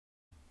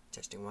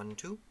Testing 1,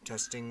 2.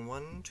 Testing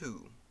 1,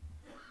 2.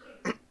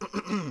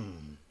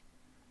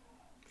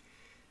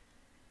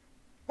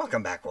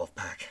 Welcome back,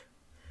 Wolfpack.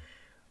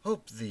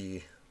 Hope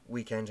the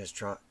weekend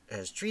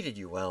has treated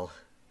you well.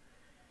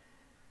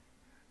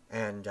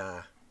 And,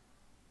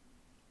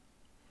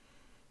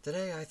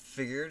 today I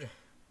figured,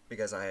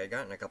 because I had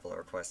gotten a couple of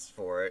requests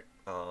for it,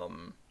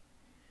 from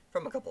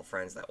a couple of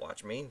friends that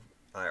watch me,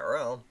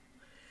 IRL,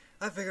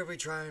 I figured we'd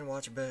try and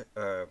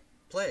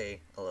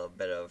play a little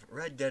bit of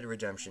Red Dead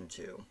Redemption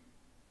 2.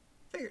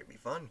 Figured it'd be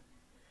fun.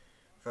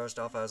 First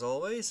off, as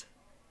always,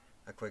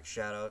 a quick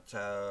shout out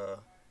to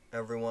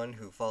everyone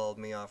who followed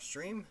me off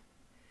stream.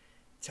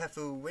 There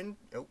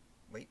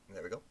we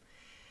go.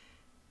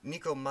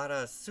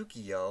 Nikomata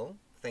Tsukiyo,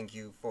 thank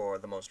you for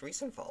the most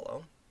recent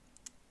follow.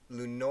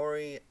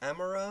 Lunori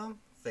Amara,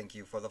 thank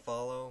you for the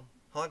follow.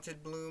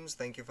 Haunted Blooms,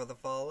 thank you for the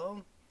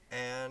follow.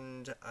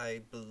 And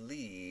I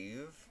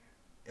believe,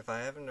 if I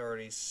haven't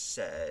already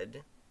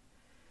said,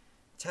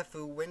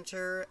 Tefu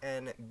Winter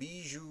and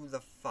Bijou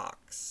the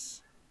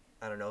Fox.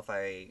 I don't know if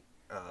I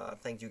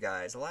thanked you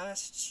guys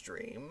last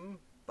stream,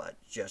 but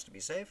just to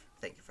be safe,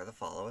 thank you for the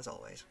follow as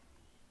always.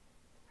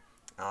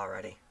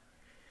 Alrighty.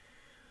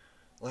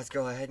 Let's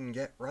go ahead and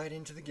get right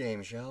into the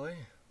game, shall we?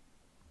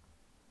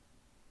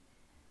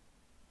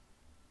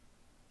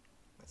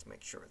 Let's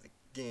make sure the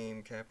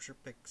game capture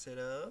picks it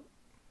up.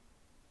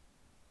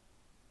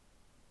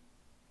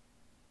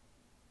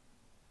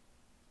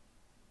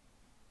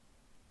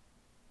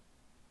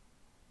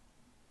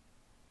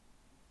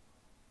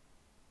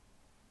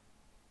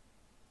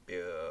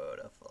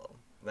 Beautiful.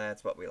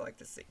 That's what we like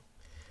to see.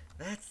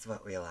 That's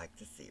what we like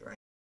to see, right?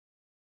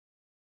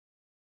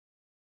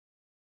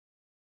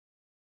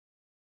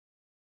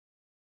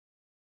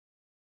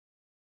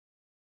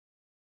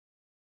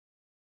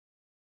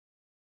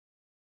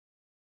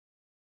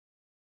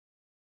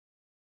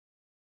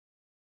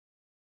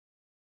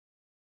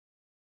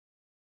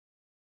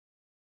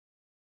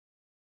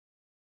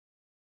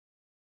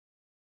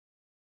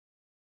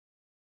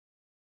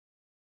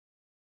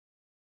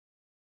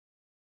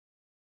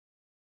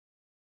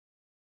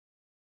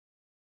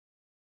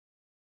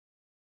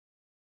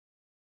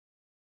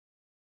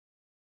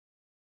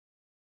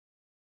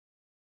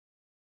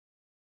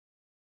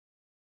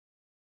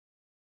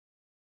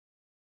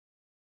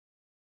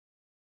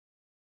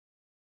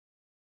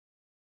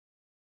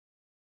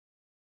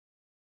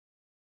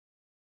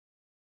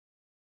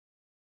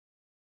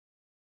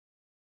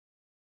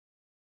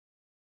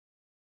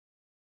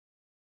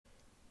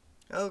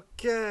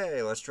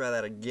 Okay, let's try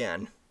that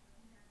again.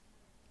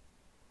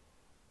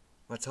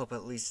 Let's hope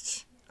at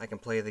least I can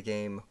play the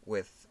game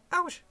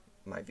without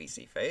my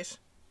VC face.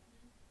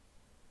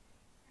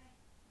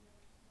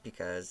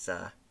 Because,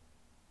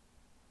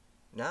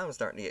 now I'm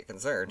starting to get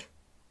concerned.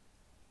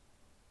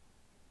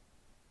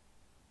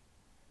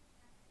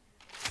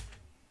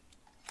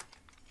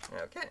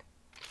 Okay.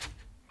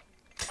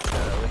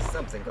 At least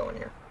something going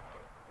here.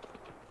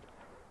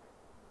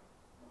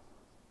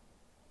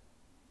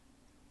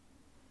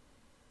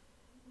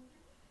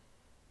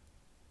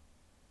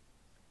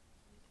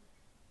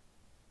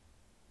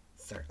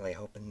 Certainly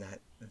hoping that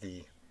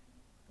the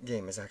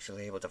game is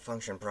actually able to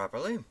function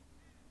properly.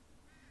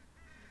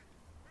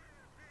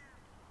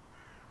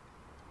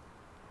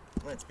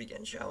 Let's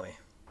begin, shall we?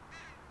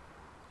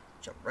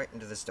 Jump right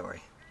into the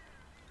story.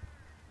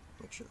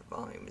 Make sure the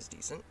volume is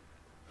decent.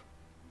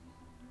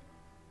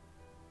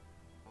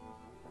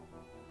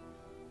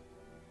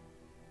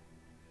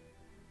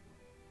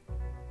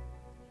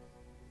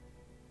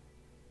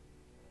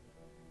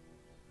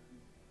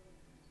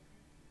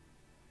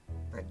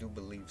 I do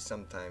believe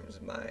sometimes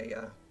my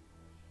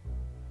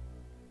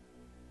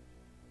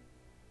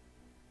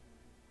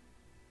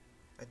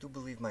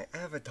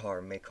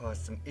avatar may cause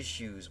some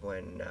issues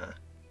when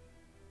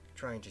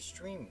trying to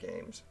stream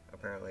games.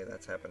 Apparently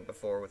that's happened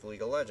before with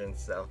League of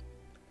Legends, so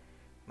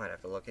might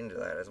have to look into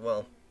that as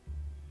well.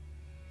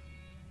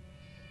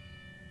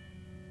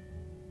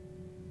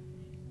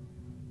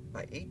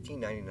 By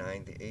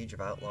 1899, the age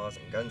of outlaws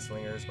and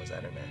gunslingers was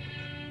at an end.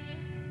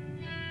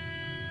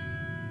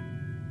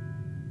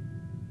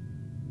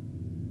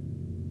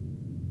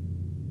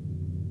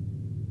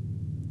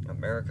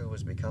 America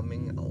was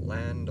becoming a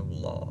land of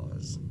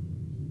laws.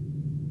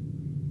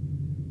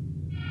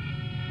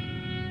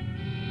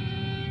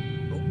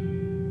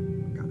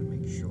 Gotta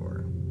make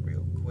sure,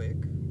 real quick.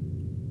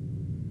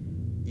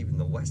 Even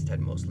the West had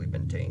mostly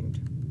been tamed.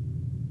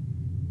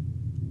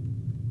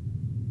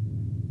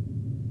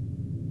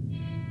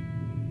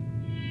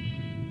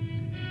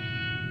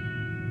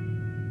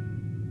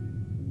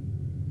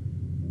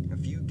 A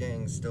few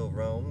gangs still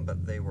roamed,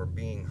 but they were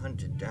being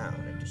hunted down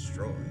and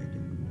destroyed.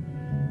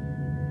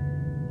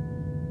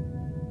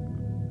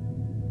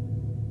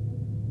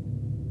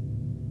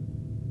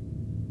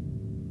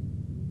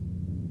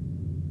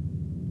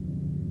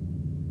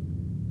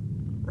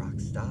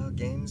 Rockstar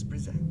Games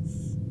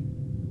presents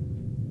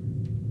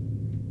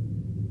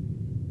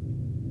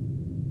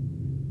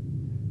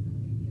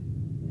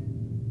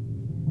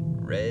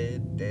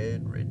Red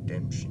Dead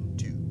Redemption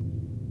 2.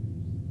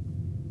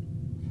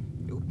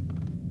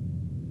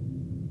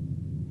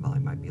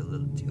 might be a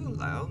little too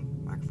loud.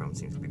 Microphone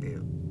seems to be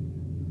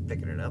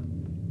picking it up.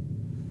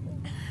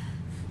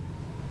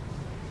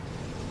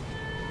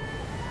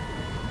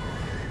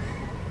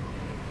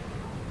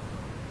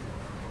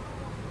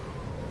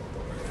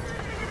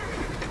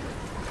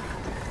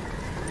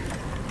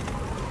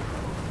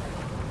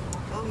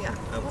 Oh yeah,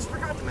 I almost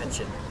forgot to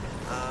mention.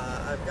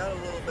 I've got a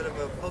little bit of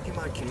a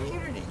Pokemon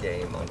community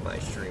game on my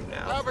stream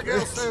now.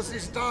 Abigail says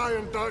he's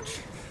dying, Dutch.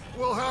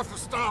 We'll have to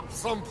stop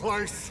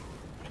someplace.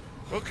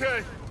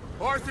 Okay,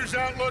 Arthur's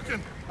out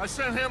looking. I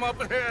sent him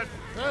up ahead.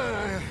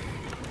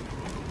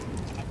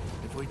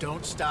 If we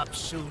don't stop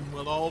soon,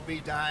 we'll all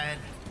be dying.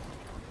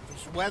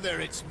 This weather,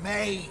 it's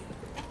May.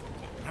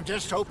 I'm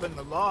just hoping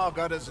the law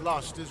got as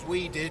lost as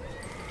we did.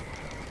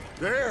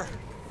 There!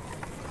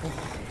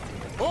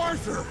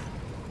 Arthur!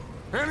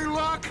 Any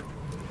luck?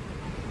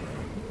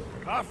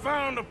 I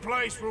found a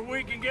place where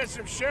we can get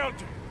some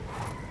shelter.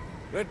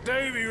 Let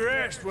Davy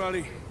rest while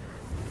he...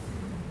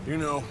 You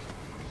know.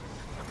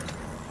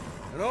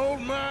 An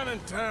old mining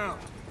town.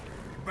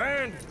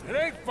 Abandoned. It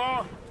ain't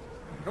far.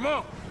 Come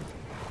on.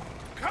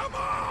 Come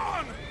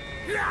on!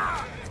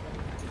 Yeah!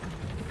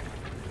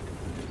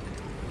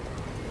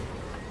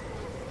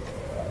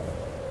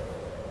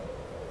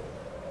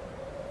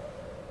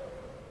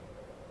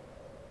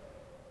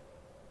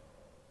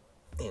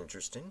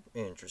 Interesting,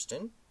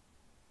 interesting.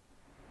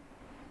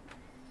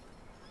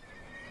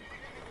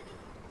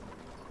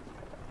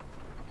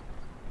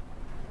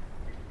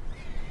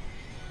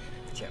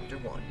 Chapter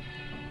 1.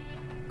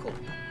 Cool.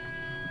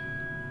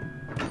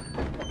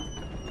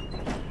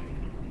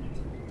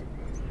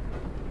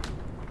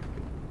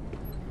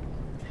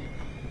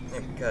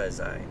 And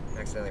because I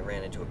accidentally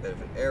ran into a bit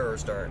of an error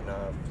starting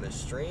off this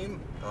stream,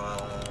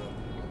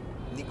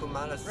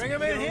 Nikomata Bring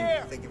him in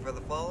here! Thank you for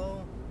the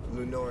follow.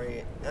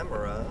 Lunori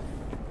Emera,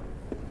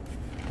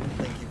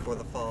 thank you for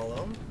the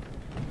follow.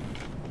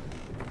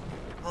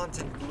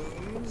 Haunted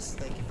Blooms,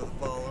 thank you for the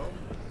follow.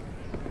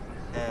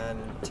 And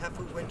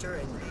Tafu Winter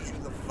and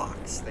Yuju the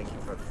Fox, thank you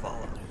for the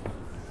follow.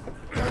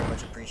 Very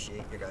much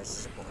appreciate your guys'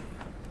 support.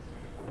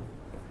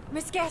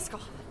 Miss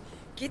Gaskell,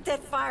 get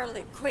that fire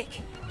lit,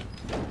 quick.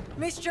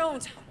 Miss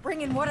Jones,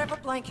 bring in whatever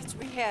blankets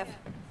we have.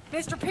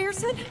 Mr.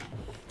 Pearson,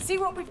 see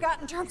what we've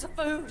got in terms of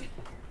food.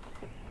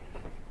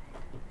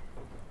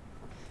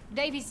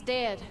 Davy's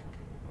dead.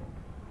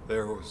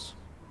 There was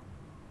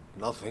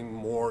nothing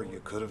more you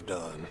could have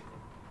done.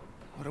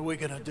 What are we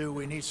gonna do?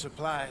 We need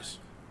supplies.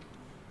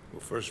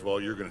 Well, first of all,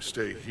 you're gonna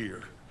stay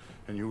here,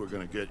 and you were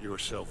gonna get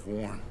yourself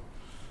warm.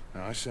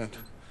 Now, I sent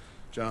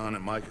John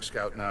and Micah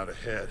scouting out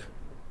ahead.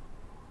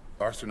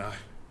 Arthur and I,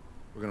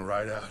 we're gonna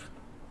ride out,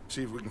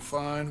 see if we can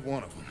find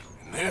one of them.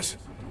 And this,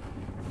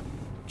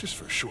 just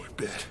for a short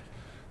bit.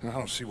 And I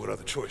don't see what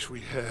other choice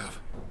we have.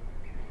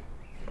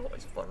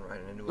 Always fun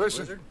riding into a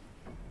Listen. blizzard.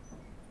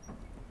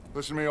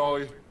 Listen to me, all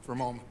of you, for a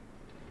moment.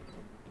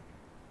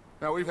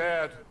 Now, we've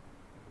had,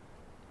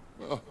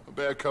 well, a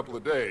bad couple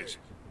of days.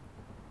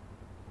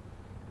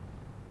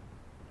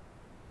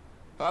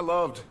 I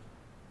loved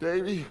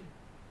Davy,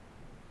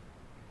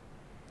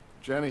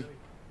 Jenny,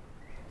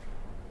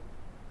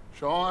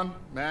 Sean,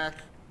 Mac.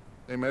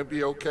 They may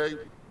be okay.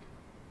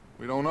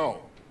 We don't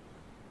know.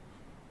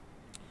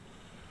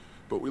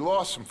 But we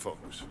lost some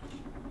folks.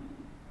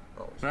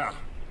 Always. Now,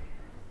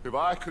 if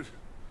I could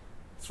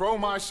throw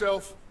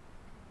myself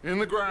in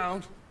the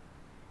ground,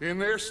 in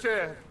their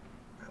stead,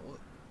 I would.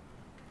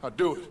 I'd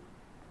do it.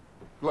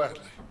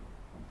 Gladly.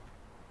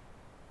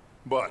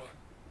 But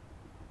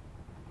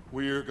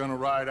we're gonna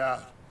ride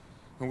out,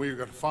 and we're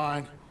gonna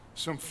find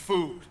some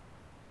food.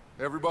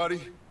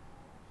 Everybody,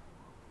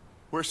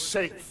 we're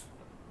safe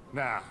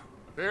now.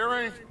 There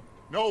ain't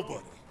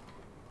nobody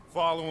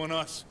following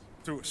us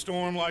through a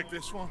storm like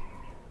this one.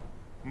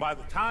 And by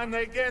the time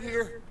they get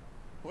here,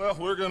 well,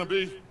 we're gonna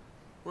be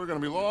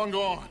long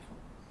gone.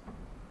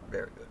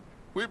 Very good.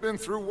 We've been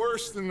through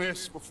worse than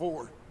this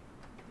before.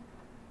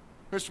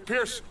 Mr.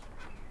 Pearson,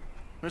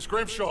 Miss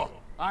Grimshaw,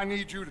 I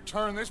need you to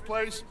turn this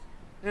place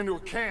into a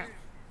camp.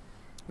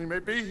 We may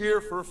be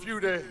here for a few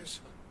days.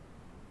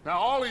 Now,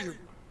 all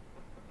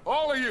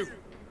of you,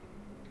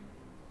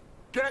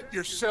 get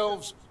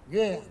yourselves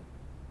warm.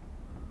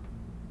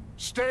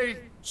 Stay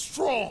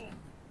strong.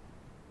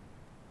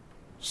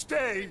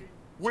 Stay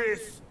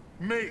with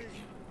me.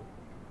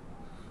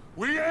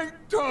 We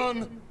ain't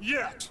done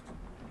yet.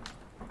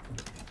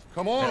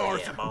 Come on, Hell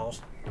Arthur. yeah,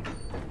 balls.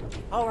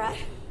 All right.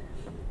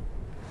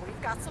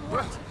 We've got some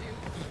work to do.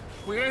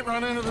 We ain't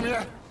run into them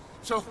yet,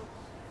 so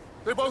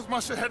they both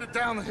must have headed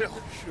down the hill.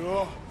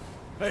 Sure.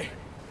 Hey,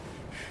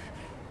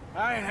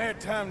 I ain't had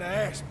time to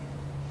ask.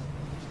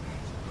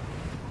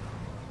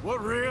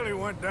 What really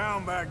went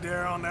down back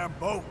there on that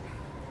boat?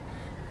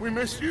 We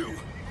missed you.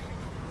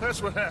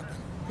 That's what happened.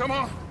 Come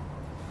on.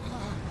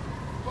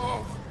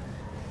 Oh,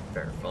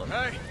 Very fun.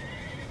 Hey,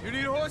 you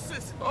need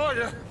horses? oh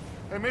yeah.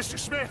 Hey, Mr.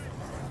 Smith,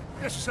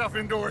 get yourself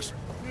indoors.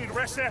 You need to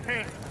rest that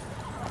hand.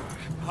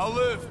 I'll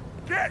live.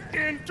 Get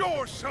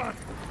indoors, son.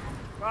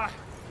 Bye.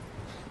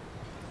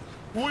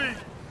 We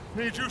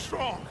need you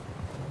strong.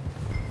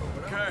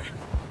 Okay.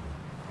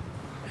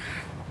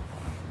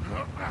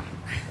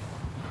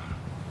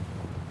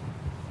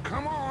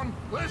 Come on,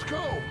 let's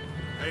go.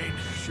 Ain't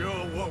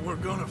sure what we're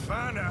gonna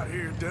find out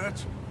here,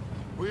 Dutch.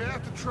 We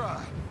have to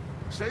try.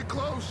 Stay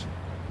close.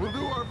 We'll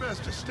do our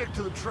best to stick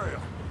to the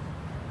trail.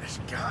 This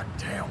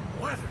goddamn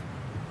weather.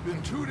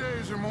 Been 2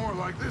 days or more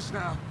like this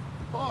now.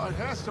 Oh, it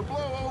has to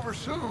blow over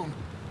soon.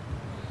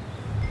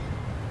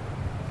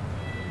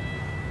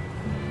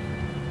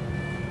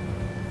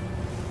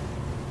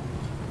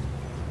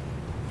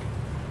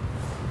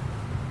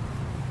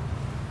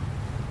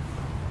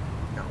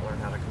 Gotta learn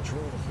how to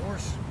control the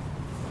horse.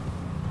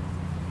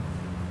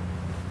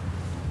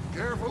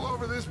 Careful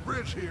over this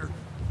bridge here.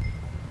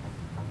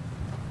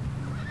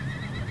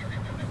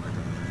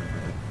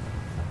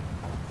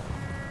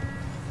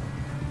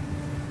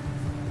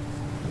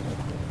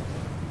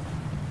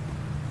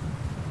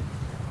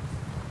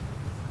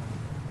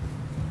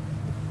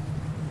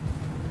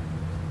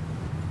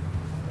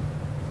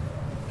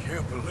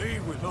 Can't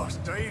believe we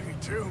lost Davy,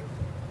 too.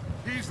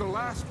 He's the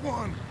last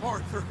one,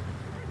 Arthur.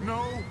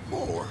 No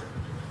more.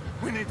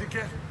 We need to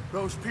get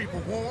those people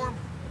warm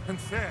and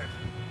fed.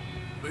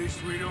 At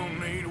least we don't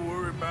need to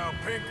worry about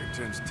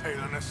Pinkertons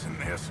tailing us in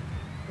this.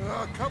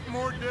 A couple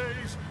more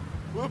days,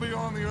 we'll be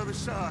on the other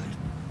side.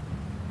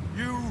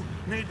 You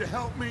need to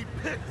help me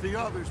pick the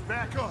others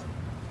back up.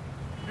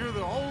 You're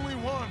the only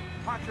one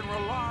I can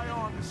rely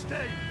on to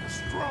stay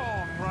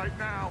strong right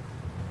now.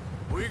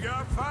 We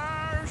got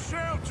fire and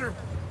shelter.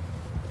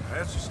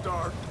 That's a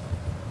start.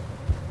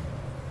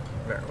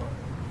 Very well.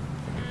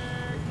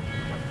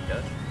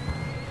 Dutch.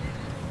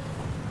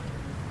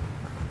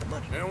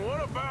 Much. And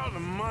what about the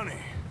money?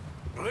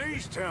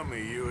 Please tell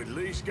me you at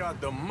least got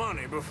the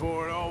money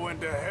before it all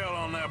went to hell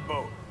on that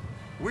boat.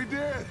 We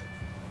did.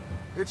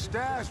 It's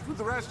stashed with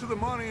the rest of the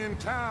money in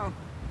town.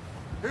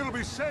 It'll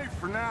be safe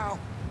for now.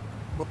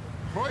 But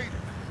wait,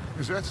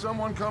 is that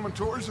someone coming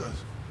towards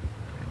us?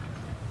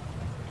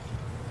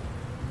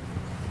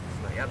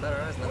 I got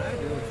better eyes than I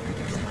do if you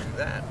just do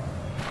that.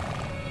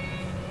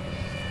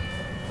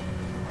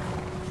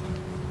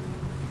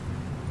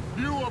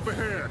 You up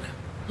ahead.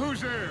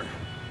 Who's there?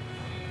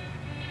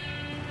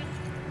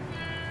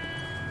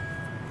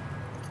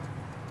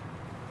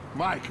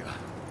 Micah.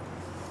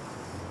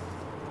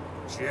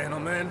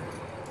 Gentlemen,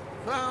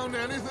 Found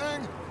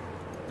anything?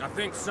 I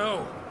think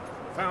so.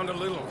 Found a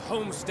little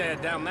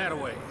homestead down that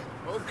way.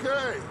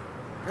 Okay.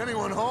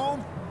 Anyone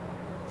home?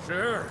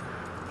 Sure.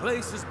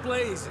 Place is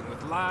blazing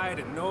with light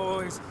and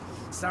noise.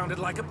 Sounded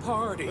like a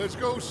party. Let's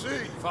go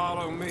see.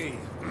 Follow me.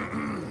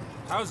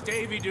 How's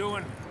Davy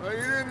doing? He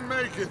didn't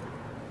make it.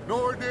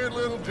 Nor did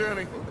little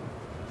Jenny.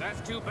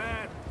 That's too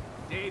bad.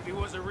 Davy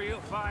was a real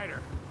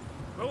fighter.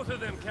 Both of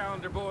them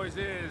calendar boys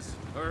is,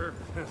 or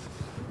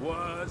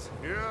was.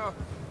 Yeah,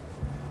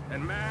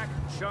 And Mac,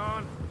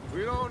 Sean,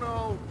 we don't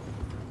know.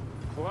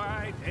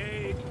 quite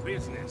a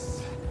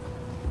business.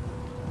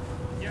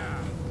 Yeah,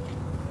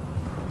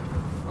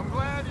 I'm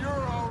glad you're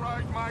all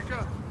right,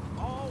 Micah.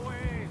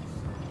 always.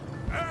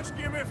 Ask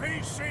him if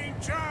he's seen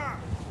John.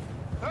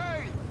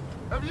 Hey,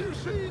 have you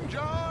seen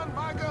John,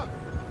 Micah?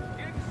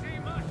 Didn't see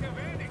much of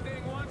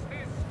anything once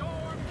this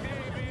storm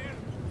came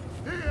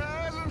in. He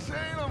hasn't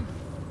seen him.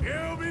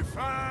 He'll be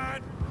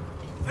fine.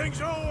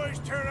 Things always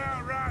turn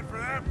out right for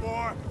that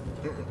boy.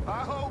 I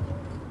hope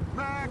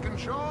Mac and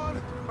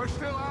Sean are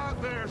still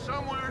out there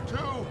somewhere,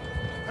 too.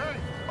 Hey,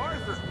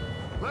 Arthur,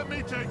 let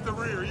me take the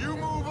rear. You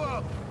move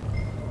up.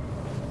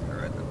 All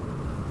right then.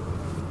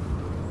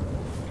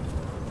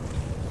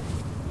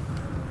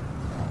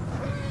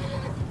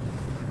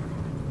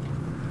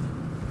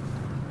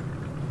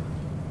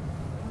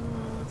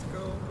 Let's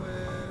go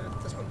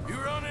with this one. You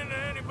run into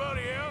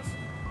anybody else?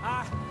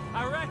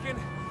 I reckon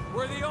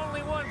we're the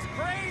only ones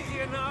crazy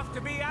enough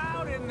to be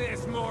out in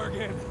this,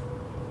 Morgan.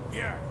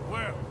 Yeah,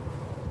 well,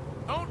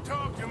 don't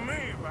talk to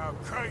me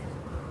about crazy.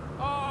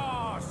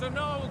 Oh, so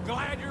no,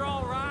 glad you're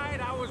all right.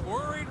 I was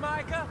worried,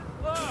 Micah.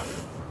 Look,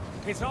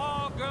 it's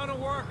all gonna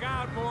work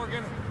out,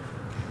 Morgan.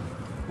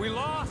 We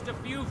lost a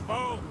few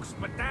folks,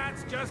 but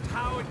that's just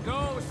how it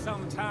goes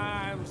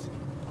sometimes.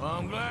 Well,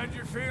 I'm glad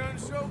you're feeling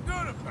so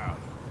good about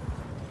it.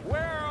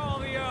 Where are all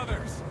the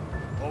others?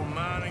 Old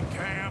mining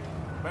camp,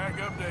 back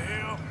up the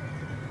hill.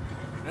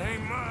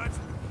 Ain't much.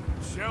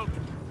 Shelter.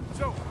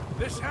 So,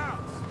 this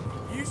house,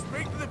 you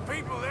speak to the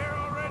people there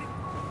already?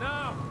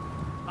 No,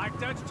 like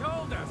Dutch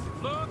told us.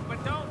 Look,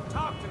 but don't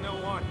talk to no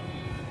one.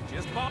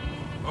 Just pop.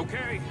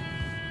 Okay,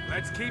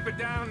 let's keep it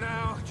down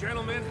now,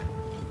 gentlemen.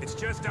 It's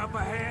just up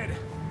ahead.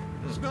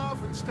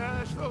 Snuff and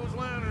stash those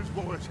lanterns,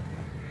 boys.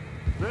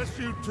 Best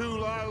you two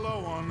lie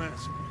low on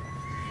this.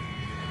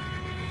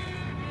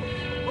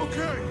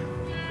 Okay,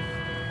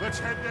 let's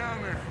head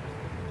down there.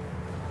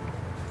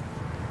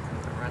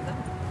 All right then.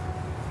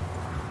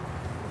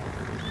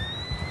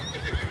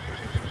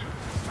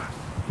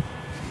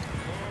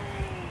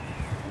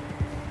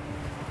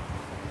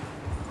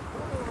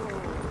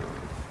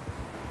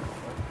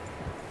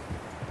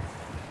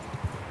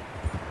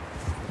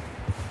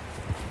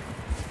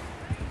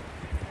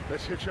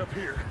 Let's hitch up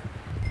here.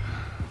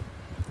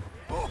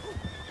 Oh.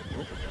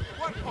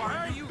 What Why are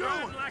are you you doing?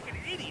 riding like an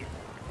idiot?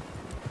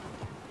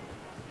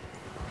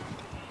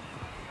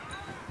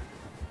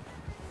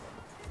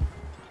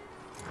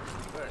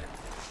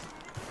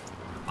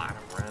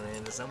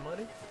 to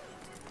somebody?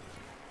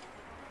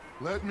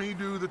 Let me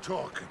do the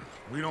talking.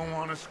 We don't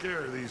want to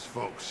scare these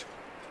folks.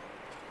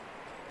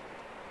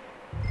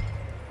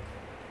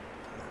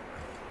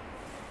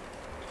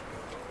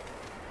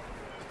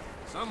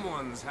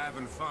 Someone's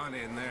having fun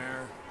in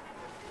there.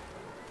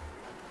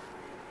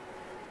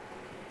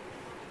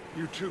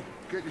 You two,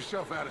 get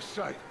yourself out of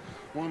sight.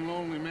 One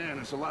lonely man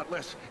is a lot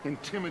less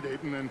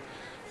intimidating than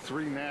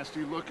 3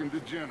 nasty-looking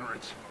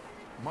degenerates.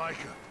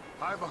 Micah,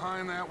 hide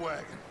behind that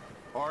wagon.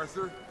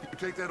 Arthur, you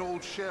take that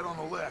old shed on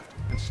the left,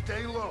 and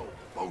stay low,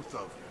 both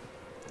of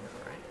you.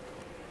 All right.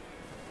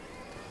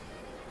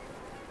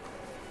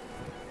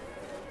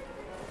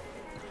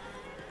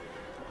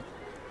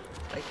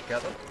 Thank you,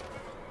 Kevin.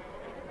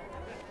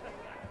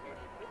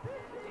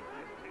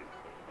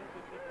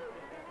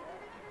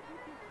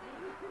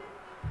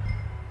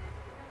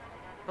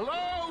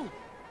 Hello?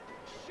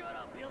 Shut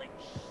up, Billy.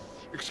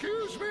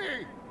 Excuse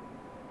me?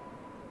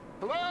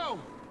 Hello?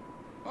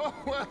 Oh,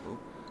 well,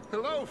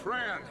 hello,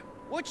 friend.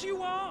 What you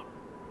want?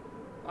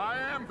 I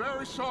am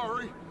very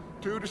sorry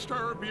to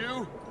disturb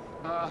you.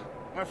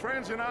 My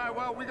friends and I,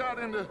 well, we got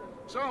into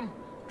some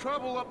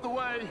trouble up the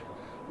way,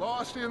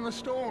 lost in the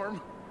storm.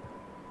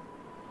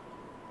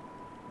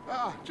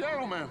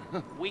 Gentlemen.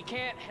 We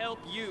can't help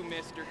you,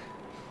 mister.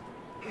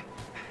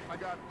 I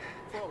got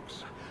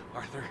folks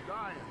Arthur,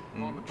 dying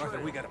on the trail.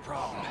 Arthur, we got a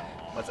problem.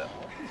 What's up?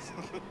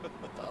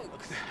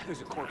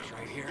 There's a corpse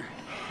right here.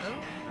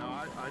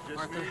 Now, I just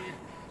Arthur, need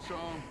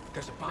some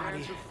there's a body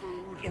cans of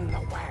food in the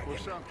or wagon.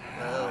 something.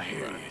 I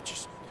hear you.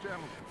 Just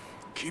Gentlemen,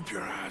 keep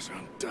your eyes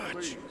on Dutch.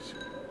 please.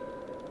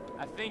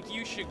 I think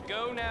you should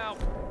go now.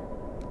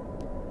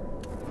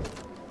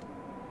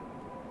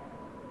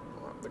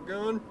 Want the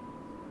gun?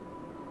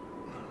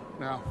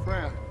 Now,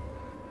 friend,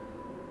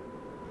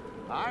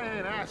 I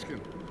ain't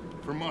asking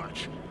for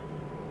much.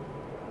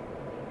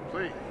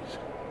 Please,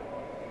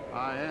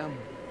 I am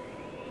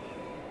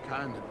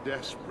kind of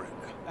desperate.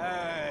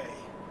 Hey,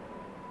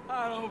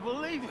 I don't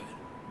believe it.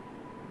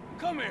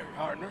 Come here,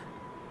 partner.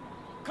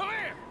 Come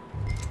here.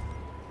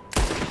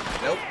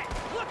 Nope.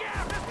 Look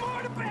out! There's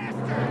more to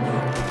bastard!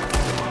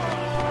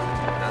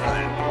 None of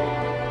that.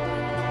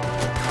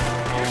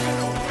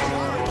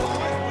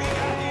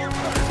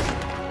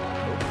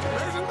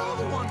 There's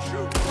another one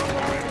shooting.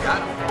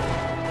 Got him.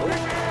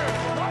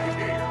 Right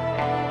here.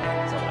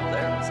 Someone up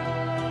there.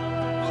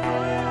 Look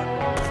around!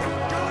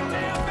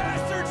 Goddamn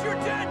bastards, you're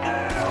dead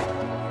now!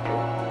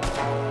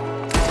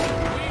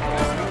 We've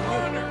got a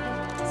runner.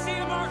 See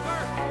him,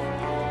 Arthur?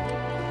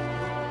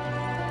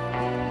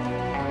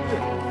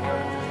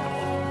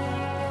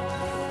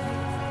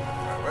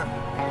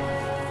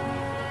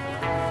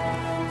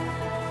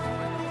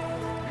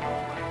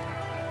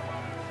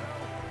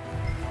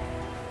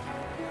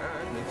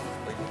 Alright, leave.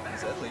 He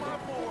said leave. My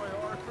boy,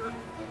 Arthur.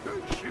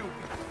 Good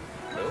shooting.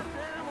 Nope.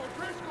 Damn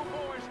O'Driscoll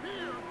boys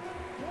here.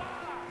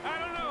 I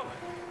don't know.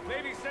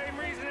 Maybe same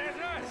reason as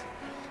us.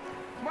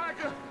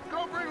 Micah,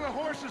 go bring the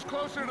horses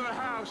closer to the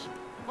house.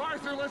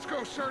 Arthur, let's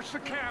go search the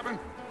cabin.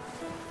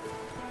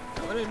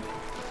 Coming in.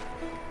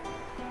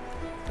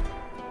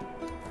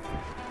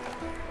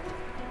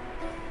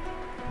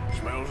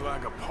 Smells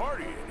like a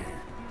party in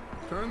here.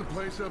 Turn the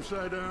place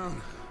upside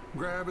down.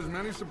 Grab as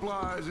many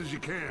supplies as you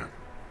can.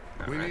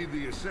 We right. need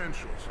the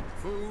essentials.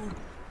 Food,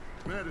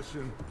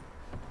 medicine,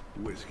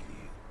 whiskey.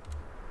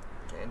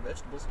 And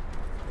vegetables.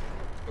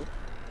 Oop.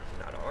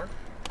 Not R.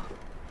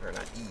 Or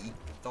not E.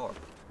 It's R.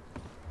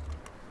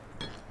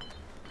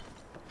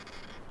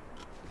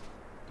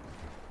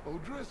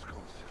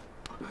 O'Driscoll's.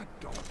 I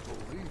don't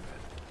believe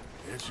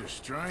it. It's a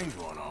strange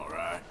one, all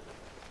right.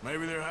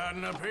 Maybe they're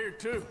hiding up here,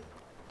 too.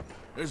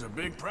 There's a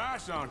big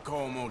price on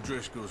Colm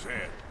O'Driscoll's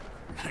head.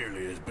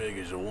 Nearly as big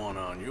as the one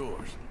on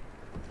yours.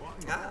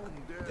 Ah,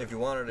 if you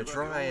wanted to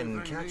try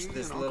and catch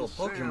this little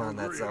Pokemon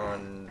that's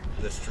on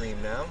the stream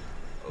now,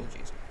 oh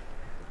jeez,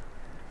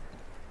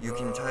 you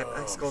can type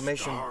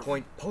exclamation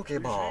point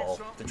Pokeball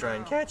to try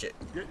and catch it.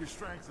 Get your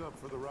strength up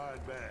for the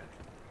ride back.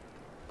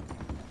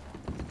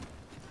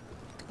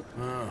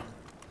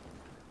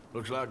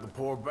 Looks like the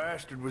poor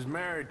bastard was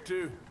married,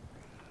 too.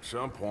 At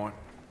some point.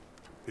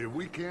 If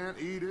we can't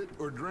eat it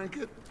or drink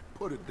it,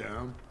 put it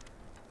down.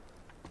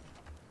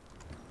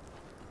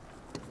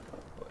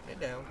 Putting it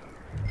down.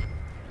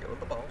 Go with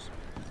the balls.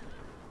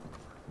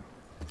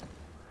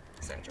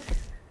 Satchel.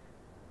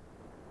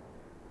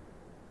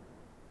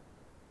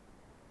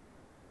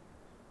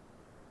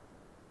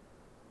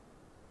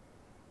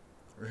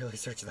 Really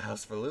search the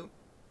house for loot?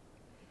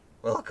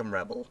 Welcome,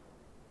 Rebel.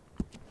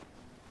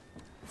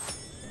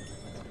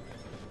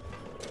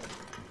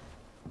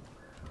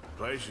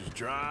 Place is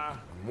dry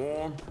and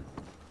warm.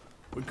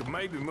 We could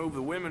maybe move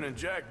the women and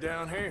Jack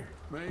down here.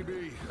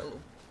 Maybe. Hello.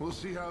 We'll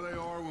see how they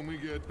are when we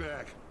get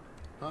back.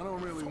 I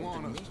don't really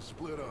want us to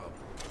split up.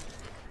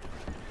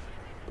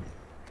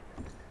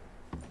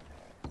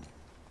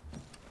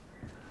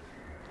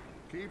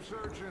 Keep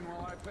searching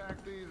while I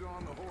pack these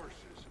on the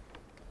horses.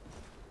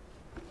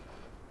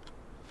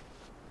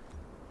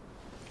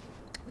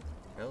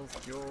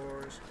 Health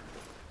yours.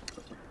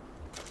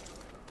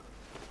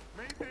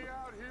 Meet me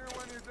out here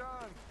when you're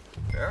done.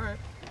 Alright.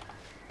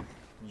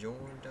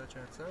 Join Dutch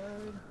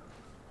outside.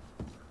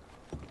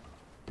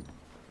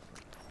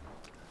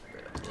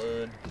 Bit of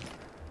blood.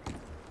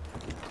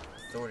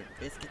 Assorted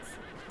biscuits.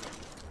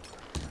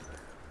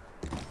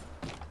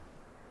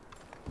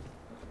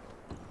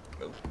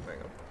 Oh, hang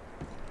on.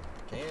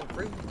 Canned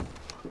fruit.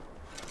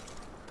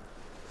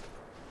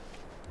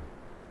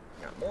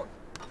 Got more.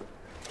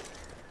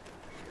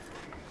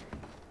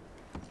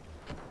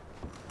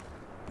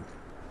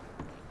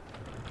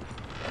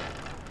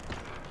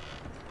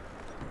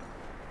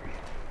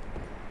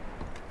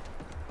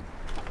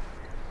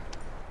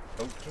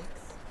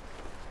 Oatcakes.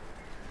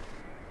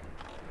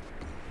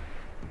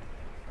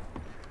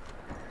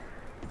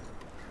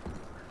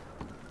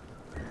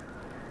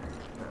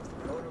 That's the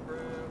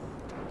photograph.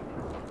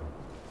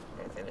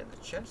 Anything in the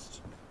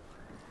chest?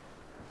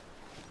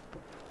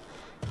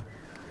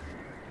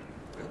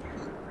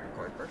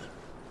 Coin purse.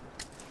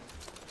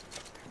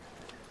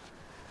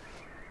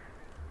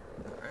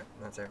 Alright,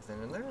 that's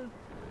everything in there.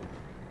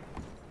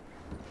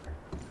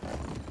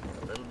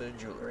 And a little bit of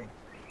jewelry.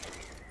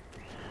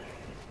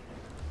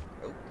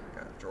 Oh,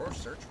 got a drawer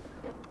search.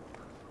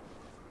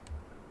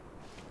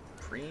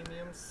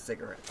 Premium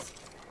cigarettes.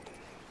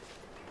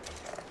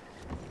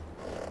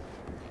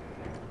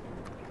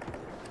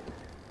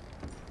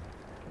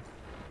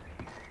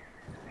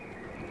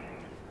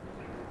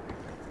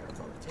 That's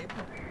on the table.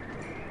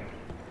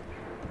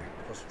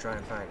 Supposed to try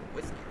and find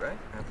whiskey, right?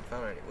 I haven't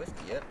found any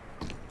whiskey yet.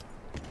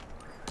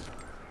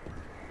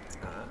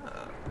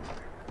 Ah.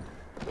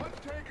 What's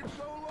taking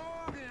so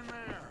long in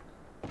there?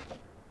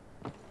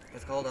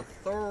 It's called a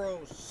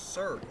thorough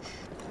search.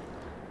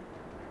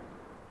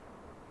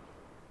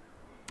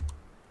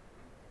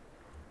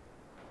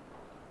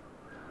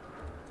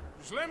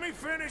 Just let me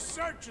finish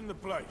searching the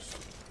place.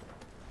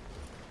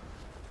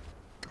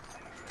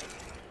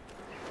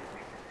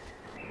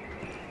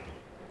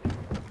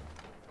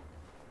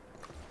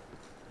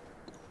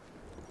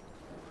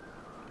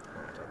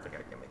 I don't think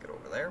I can make it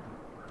over there.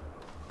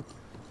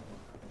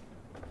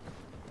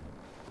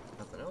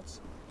 Nothing else?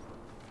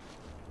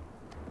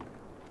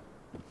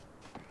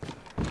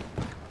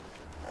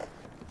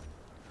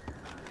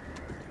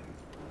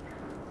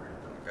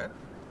 Okay,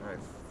 I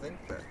think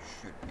that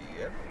should be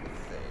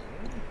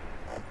everything.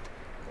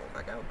 Going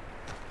back out.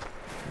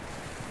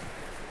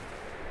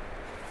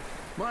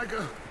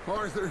 Micah,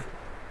 Arthur,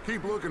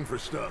 keep looking for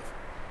stuff.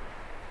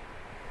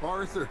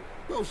 Arthur,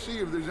 go see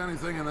if there's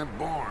anything in that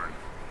barn.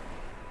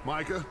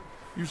 Micah,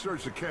 you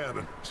search the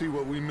cabin, see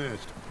what we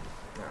missed.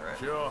 Alright.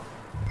 Sure.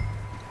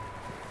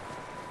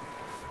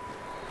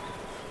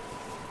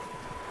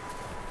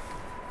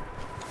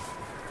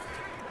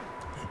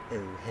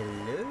 Oh,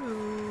 hello.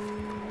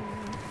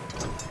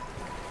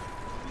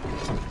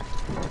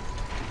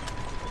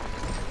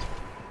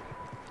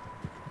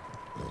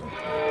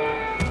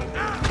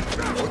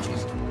 Oh,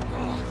 jeez.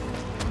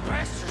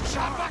 Bastard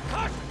shot my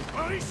cousin!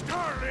 Well, he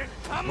started it.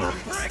 I'm gonna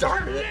break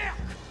Started your it. neck!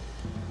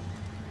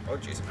 Oh,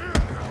 jeez.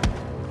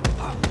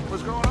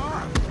 What's going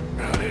on?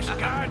 Now, this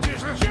guy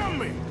just jumped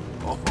me.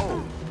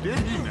 Oh, did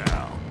he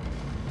now?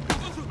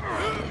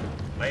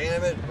 Lay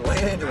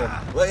into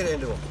him. Lay it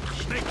into him.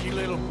 Sneaky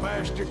little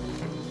bastard.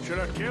 Should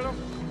I kill him?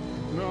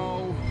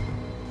 No.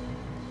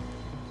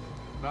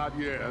 Not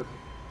yet.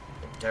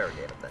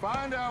 Interrogate him then.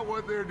 Find out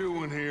what they're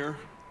doing here,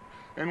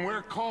 and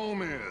where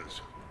Colm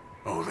is.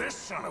 Oh, this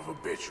son of a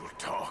bitch will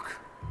talk.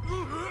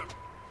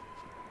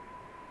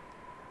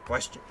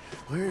 Question.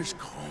 Where's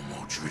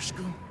Colm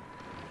O'Driscoll?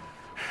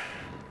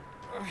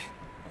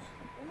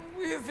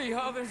 With the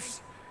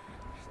others.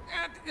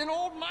 At an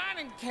old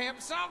mining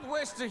camp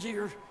southwest of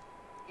here.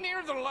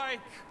 Near the lake.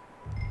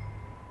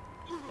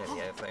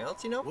 Anything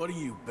else you know? What are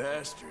you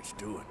bastards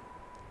doing?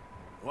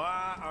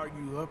 Why are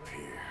you up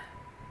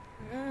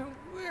here?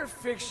 We're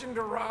fixing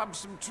to rob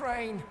some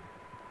train.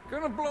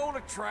 Gonna blow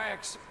the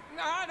tracks.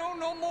 I don't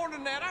know more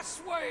than that, I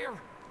swear.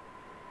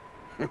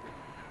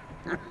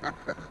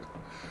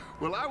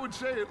 Well, I would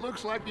say it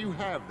looks like you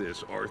have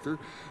this, Arthur.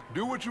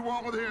 Do what you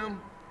want with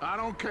him. I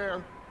don't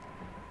care.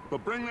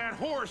 But bring that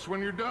horse when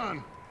you're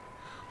done.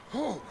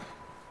 Oh.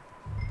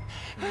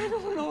 I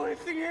don't know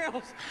anything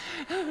else.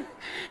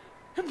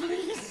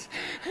 Please,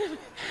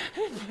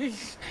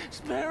 please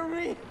spare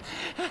me.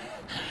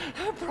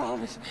 I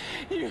promise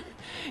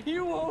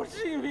you won't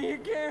see me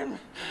again,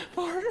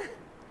 partner.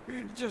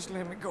 Just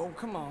let me go.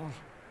 Come on.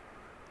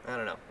 I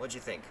don't know. What'd you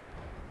think?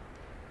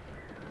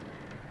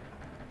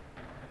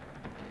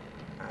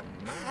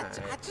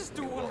 I just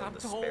do be what willing I'm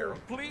to spare told,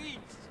 him. please.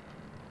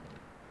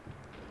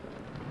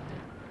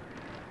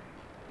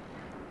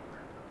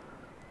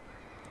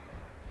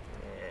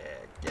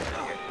 Yeah, get out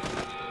of here.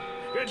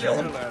 Get the Kill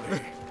hell him. out of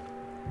here.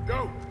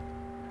 Go!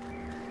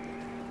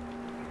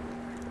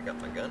 I got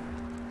my gun.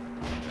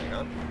 Hang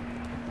on.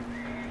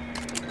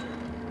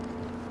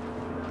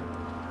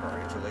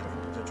 Already too late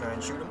to try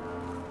and shoot him.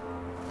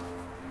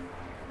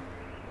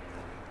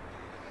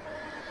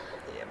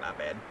 Yeah, my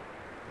bad.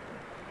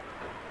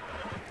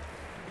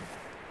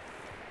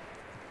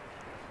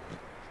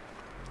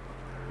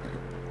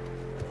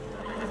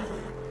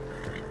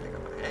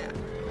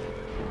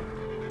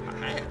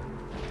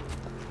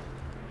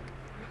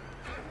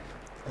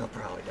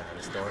 probably die in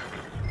a storm.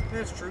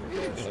 That's true.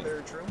 That's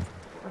very true.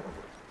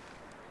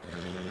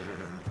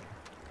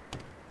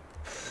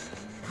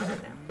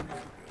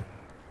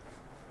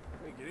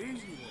 Make it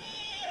easy.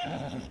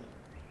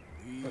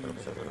 Easy.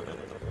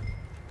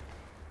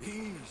 Easy.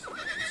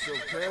 It's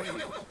okay.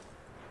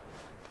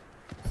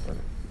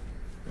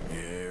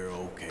 You're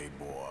okay,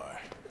 boy.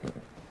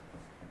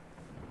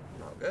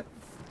 All good?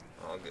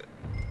 All good.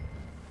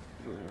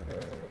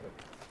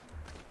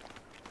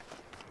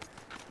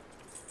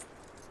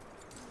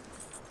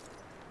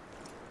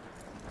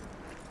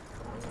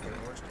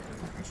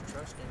 Increase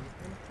trust and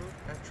improve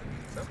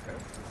attributes. Okay.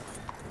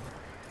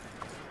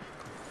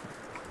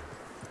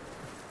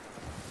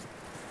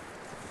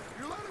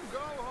 You let him go,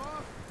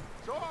 huh?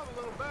 Saw the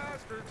little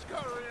bastard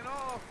scurrying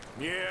off.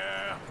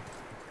 Yeah.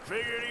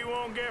 Figured he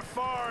won't get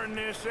far in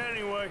this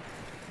anyway.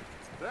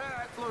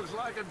 That looks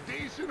like a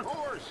decent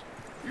horse.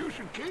 You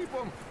should keep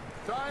him.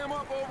 Tie him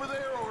up over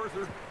there,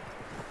 Arthur.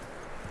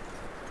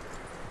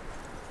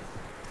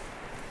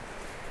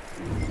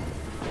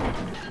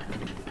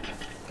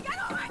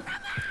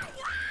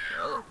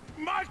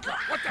 Micah,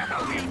 what the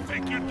hell do you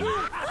think you're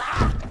doing?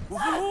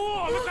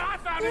 Whoa, look, I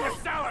found in the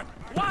cellar.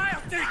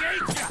 Wild thing,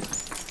 ain't ya?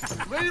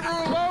 Leave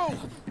her alone.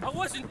 I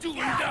wasn't doing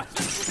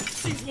nothing.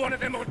 She's one of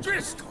them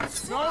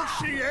O'Driscolls. No,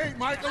 she ain't,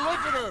 Micah. Look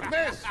at her.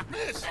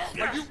 Miss,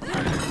 are you...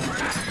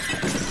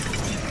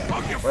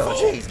 Oh, you Well,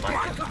 fool. jeez,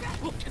 Micah.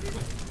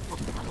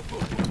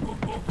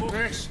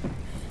 Miss,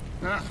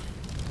 now,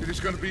 it is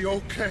gonna be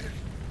okay.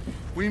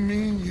 We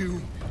mean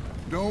you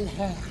no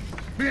harm.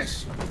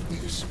 Miss.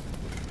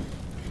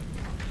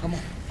 Come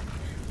on.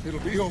 It'll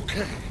be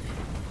okay.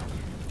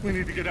 We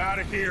need to get out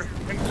of here,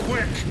 and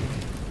quick.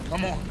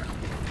 Come on now.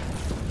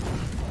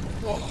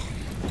 Oh.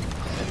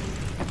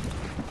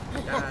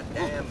 God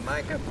damn,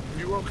 Micah.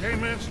 You okay,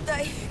 miss?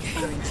 They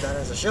came Use that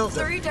as a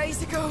shelter. 3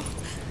 days ago.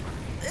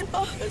 And my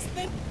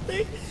husband,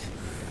 they...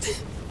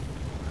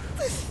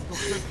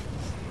 Okay.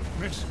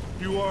 Miss,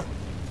 you are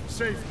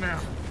safe now.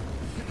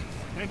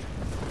 And you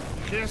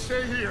can't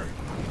stay here.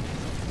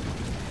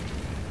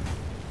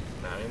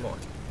 Not anymore.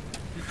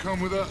 You come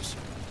with us.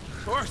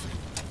 Arthur.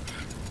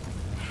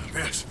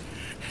 Miss,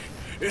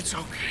 it's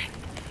okay.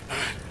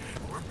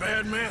 We're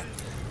bad men.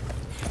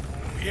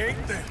 We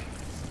ain't them.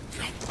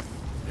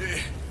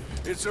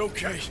 It's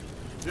okay.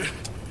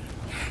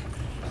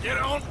 Get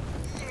on.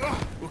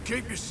 We'll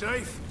keep you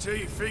safe until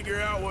you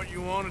figure out what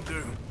you want to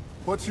do.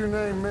 What's your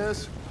name,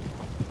 miss?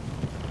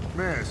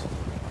 Miss.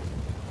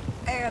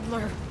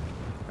 Adler.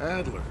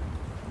 Adler.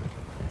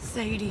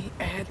 Sadie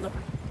Adler.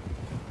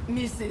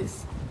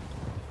 Mrs.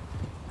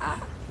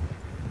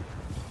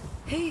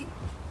 He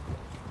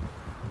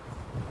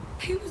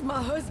was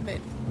my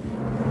husband.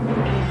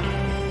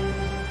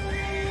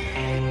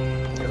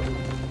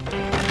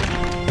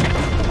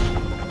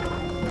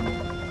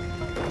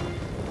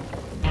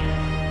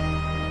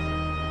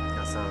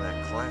 Got some of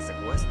that classic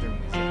Western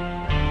music.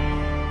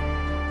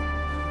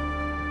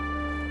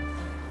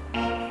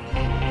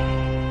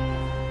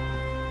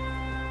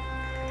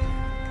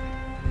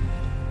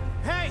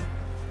 Hey!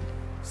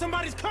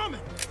 Somebody's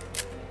coming!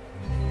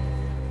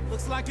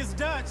 Looks like it's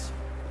Dutch.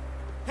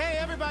 Hey,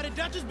 everybody,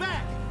 Dutch is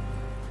back!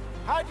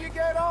 How'd you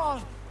get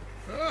on?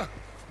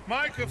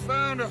 Micah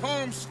found a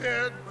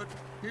homestead, but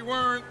he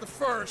weren't the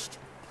first.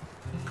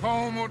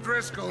 Colm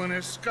O'Driscoll and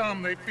his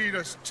scum, they beat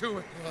us to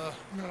it.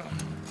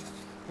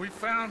 We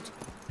found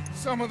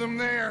some of them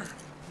there,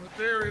 but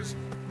there is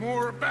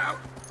more about,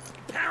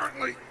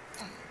 apparently.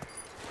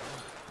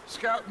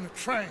 Scouting the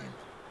train.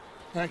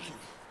 Thank you.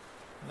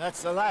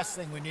 That's the last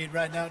thing we need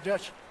right now,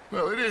 Dutch.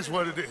 Well, it is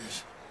what it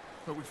is.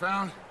 But we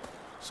found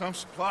some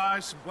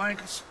supplies, some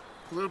blankets,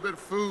 a little bit of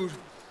food,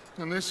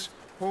 and this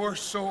poor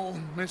soul,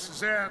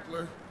 Mrs.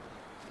 Adler,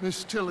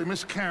 Miss Tilly,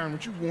 Miss Karen,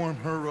 would you warm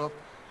her up?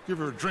 Give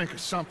her a drink or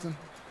something?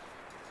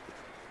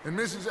 And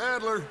Mrs.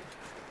 Adler,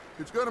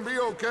 it's gonna be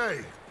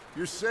okay.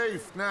 You're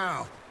safe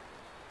now.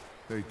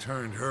 They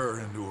turned her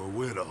into a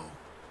widow.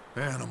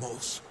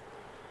 Animals.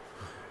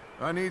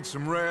 I need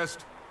some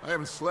rest. I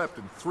haven't slept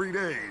in 3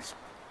 days.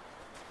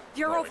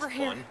 You're Always over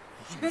here. fun.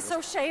 Miss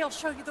O'Shea will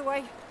show you the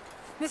way.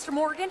 Mr.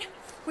 Morgan,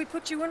 we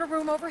put you in a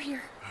room over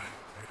here.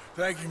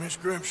 Thank you, Miss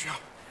Grimshaw.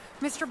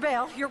 Mr.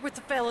 Bell, you're with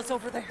the fellas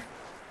over there.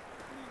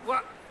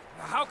 What?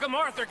 How come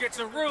Arthur gets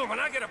a room and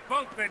I get a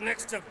bunk bed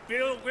next to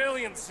Bill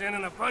Williamson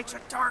and a bunch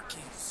of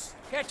darkies?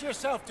 Get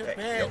yourself to Hey,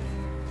 bed.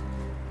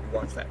 yo.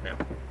 Watch that now.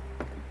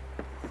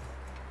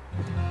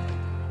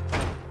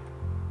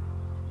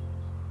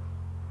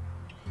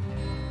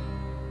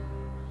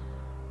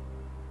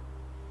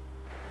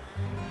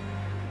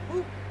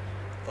 Woo.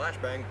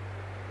 Flashbang.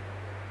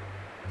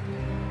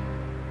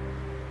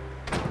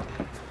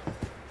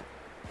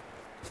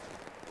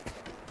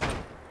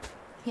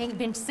 He ain't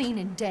been seen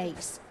in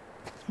days.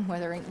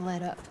 Weather ain't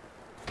let up.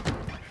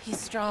 He's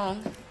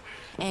strong,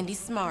 and he's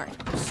smart.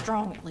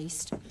 Strong, at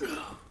least.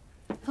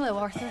 Hello,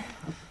 Arthur.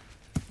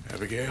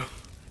 Abigail?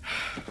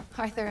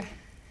 Arthur,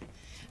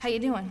 how you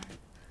doing?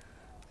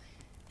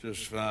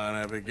 Just fine,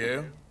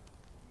 Abigail.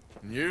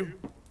 And you?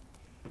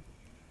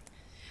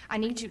 I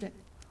need you to...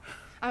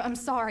 I'm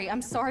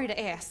sorry to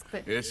ask,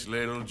 but... It's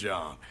little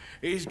John.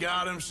 He's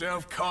got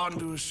himself caught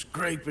into a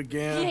scrape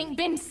again. He ain't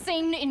been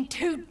seen in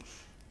two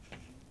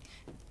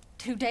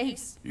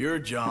days. Your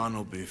John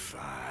will be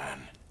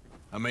fine.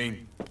 I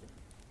mean,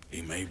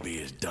 he may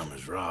be as dumb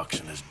as rocks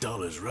and as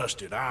dull as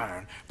rusted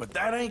iron, but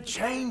that ain't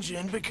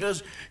changing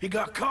because he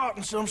got caught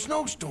in some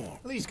snowstorm.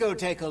 Please go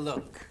take a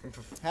look.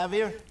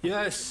 Javier?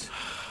 Yes.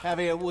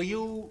 Javier, will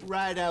you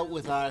ride out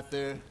with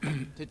Arthur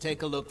to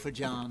take a look for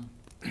John?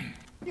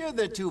 You're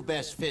the two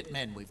best fit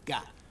men we've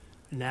got.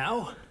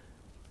 Now?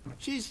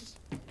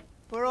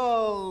 We're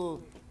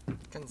all...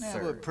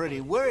 Concerned. we're pretty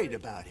worried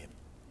about him.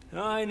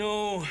 I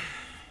know.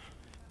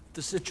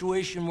 The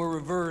situation were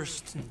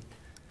reversed.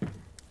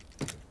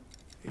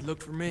 He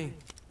looked for me.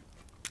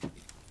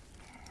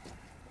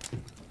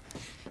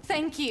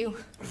 Thank you.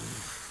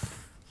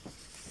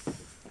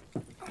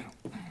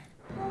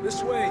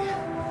 This way.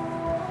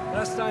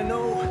 Last I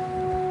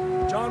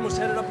know, John was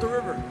headed up the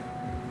river.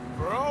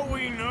 For all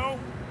we know,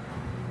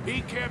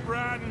 he kept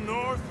riding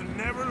north and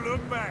never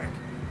looked back.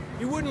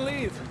 He wouldn't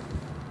leave.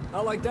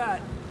 Not like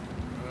that.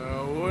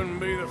 Wouldn't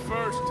be the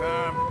first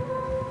time.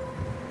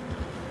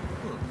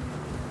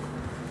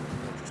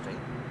 Interesting.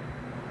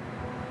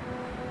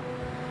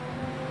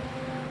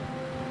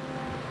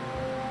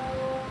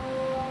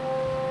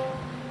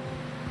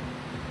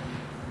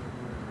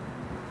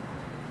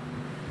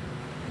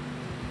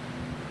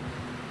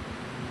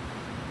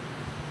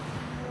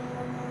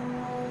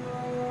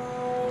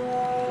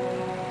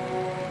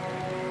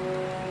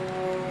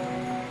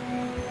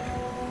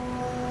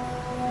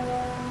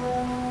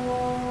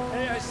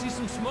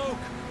 Smoke.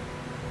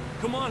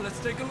 Come on, let's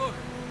take a look.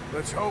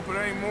 Let's hope it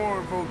ain't more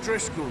of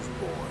O'Driscoll's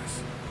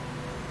boys.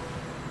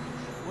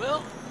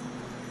 Well,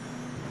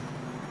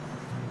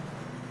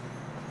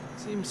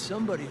 seems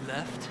somebody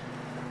left.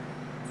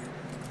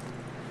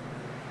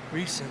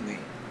 Recently.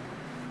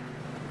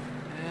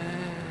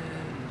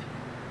 And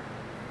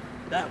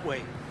that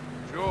way.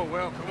 Sure,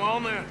 well, come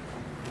on then.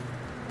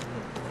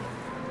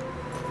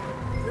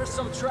 There's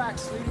some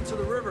tracks leading to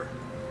the river.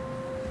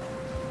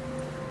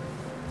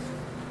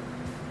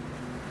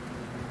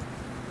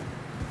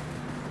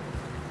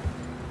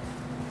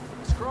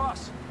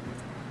 Cross.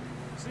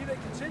 See, they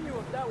continue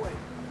up that way.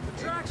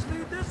 The tracks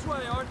lead this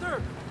way,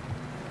 Arthur.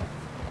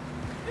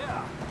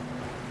 Yeah.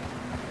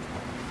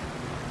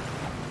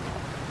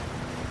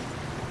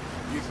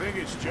 You think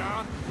it's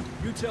John?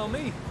 You tell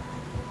me.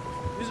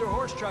 These are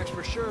horse tracks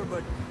for sure,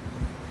 but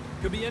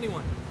could be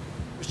anyone.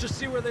 Let's just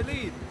see where they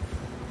lead.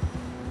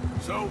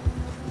 So,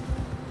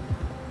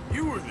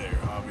 you were there,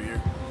 Javier.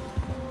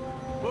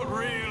 What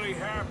really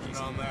happened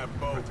on that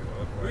boat?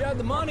 We had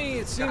the money,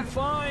 it seemed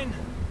fine.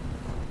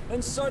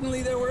 And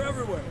suddenly they were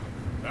everywhere.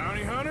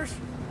 Bounty hunters?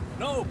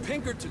 No,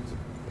 Pinkertons.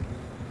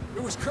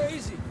 It was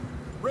crazy.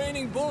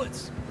 Raining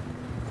bullets.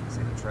 See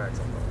the tracks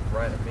on the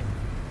right of me.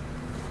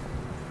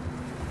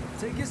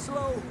 Take it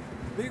slow.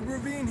 Big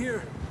ravine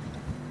here.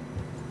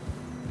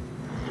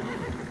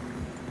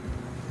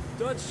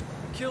 Dutch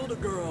killed a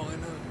girl in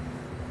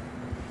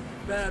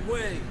a bad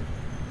way.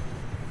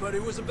 But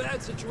it was a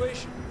bad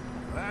situation.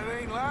 That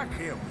ain't like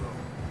him,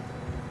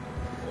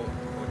 though.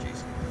 Oh,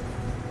 jeez.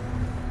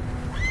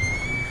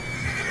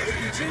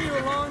 Continue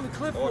along the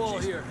cliff wall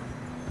here.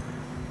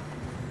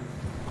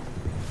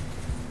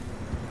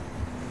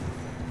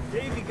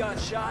 Davey got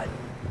shot.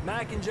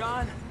 Mac and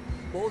John,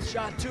 both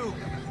shot too.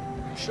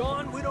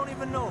 Sean, we don't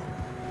even know.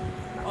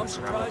 I'm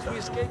surprised we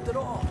escaped at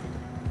all.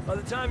 By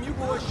the time you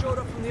boys showed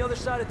up from the other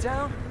side of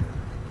town,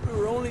 we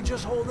were only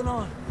just holding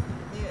on.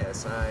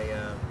 Yes,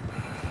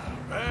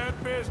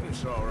 Bad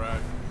business, all right.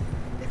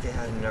 if you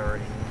hadn't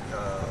already,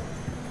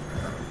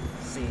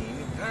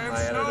 seen, Damn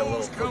I added a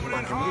little snow's coming in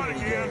Pokemon hot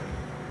community again. game.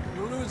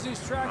 You'll lose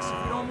these tracks if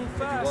you don't move If you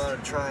fast.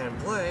 want to try and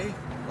play,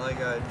 all you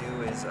gotta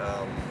do is,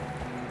 I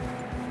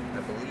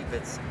believe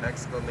it's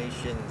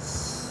exclamation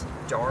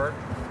starter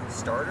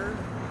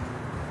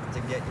to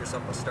get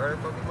yourself a starter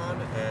Pokemon,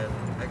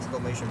 and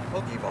exclamation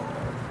Pokeball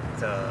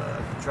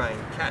to try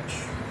and catch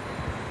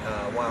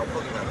wild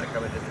Pokemon that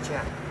come into the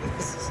chat.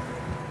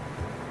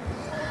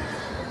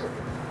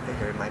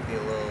 Figure it might be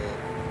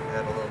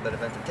add a little bit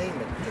of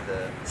entertainment to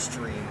the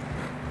stream.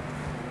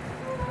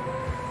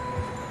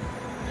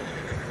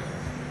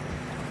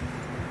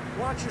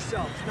 Watch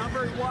yourself. It's not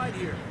very wide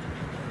here.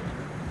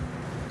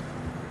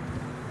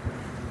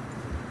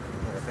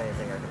 And if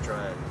anything, I could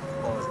try and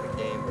pause the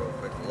game real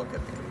quick to look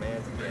at the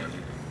commands again.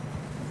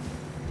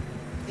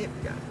 If you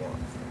got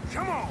one.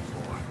 Come on,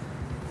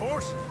 boy.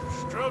 Horses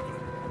are struggling.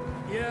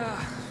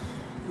 Yeah,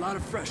 a lot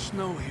of fresh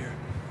snow here.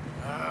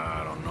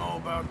 I don't know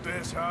about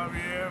this,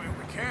 Javier.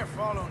 We can't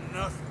follow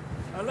nothing.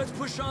 Let's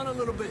push on a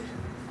little bit.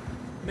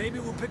 Maybe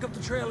we'll pick up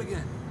the trail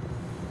again.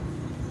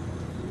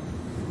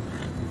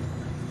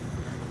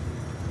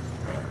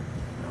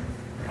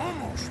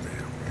 Almost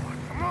there, boy.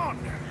 Come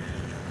on now.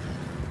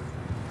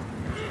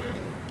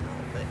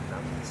 Oh, man, now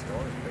the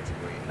storm is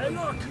basically Hey,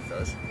 look! underneath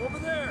us. Over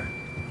there!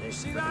 You It's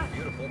see pretty that?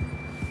 Beautiful.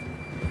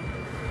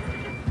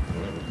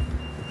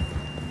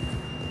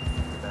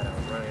 That I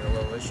was running a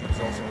little issues,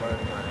 also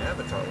running my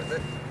avatar with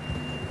it.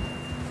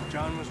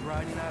 John was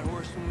riding that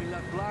horse when we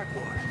left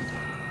Blackwater.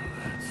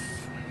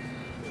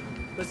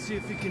 Let's see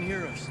if he can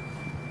hear us.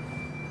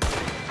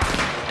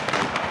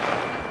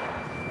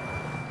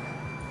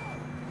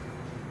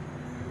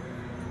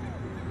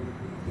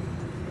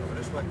 Over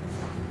this way.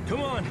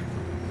 Come on!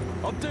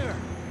 Up there!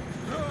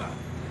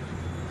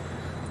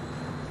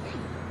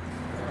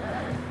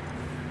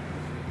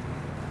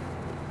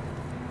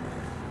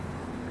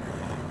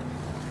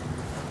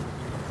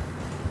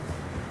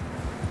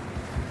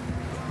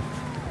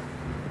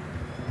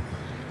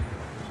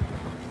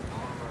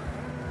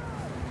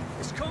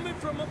 It's coming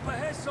from up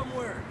ahead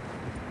somewhere.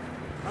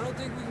 I don't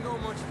think we can go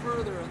much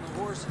further on the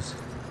horses.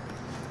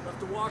 We'll have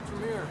to walk from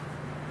here.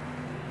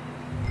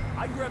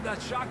 I'd grab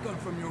that shotgun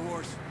from your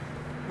horse.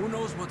 Who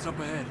knows what's up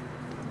ahead?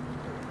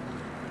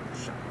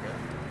 Shotgun.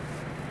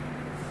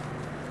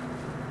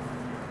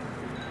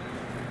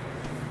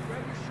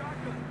 Grab your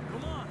shotgun.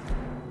 Come on.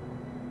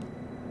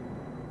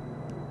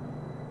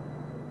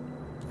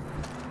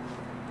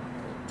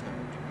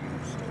 Time to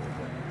use stolen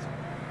weapons.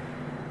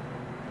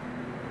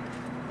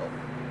 Oh.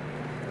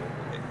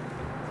 Okay.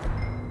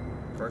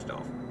 First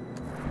off,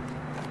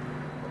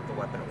 put the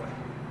weapon away.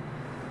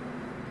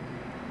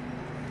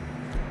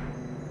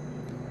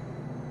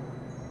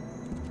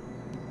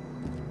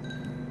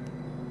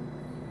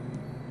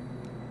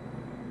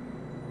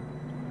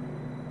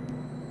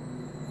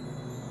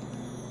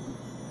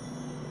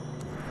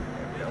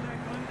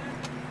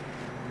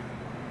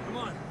 Come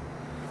on.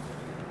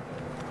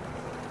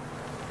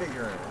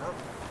 Figuring it out. Oh,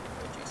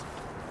 jeez.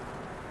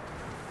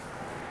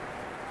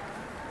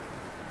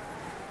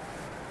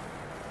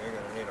 You're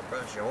gonna need to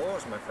brush your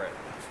horse, my friend.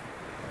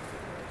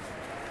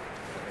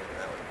 Maybe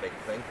that was a big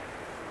thing.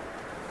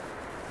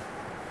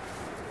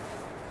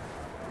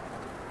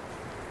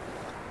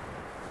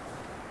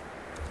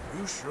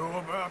 You sure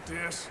about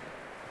this?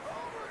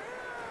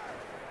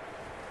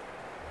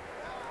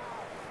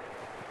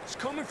 It's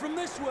coming from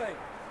this way.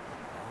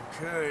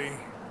 Okay.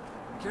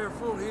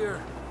 Careful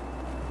here.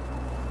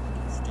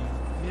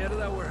 Yeah,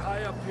 that we're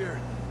high up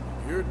here.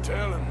 You're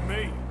telling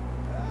me.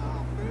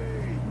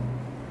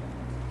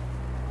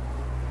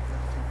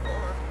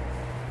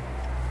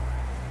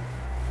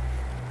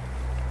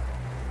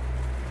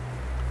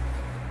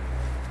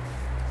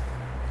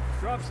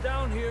 Drops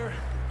down here.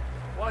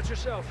 Watch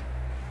yourself.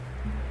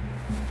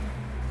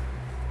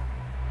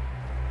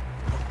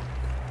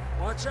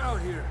 Watch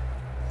out here.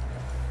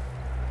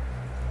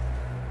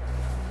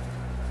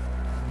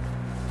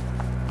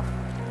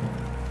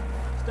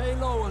 Stay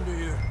low under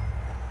here.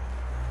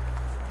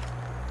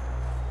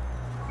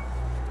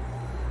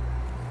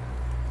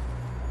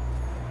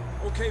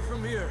 Okay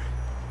from here.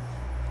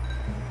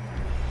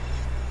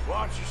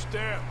 Watch your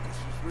step. This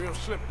is real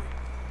slippery.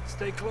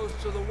 Stay close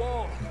to the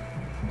wall.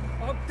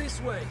 Up this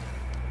way.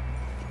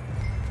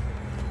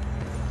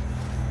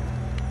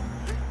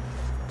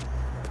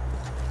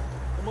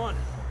 Come on.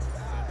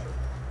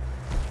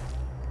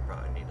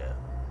 Probably need to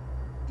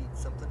eat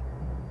something.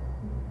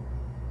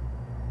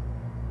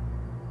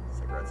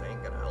 Cigarettes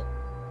ain't gonna help.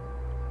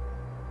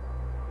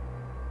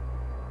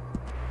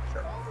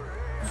 Sure.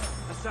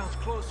 That sounds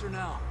closer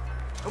now.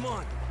 Come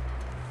on.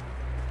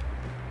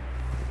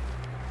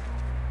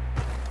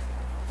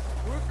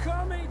 We're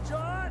coming,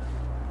 John!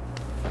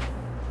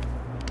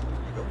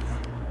 You go.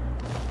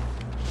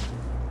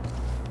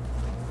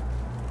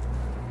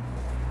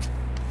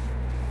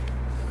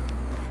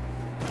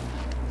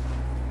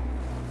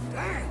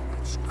 Dang,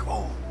 it's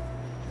cold.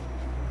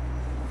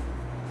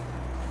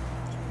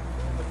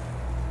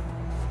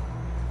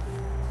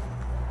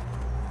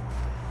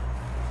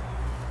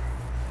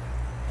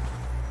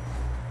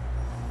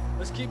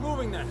 Let's keep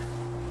moving then.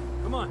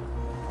 Come on.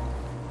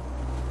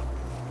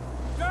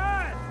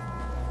 John!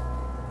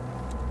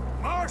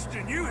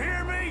 Marston, you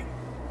hear me?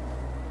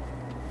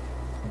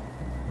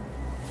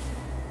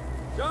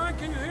 John,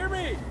 can you hear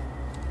me?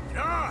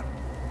 John!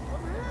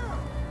 I'm here!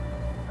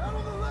 Out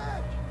on the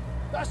ledge!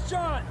 That's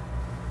John!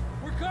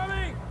 We're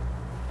coming!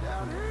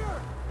 Down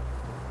here!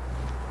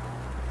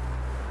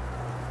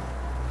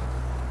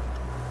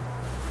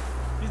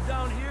 He's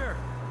down here.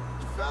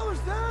 The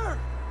fella's there!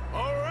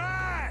 All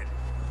right!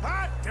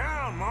 Hot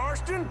down,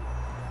 Marston!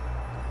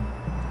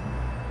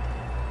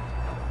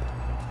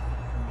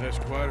 That's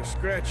quite a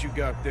scratch you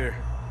got there.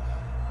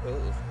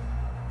 Oh.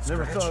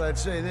 Never Scratch. thought I'd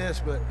say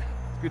this, but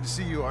it's good to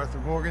see you, Arthur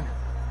Morgan.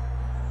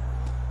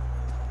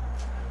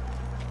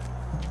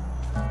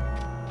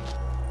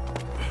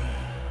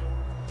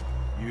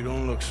 You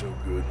don't look so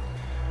good.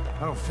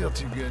 I don't feel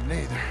too good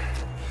neither.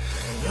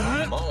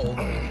 Mold.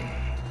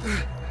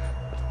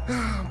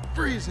 I'm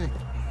freezing.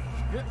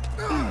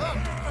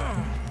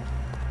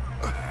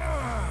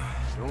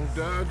 Don't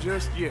die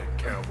just yet,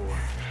 cowboy.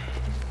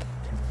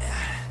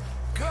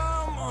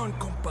 Come on,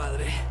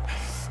 compadre.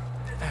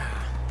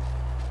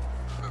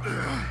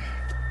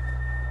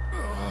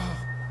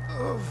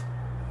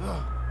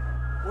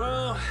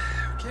 Well,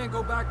 we can't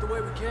go back the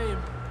way we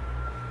came.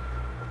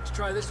 Let's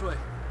try this way.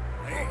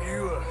 Ain't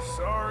you a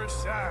sorry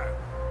sight?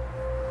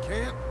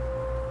 Can't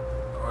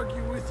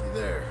argue with you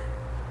there.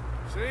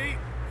 See?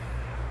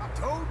 I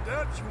told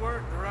Dutch, you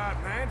weren't the right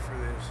man for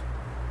this.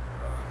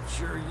 I'm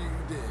sure you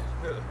did.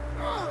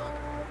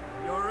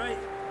 You alright?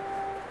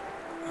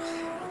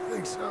 I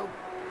think so.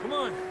 Come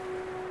on.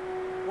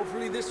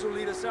 Hopefully this will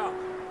lead us out.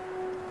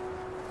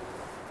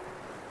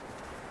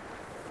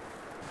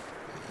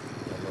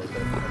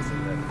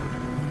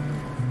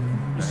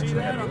 You see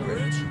that on the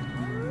ridge?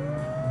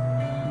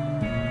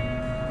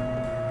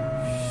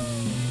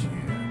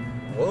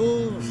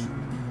 Wolves.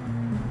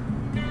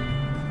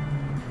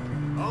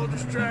 I'll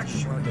distract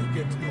you while they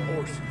get to the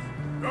horses.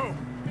 Go.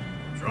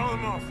 Draw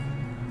them off.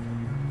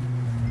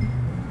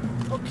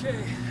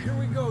 Okay, here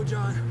we go,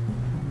 John.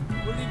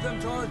 We'll leave them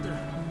to Arthur.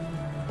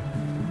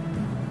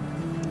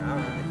 All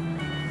right.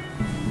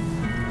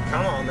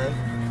 Come on, then.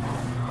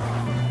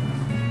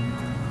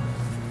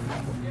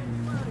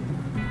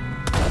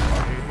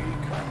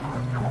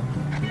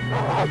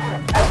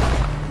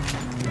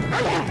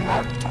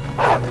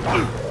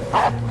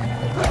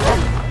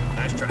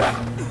 Nice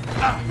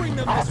try. Bring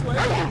them this way.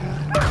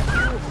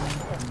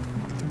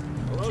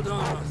 Well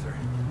done, Arthur.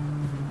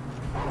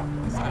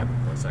 Stop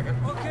for a second.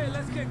 Okay,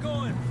 let's get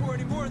going before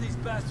any more of these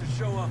bastards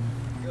show up.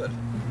 Good.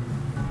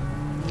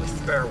 Let's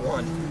spare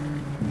one.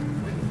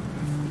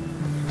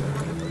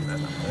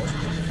 That's a horse.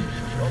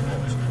 One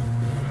horse.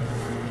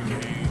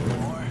 Okay,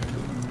 boy.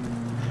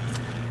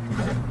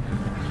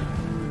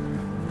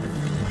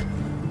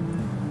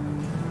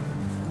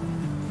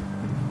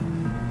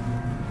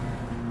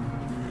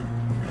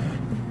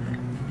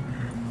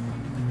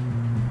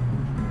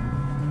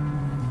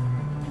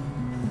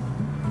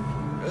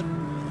 Good.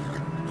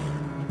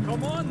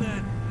 Come on,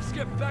 then. Let's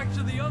get back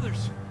to the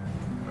others.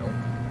 Well,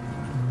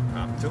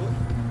 hop to it.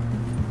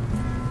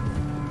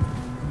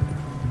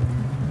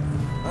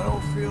 I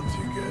don't feel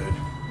too good.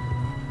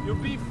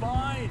 You'll be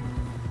fine.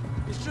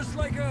 It's just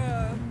like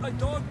a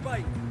dog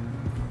bite.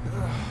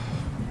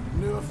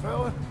 Knew a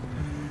fella.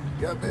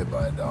 Got bit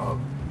by a dog.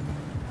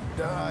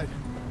 Died.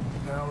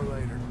 An hour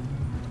later.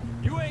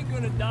 You ain't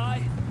gonna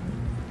die.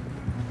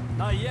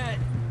 Not yet.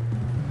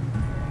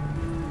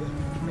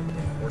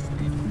 Horse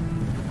speed.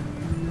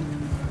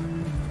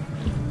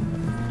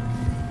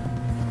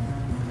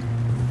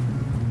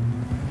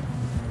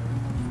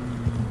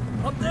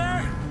 Up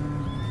there?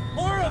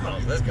 More of them!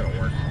 How's this gonna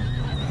work?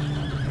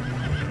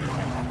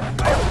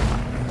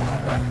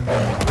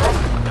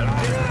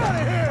 Get out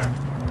of here!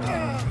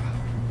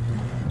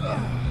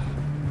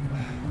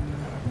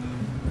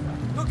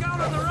 Look out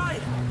on the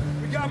right!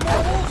 We got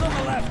more wolves on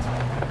the left!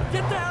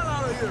 Get the hell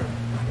out of here!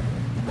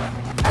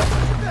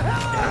 Get the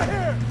hell out of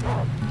here!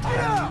 Get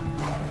out!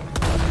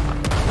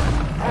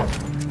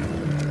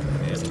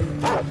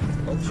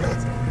 Both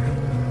shots.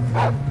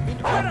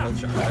 Both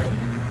shots.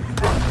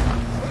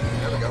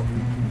 There we go.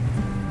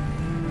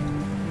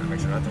 Now make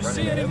sure not to You run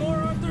see into any him. more,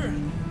 Arthur?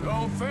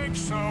 Don't think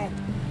so.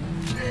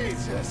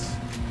 Jesus.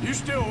 You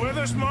still with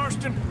us,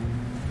 Marston?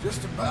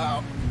 Just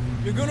about.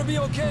 You're gonna be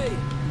okay.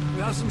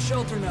 We have some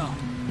shelter now.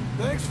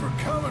 Thanks for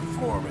coming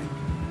for me.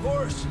 Of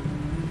course.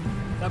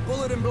 That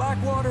bullet in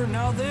Blackwater,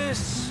 now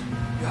this.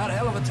 You had a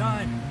hell of a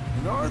time.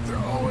 And Arthur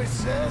always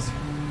says,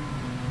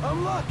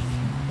 I'm lucky.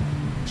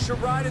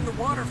 Should ride in the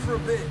water for a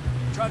bit.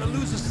 Try to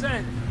lose a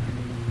scent.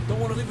 Don't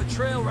want to leave a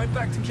trail right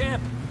back to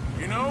camp.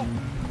 You know,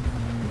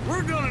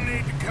 we're gonna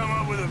need to come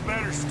up with a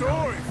better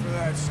story for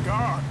that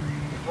scar.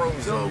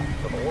 So,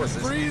 for the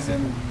horses.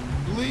 Freezing,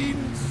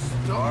 bleeding,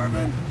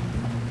 starving,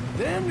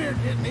 damn near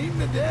getting eaten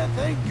to death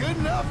ain't good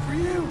enough for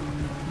you.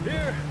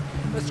 Here,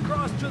 let's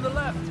cross to the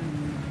left.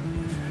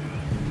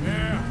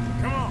 Yeah,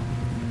 come on.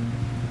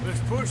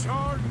 Let's push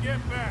hard and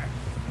get back.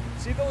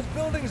 See those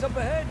buildings up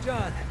ahead,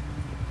 John?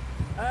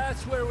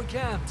 That's where we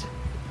camped.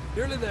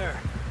 Nearly there.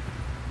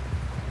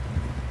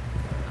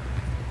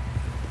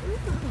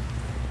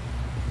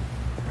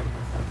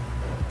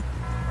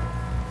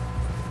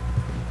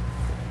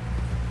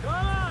 Come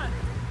on!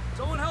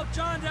 Someone help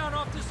John down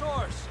off this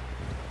horse.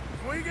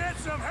 Can we get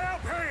some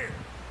help here?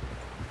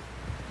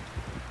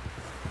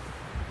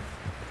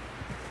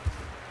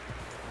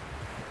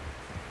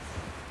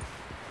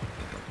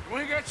 Can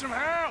we get some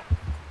help?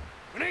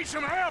 We need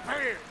some help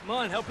here. Come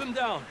on, help him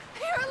down.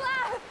 You're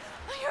alive!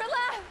 You're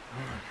alive!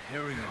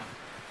 Here we go.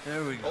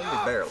 There we go.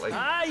 Only barely.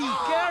 Ay,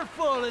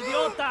 careful,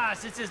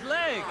 idiotas! It's his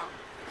leg.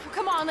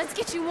 Come on, let's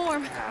get you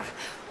warm.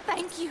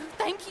 Thank you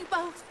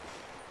both.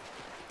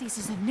 This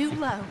is a new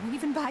low,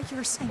 even by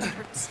your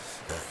standards.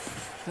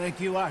 Thank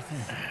you, Arthur.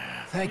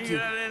 Thank you. You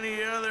got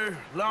any other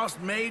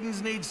lost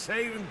maidens need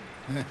saving?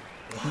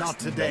 Not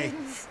today.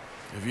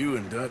 Have you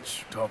and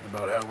Dutch talked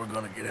about how we're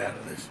gonna get out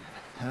of this?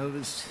 I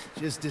was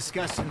just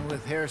discussing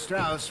with Herr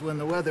Strauss when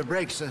the weather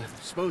breaks. I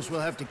suppose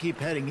we'll have to keep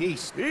heading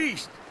east.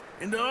 East?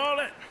 Into all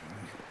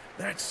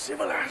that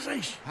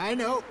civilization? I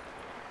know.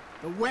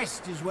 The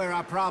west is where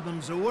our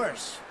problems are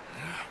worse.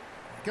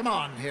 Come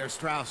on, Herr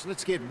Strauss,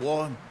 let's get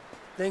warm.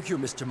 Thank you,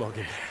 Mr.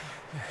 Morgan.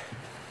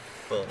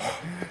 Boom.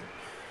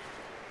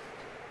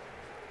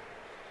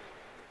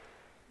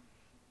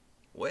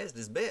 West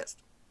is best.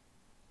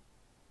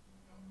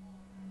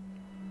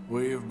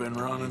 We have been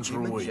running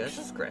for Just a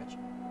weeks. scratch.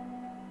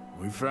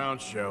 We found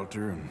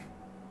shelter, and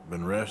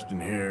Been resting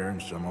here in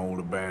some old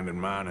abandoned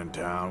mining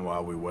town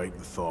while we wait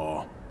the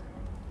thaw.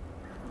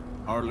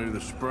 Hardly the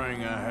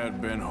spring I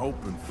had been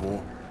hoping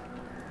for.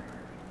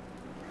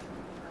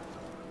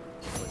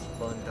 It was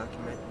fun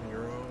documenting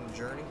your own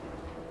journey.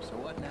 So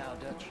what now,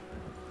 Dutch?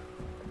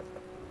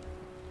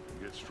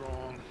 We get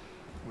strong,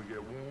 we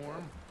get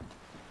warm,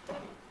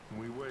 and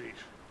we wait.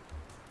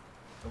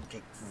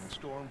 Okay. When the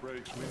storm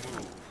breaks, we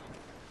move.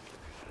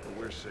 But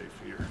we're safe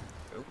here.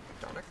 Oh,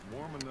 tonic.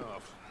 Warm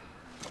enough.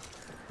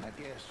 I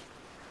guess.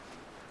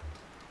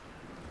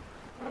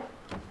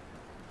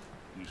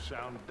 You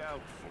sound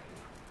doubtful.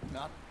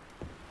 Not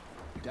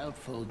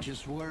doubtful,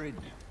 just worried.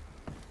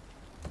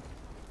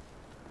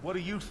 What do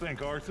you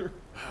think, Arthur?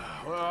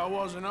 Well, I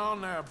wasn't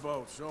on that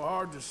boat, so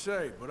hard to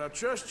say. But I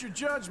trust your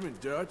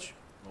judgment, Dutch.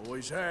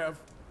 Always have.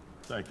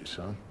 Thank you,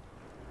 son.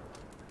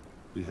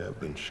 We have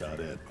been shot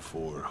at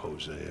before,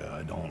 Hosea.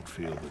 I don't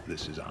feel that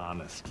this is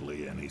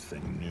honestly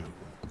anything new.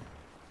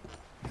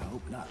 I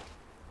hope not.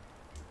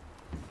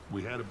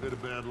 We had a bit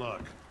of bad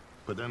luck,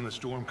 but then the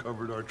storm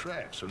covered our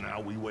tracks, so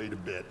now we wait a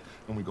bit,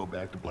 and we go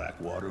back to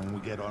Blackwater, and we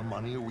get our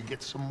money, or we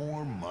get some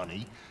more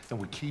money, and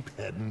we keep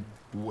heading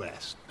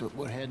west. But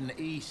we're heading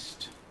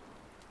east.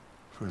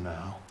 For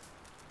now.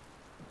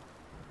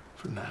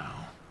 For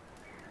now.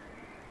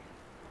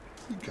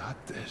 We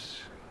got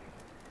this.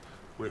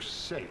 We're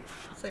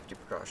safe. Safety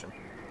precaution.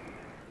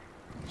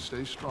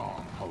 Stay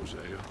strong,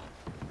 Hosea.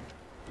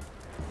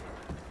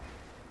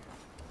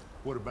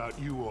 What about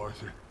you,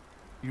 Arthur?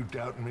 You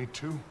doubting me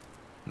too?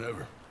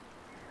 Never.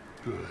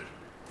 Good.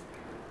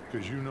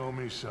 Because you know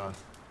me, son.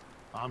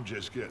 I'm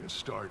just getting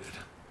started.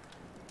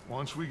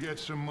 Once we get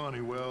some money,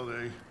 well,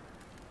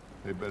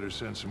 they better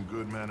send some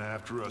good men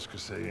after us,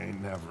 because they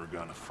ain't never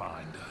gonna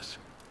find us.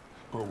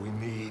 But we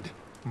need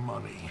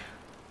money.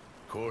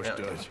 Of course,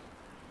 Dutch.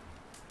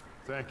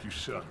 Thank you,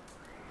 son,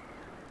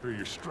 for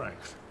your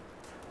strength.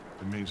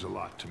 It means a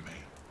lot to me.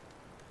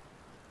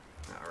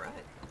 All right.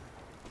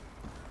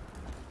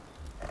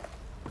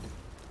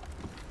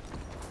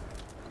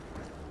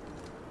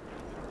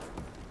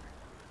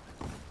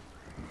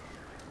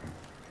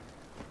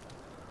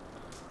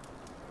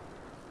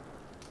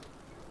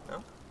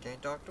 No?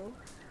 Can't talk to him?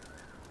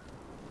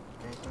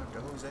 Can't talk to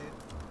Jose?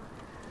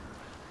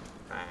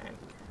 Fine.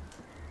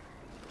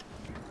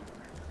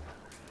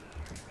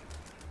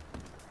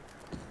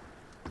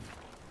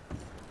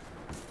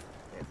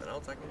 Anything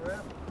else I can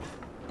grab?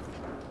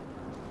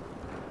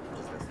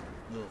 Just this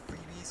little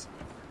freebies?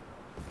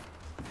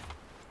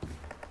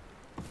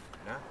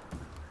 Nah?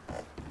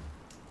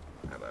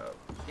 How about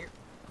here?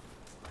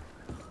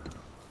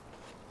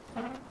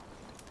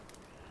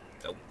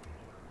 Nope.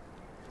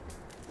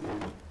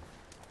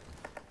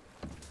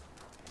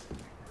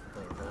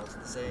 Anything else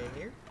to say in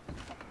here?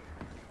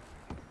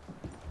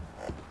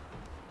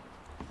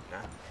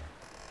 Nah?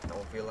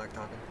 Don't feel like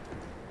talking?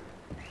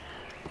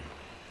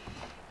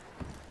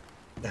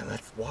 Then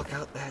let's walk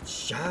out that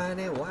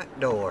shiny white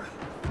door.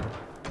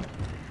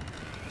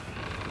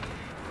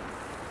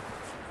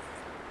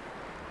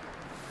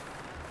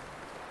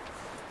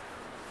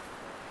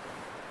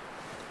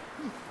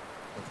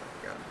 Looks like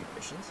we got a few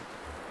missions.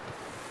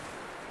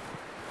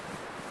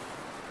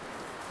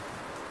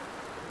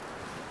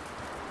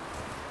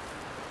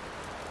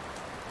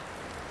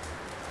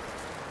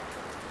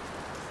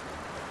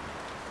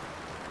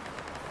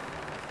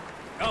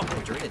 Oh,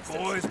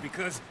 boys,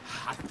 because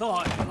I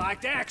thought you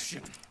liked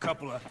action.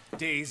 Couple of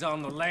days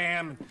on the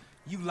lam,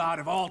 you lot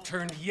have all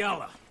turned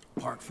yellow.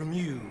 Apart from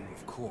you,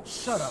 of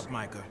course. Shut up,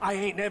 Micah. I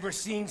ain't never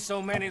seen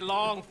so many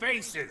long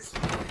faces.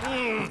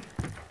 I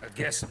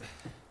guess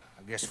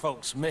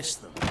folks miss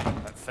them.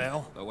 That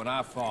fell. But when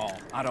I fall,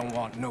 I don't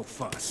want no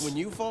fuss. When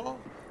you fall,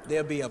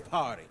 there'll be a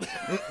party.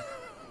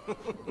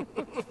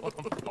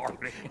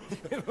 Party?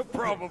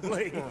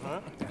 Probably.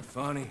 That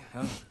funny,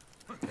 huh?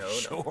 No,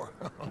 sure.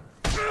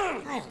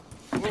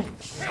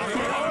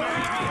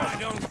 I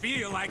don't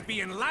feel like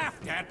being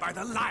laughed at by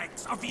the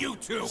likes of you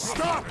two.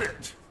 Stop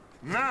it!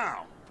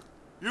 Now!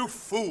 You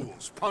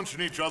fools punching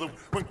each other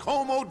when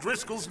Como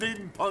Driscoll's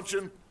needing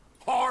punching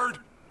hard.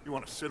 You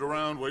want to sit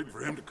around waiting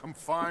for him to come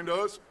find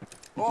us?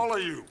 All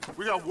of you,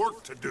 we got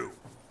work to do.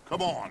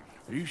 Come on.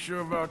 Are you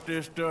sure about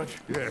this, Dutch?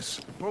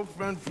 Yes. Both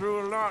been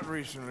through a lot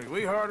recently.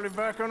 We hardly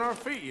back on our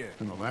feet yet.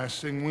 And the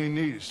last thing we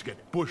need is to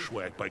get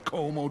bushwhacked by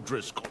Como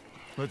Driscoll.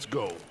 Let's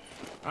go.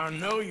 I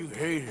know you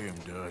hate him,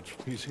 Dutch.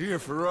 He's here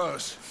for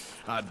us.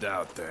 I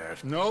doubt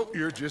that. No,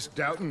 you're just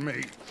doubting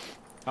me.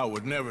 I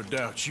would never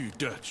doubt you,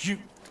 Dutch.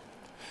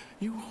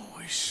 You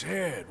always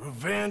said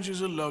revenge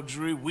is a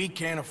luxury we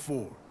can't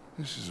afford.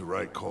 This is the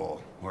right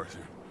call,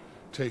 Arthur.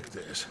 Take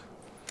this.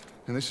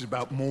 And this is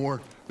about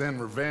more than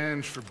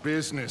revenge for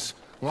business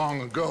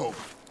long ago.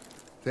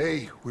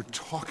 They were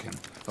talking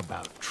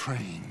about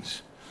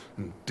trains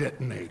and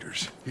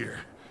detonators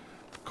here.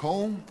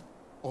 Colm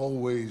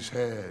always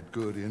had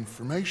good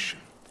information.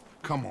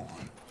 Come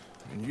on.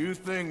 And you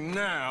think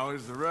now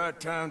is the right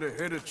time to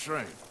hit a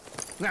train?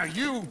 Now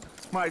you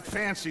might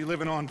fancy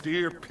living on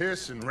deer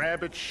piss and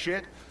rabbit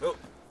shit. Oh.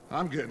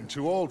 I'm getting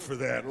too old for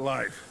that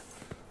life.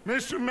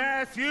 Mr.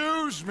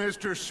 Matthews,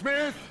 Mr.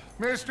 Smith,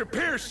 Mr.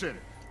 Pearson,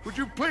 would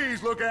you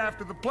please look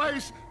after the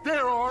place?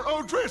 There are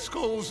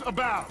O'Driscolls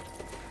about.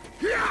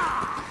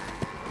 Yeah!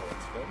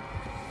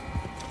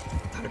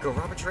 Time to go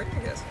rob a train,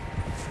 I guess.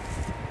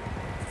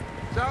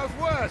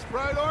 Southwest,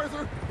 right,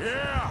 Arthur?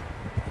 Yeah.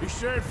 He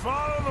said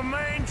follow the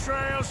main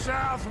trail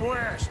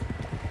southwest.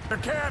 They're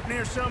camped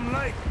near some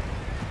lake.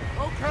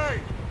 Okay,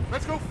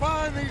 let's go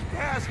find these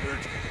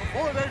bastards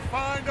before they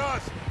find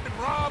us and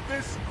rob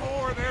this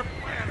score they're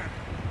planning.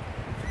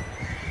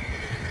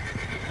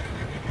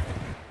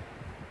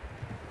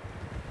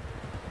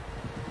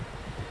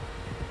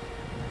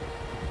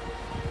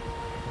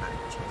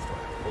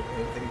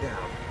 Anything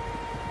down.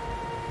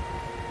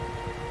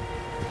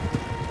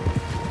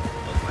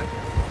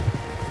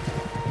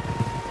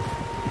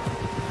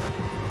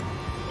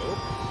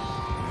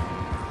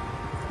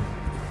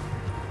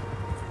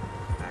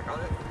 Back on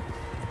it.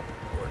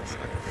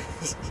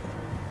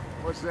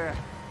 What's that?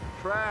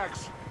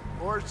 Tracks.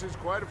 Horses,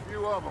 quite a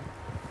few of them.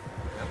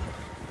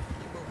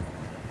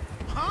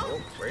 Huh?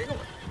 Oh, where are you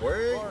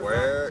going?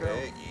 Where?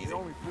 Hey, easy. The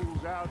only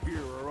fools out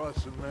here are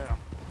us and them.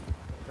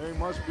 They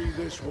must be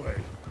this way.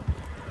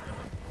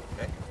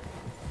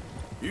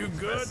 You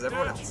good,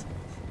 Dutch?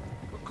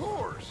 Of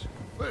course.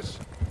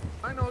 Listen,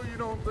 I know you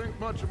don't think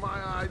much of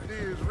my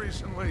ideas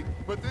recently,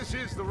 but this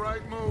is the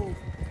right move.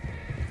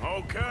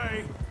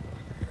 Okay.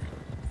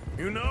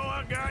 You know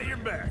I got your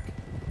back.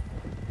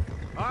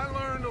 I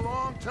learned a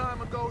long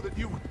time ago that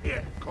you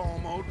hit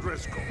Colm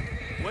O'Driscoll.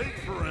 Wait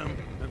for him,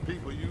 and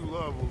people you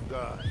love will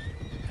die.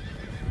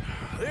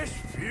 This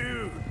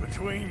feud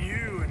between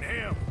you and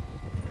him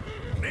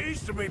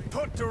needs to be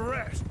put to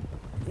rest,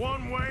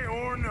 one way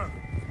or another.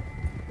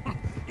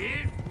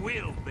 It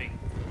will be.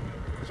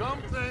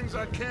 Some things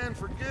I can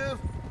forgive,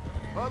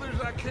 others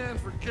I can't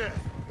forget.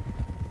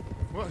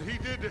 What he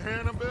did to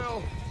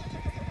Hannibal,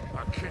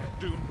 I can't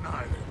do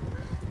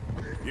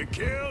neither. You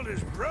killed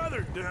his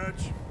brother,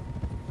 Dutch.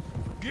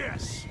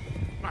 Yes,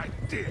 I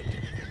did.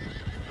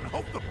 I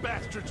hope the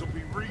bastards will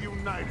be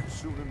reunited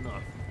soon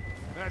enough.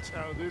 That's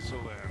how this'll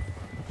end.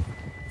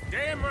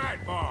 Damn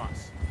right,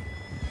 boss.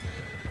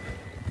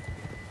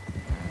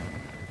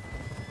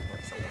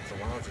 So once in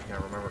a while, just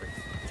gotta remember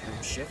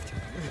to shift.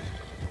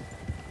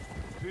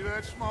 See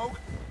that smoke?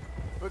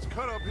 Let's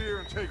cut up here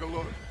and take a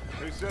look.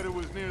 They said it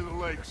was near the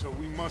lake, so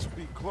we must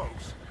be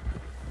close.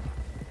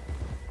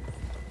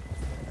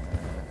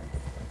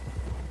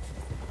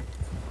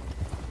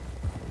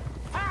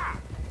 Ha!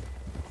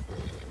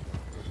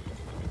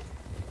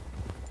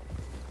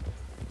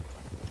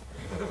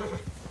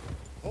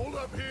 Hold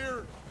up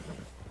here.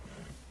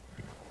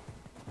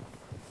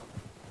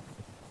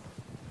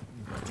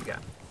 What you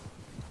got?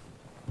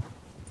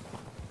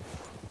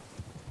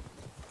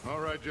 All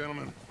right,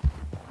 gentlemen.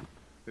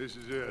 This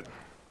is it.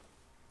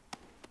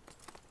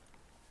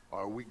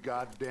 Are we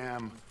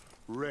goddamn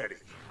ready?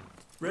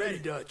 Ready,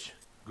 Dutch.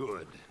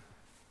 Good.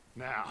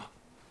 Now,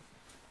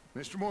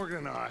 Mr. Morgan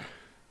and I,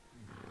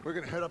 we're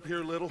gonna head up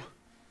here a little,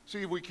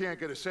 see if we can't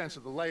get a sense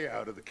of the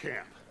layout of the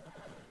camp.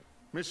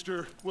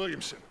 Mr.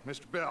 Williamson,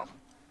 Mr. Bell,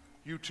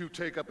 you two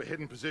take up a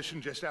hidden position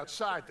just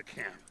outside the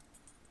camp.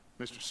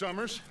 Mr.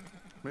 Summers,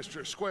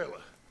 Mr.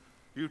 Escuela,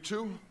 you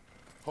two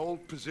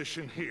hold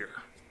position here.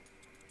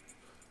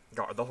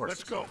 Guard the horses.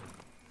 Let's go.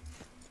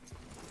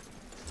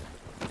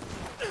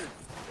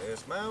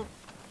 Dismount.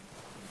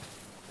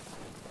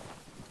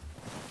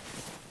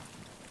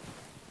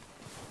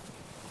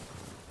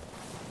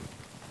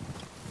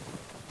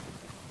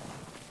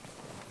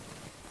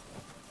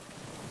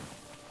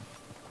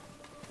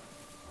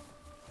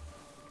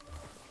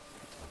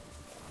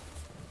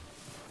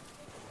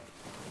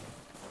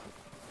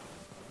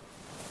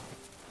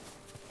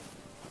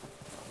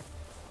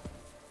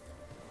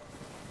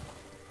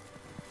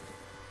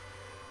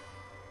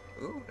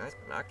 Ooh, nice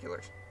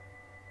binoculars.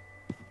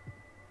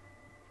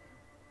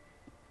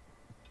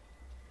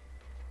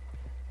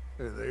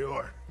 There they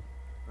are.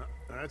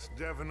 That's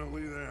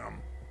definitely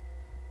them.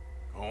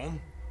 Home?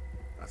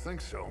 I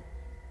think so.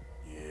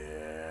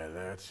 Yeah,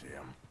 that's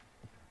him.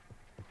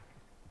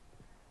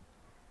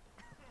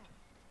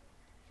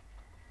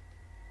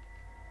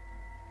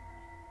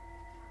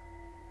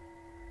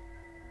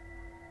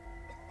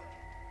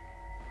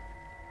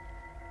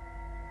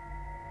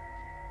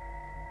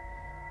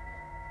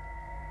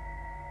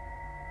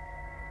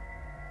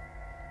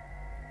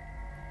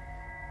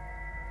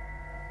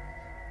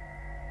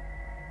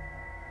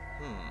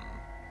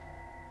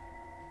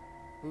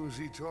 Who's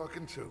he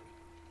talking to?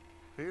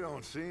 He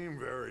don't seem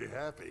very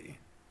happy.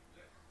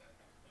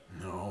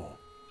 No.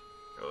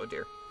 Oh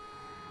dear.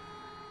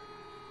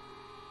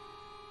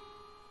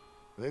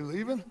 They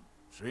leaving?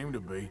 Seem to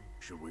be.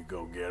 Should we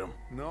go get them?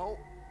 No.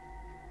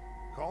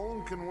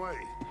 Colm can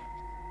wait.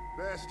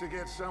 Best to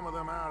get some of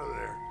them out of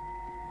there.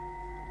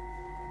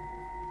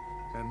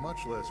 And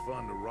much less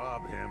fun to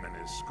rob him and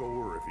his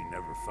score if he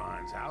never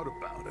finds out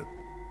about it.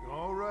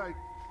 All right,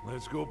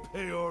 let's go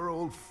pay our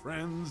old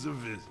friends a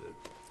visit.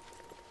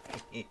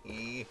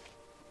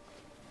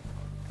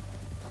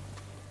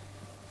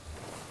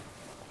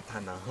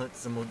 Time to hunt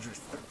some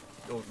O'Driscoll.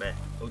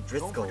 Don't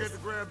Driscolls. forget to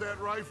grab that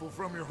rifle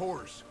from your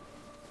horse.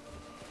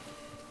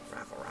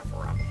 Raffle.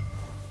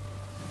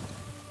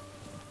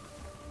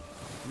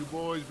 You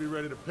boys be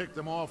ready to pick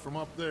them off from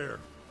up there.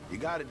 You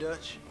got it,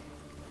 Dutch.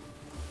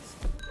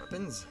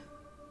 Weapons.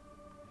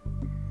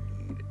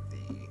 Need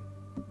the...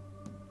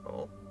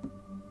 Oh.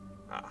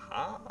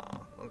 Aha.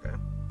 Okay.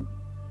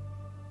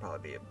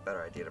 Probably be a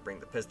better idea to bring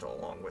the pistol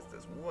along with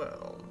as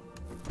well.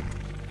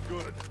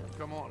 Good.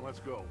 Come on, let's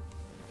go.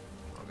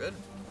 All good?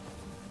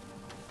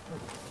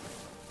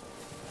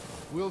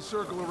 We'll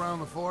circle around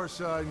the far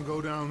side and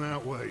go down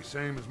that way,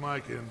 same as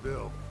Micah and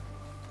Bill.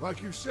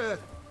 Like you said,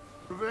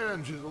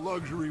 revenge is a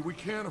luxury we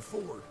can't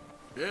afford.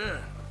 Yeah,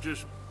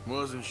 just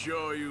wasn't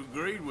sure you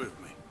agreed with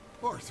me.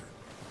 Arthur,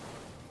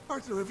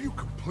 have you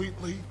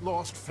completely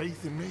lost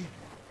faith in me?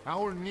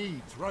 Our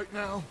needs right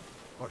now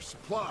are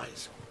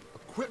supplies,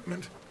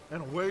 equipment,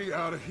 and a way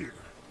out of here.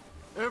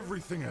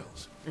 Everything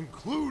else,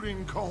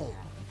 including Colm,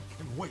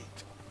 can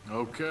wait.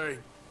 Okay.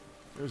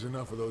 There's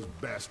enough of those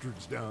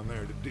bastards down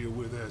there to deal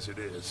with as it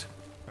is.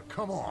 Now,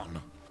 come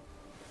on.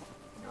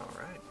 All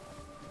right.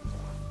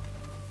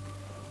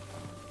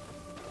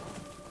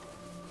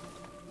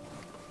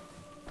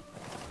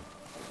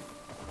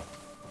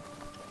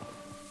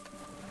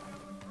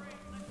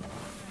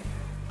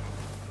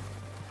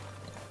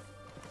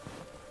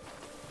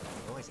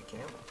 Noisy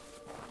camel.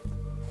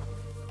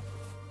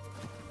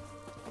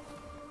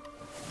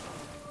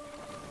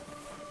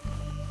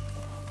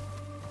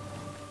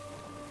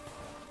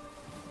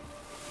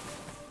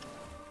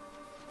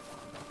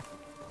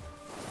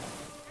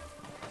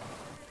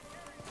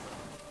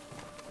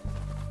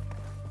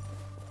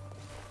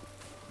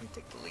 You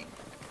take the lead.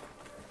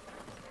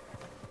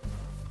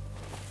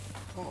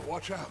 Oh,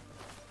 watch out.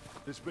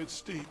 This bit's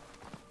steep.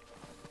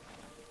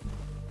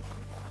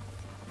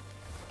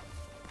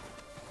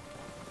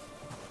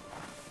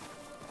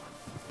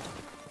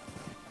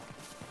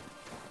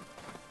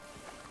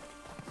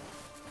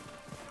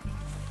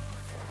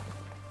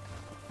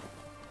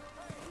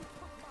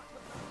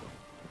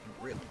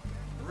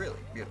 Really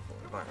beautiful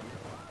environment.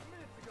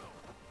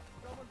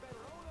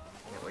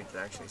 Can't wait to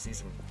actually see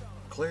some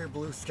clear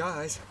blue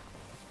skies.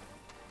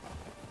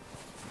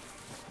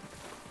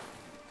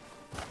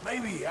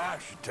 Maybe I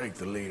should take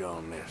the lead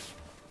on this.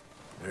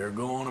 They're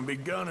going to be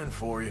gunning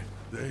for you.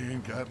 They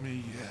ain't got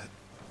me yet.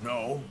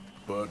 No,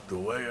 but the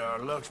way our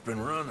luck's been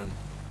running...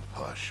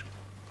 Hush.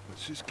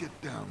 Let's just get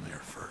down there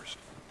first.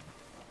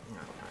 All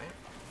right.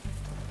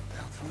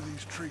 Down through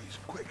these trees,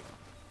 quick.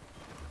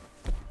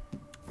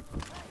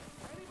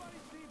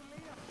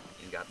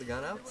 You got the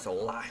gun out? So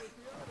will I.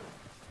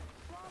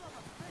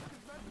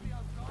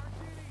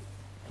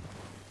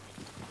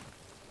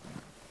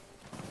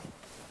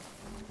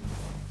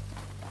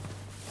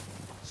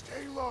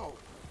 Stay low.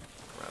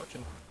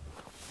 Crouching.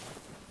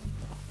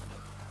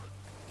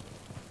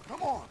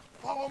 Come on,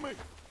 follow me.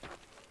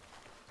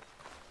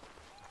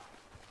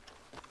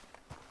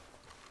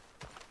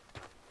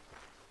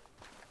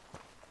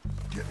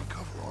 Get in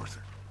cover,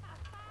 Arthur.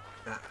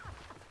 Ah.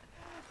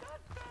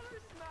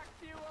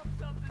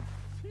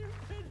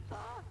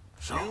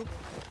 So,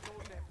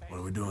 what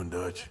are we doing,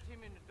 Dutch?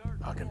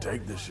 I can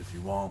take this if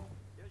you want.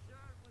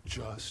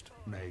 Just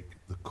make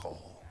the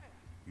call.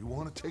 You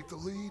want to take the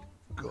lead?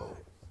 Go.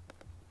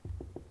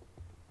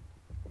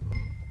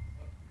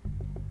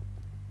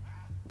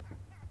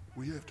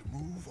 We have to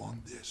move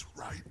on this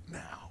right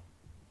now.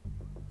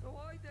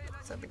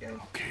 Is that the game?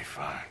 Okay,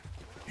 fine.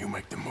 You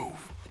make the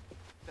move.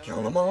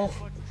 Kill them all.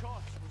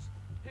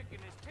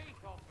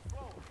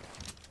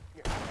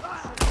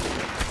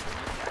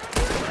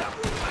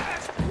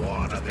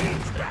 One of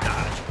these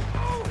guys.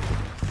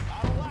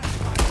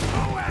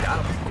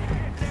 Got him.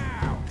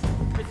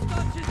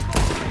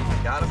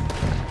 Got him.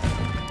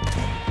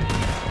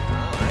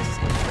 Oh, I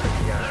see.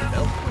 You got a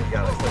belt. You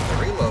got to click the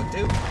reload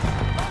too.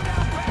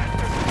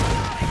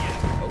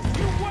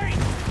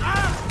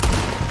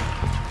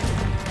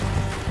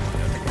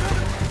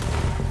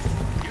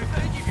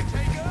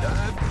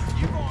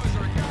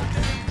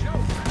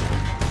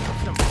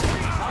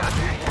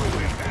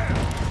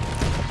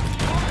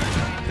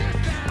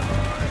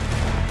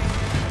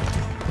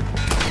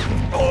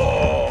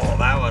 Oh,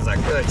 that was a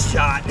good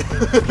shot.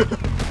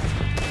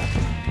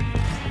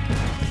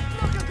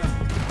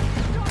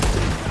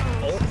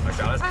 Oh, I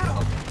shot his head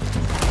off.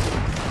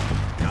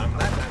 Got him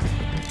that time.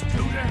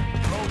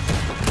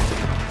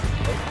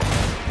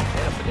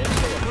 Yeah, but didn't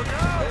kill him. Look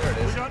out! There it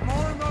is. We got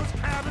more in those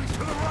cabins to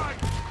the right.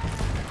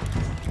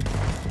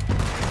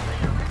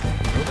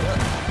 Move it up.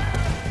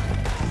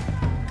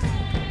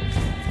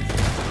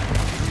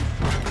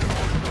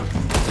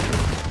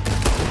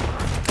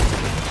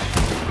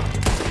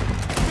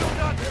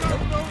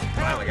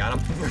 Finally got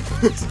him.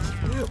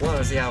 Wanted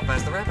to see how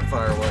fast the rapid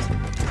fire was.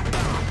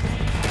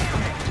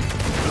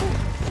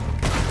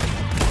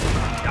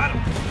 Got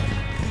him.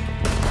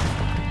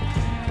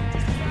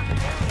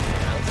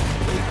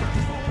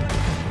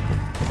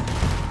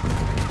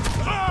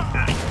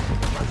 Got him.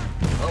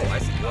 Oh, I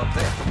see you up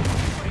there.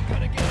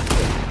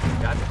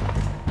 Got you.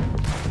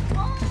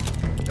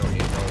 Don't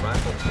need no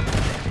rifle.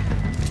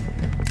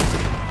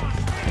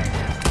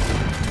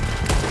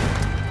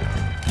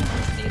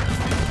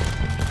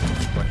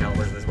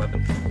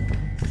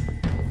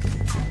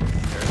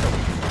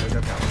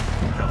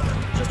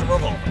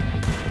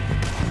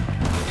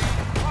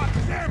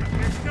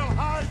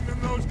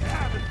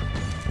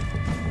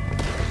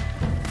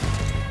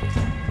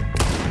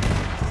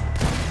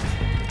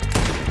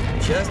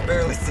 just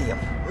barely see him.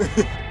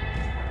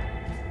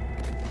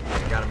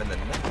 Got him in the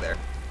neck there.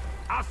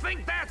 I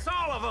think that's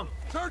all of them.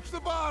 Search the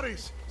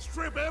bodies.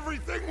 Strip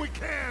everything we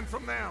can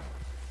from them.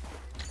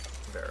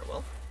 Very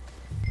well.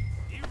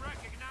 You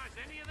recognize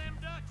any of them,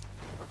 Dutch?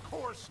 Of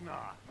course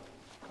not.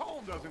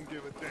 Colm doesn't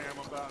give a damn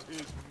about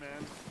his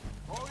men.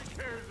 All he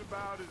cares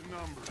about is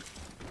numbers.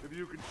 If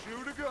you can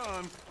shoot a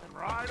gun and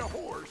ride a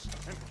horse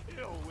and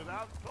kill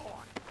without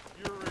thought,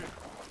 you're in.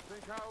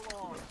 Think how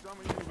long some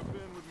of you have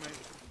been with me.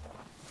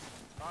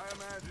 I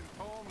imagine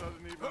Colm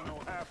doesn't even know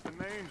half the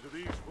names of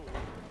these fools.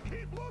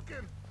 Keep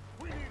looking.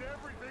 We need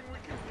everything we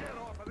can get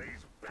off of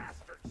these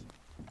bastards.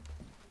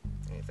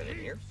 Anything in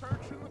here?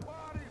 Searching the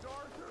bodies,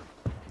 Arthur.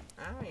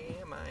 I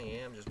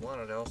am. Just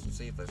wanted to also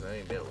see if there's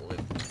any bit of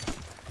loot.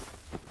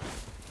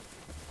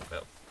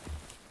 Oh.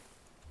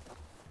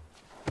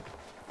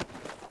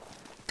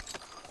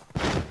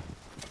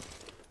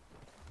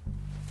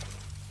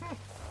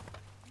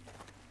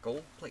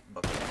 Gold plate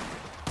bucket.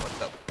 What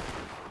the?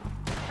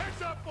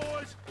 Heads up,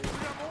 boys! We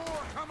have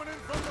more coming in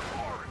from the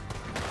forest!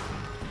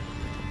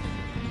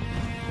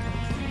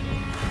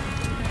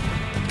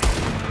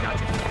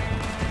 Gotcha.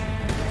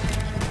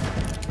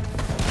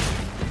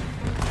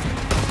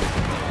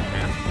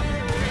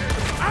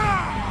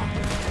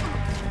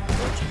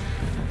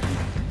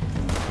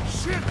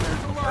 Shit,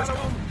 there's a lot of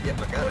them! Get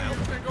my gun What out. do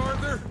you think,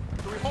 Arthur?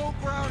 Do we hold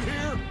ground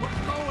here or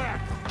go at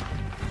them?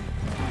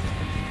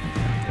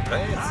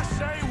 I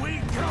say we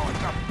go at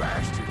the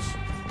bastards.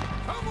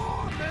 Come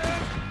on,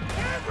 man!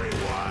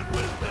 Everyone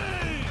with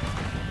me!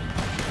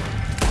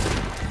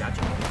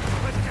 Gotcha.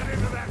 Let's get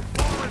into that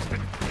forest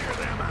and clear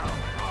them out!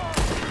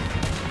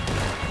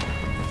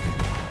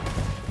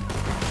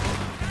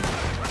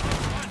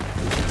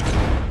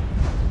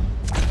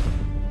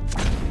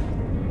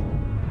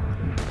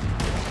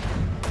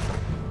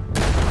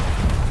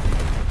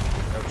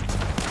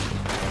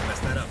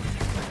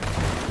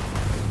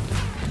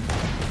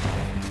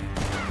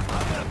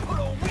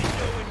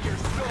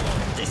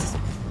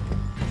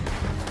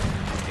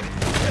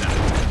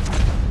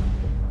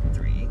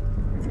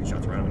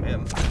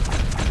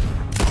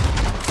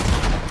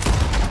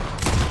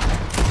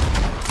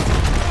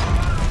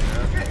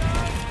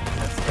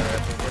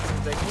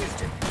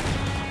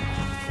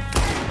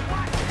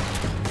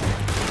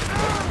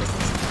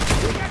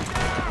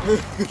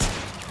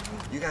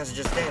 You guys are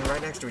just standing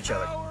right next to each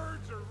other.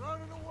 Cowards are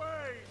running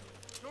away.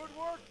 Good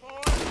work,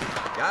 boys.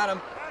 Got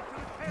him.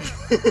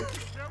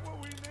 Get what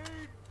we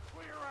need.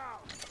 Clear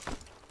out.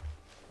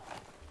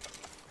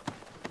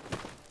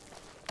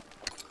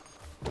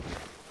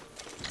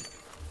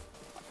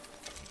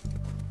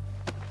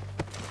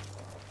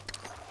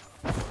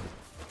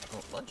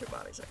 Oh, bunch of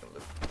bodies I can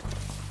loot.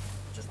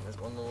 Just in this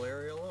one little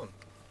area alone.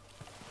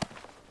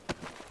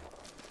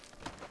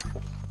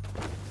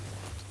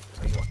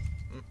 What do you want?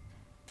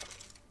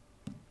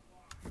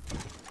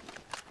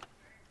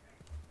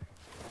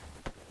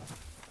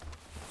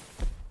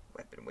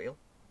 Weapon wheel.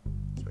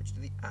 Switch to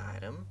the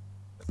item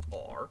with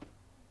R.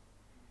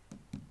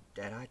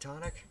 Deadeye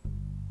tonic.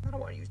 I don't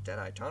want to use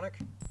Deadeye tonic.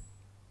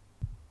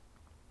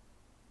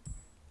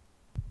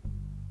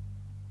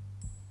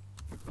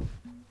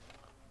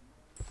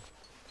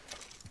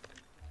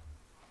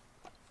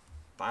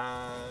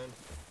 Fine.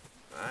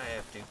 I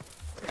have to.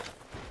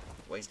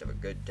 Waste of a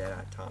good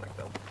Deadeye tonic,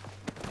 though.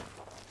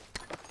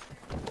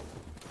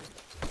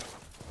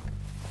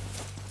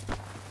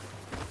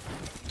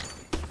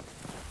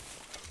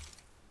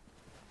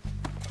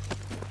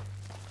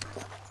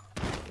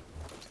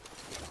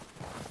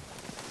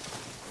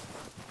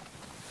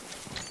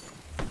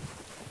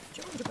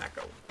 Chewing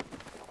tobacco.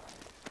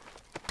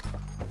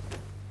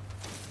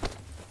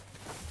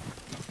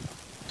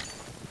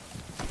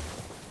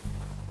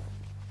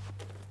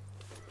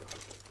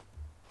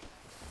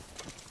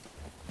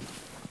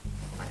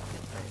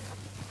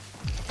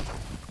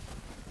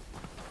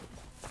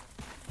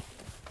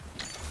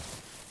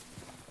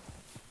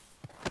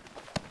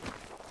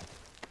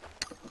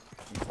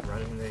 Keep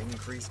running to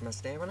increase my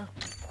stamina.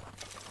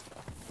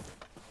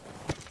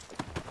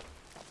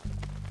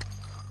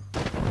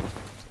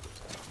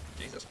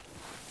 Jesus.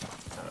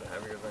 Sounded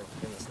heavier than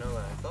in the snow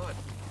than I thought.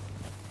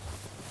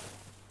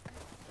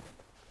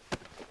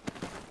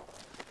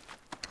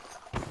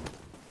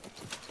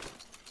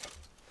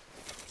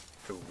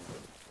 Cool.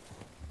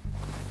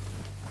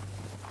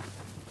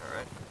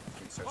 Alright.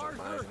 Keep searching the bodies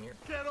Arthur, in here.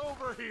 get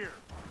over here.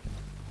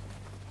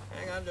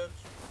 Hang on, Dutch.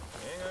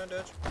 Hang on,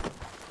 Dutch.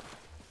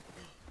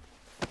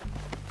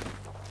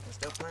 There's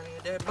still plenty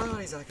of dead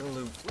bodies I can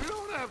loot. We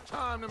don't have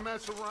time to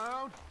mess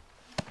around.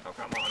 Oh,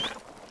 come on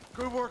now.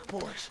 Good work,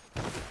 boys.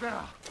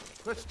 Now,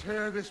 let's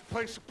tear this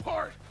place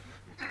apart.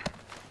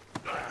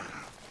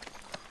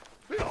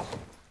 Bill,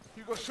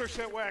 you go search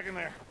that wagon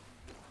there.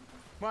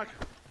 Mike,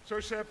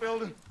 search that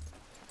building.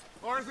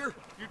 Arthur,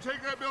 you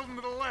take that building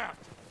to the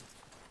left.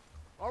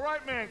 All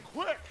right, man,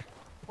 quick.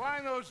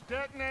 Find those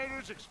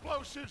detonators,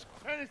 explosives,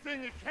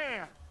 anything you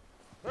can.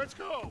 Let's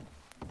go.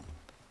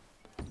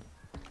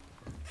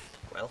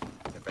 Well,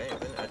 if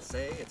anything, I'd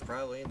say it's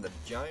probably in the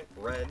giant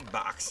red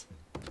box.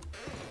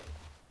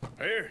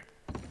 Here.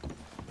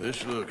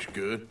 This looks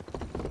good.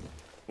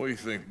 What do you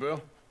think,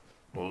 Bill?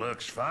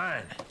 Looks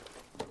fine.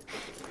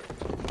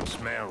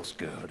 Smells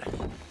good.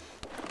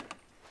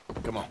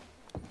 Come on.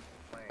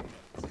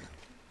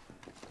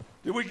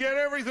 Did we get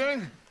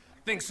everything?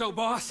 Think so,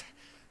 boss?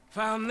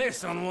 Found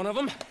this on one of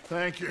them.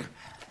 Thank you.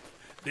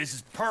 This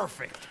is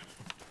perfect.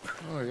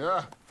 Oh,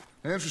 yeah?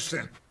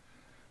 Interesting.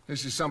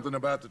 This is something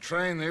about the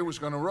train they was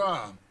gonna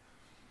rob.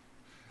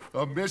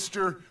 A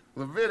Mr.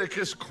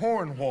 Leviticus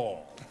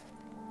Cornwall.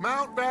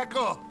 Mount back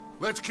up.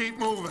 Let's keep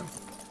moving.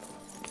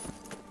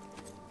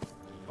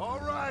 All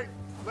right,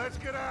 let's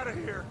get out of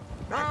here.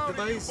 Back to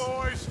Down you base.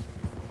 boys.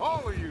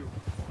 All of you.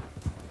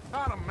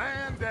 Not a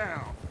man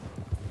down.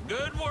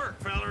 Good work,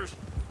 fellers.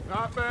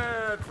 Not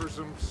bad for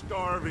some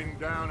starving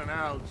down and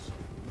outs.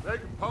 They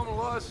can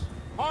pummel us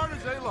hard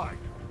as they like.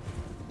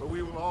 But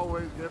we will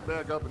always get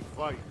back up and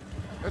fight.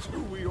 That's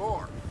who we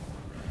are.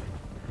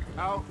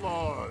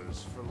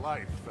 Outlaws for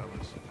life,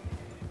 fellas.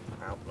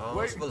 Outlaws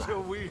Wait for life.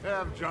 until we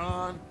have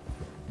John,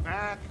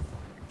 Mac,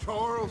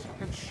 Charles,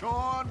 and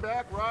Sean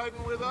back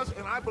riding with us,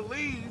 and I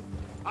believe,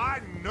 I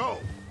know,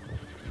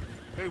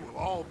 they will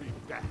all be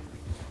back.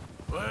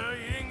 Well,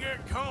 you didn't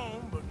get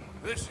Combe, but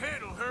this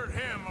hit'll hurt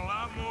him a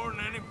lot more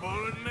than any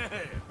bullet in the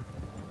head.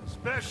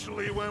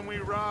 Especially when we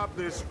rob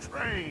this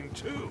train,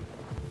 too.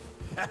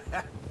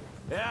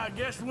 Yeah, I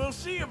guess we'll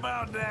see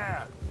about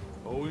that.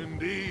 Oh,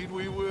 indeed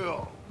we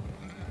will.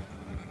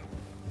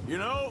 You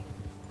know,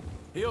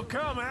 he'll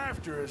come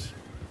after us.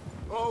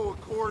 Oh,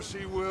 of course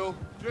he will,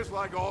 just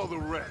like all the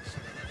rest.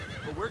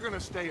 But we're gonna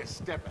stay a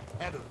step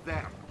ahead of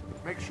them.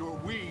 Make sure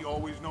we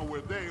always know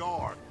where they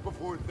are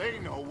before they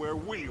know where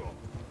we are.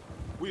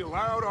 We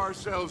allowed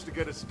ourselves to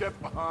get a step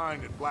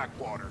behind at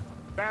Blackwater.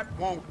 That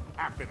won't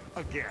happen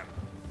again.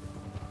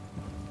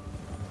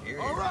 Here.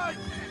 All right,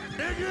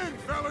 dig in,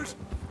 fellas.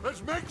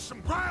 Let's make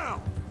some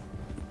ground.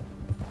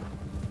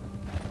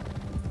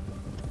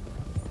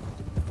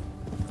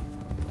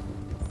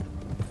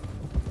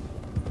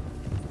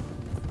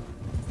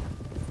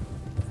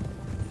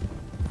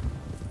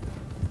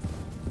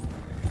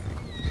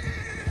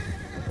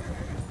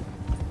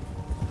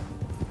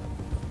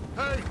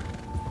 Hey,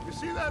 you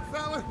see that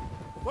fella?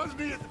 Wasn't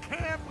he at the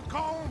camp with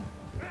Combe?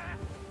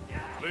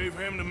 Leave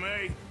him to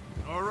me.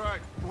 All right,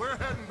 we're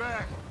heading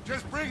back.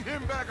 Just bring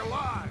him back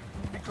alive.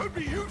 He could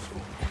be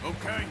useful.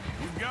 Okay,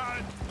 you got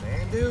it.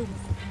 Man do.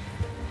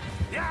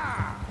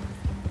 Yeah!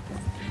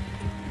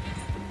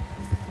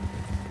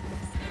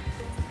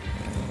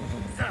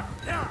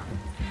 Yeah!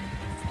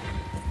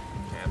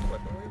 Camp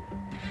weapon whip.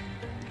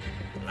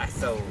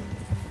 Lasso.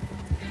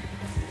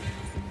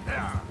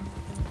 Yeah!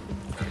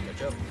 Gotta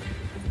catch up.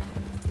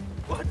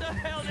 What the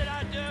hell did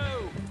I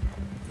do?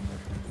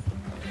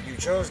 You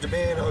chose to be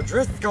an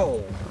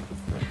O'Driscoll.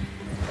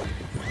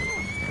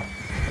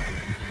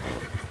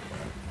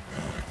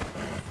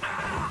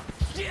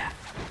 Shit!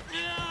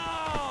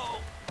 No!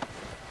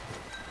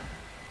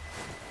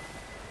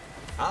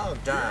 I'll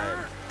die.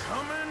 You're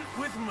coming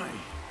with me.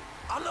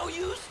 I'm no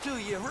use to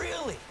you,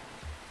 really.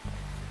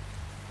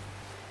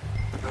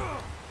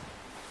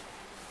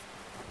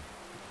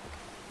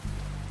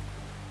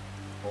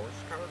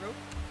 Horse cargo?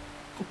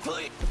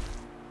 Please,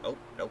 Oh,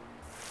 nope.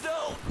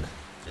 don't.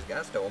 Just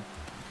gotta stow him.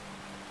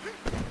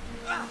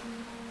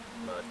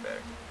 Much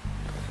better.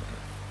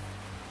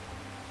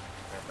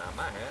 That's not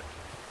my hat.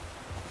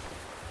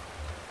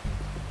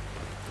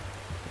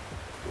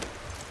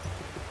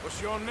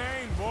 What's your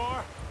name,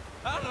 boy?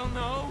 I don't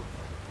know.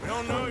 We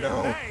don't know your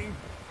No. name.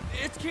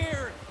 It's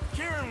Kieran.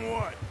 Kieran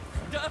what?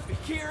 Duffy.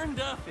 Kieran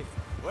Duffy.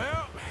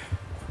 Well,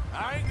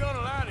 I ain't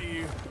gonna lie to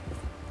you.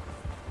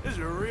 This is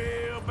a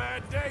real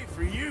bad day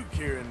for you,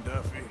 Kieran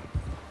Duffy.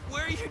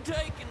 Where are you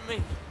taking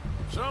me?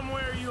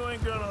 Somewhere you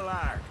ain't gonna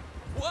like.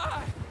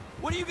 Why?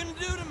 What are you gonna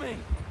do to me?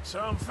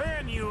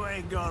 Something you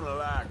ain't gonna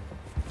like.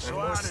 So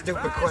more I'd stupid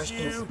advise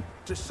questions. you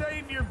to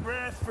save your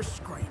breath for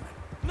screaming.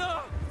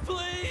 No,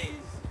 please.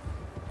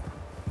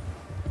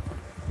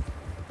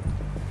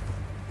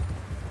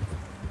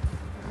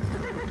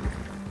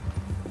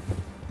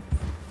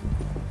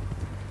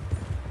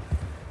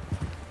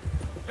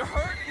 You're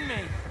hurting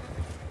me.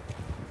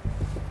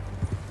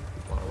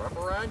 Want a rougher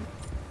ride?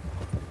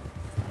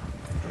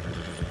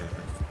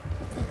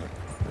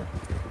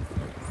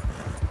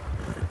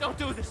 Don't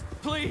do this,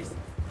 please.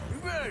 You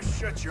better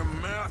shut your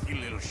mouth, you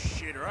little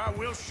shit, or I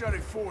will shut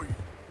it for you.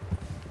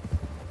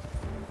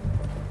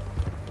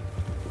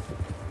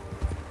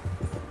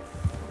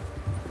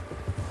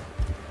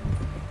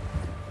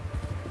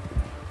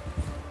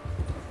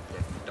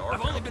 Getting dark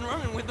I've only out. been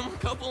running with them a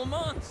couple of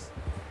months.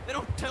 They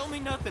don't tell me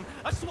nothing.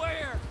 I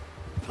swear.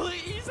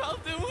 Please, I'll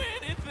do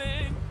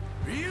anything.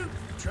 Are you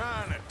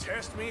trying to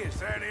test me? Is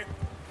that it?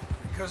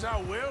 Because I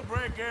will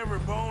break every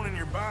bone in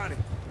your body.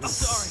 I'm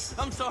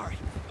sorry. I'm sorry.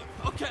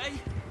 Okay?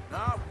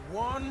 Not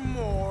one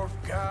more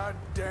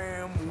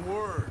goddamn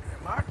word.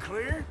 Am I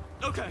clear?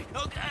 Okay,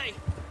 okay.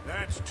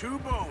 That's 2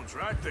 bones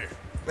right there.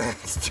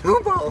 That's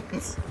 2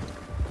 bones.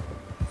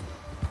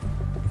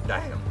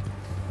 Damn.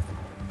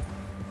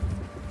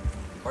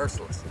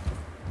 Merciless.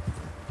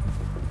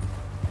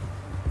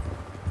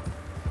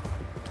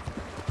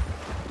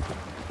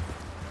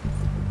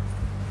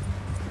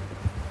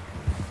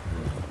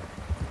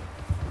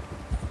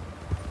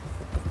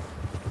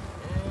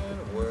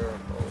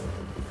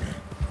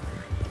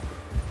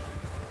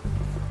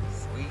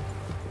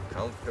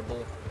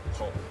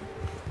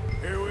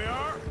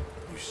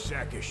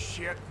 sack of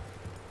shit.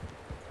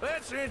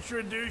 Let's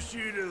introduce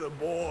you to the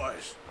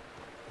boys.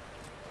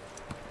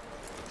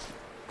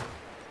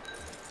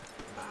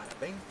 Bada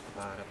bing,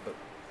 bada boom.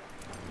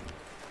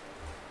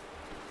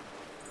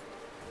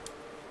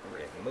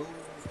 Remove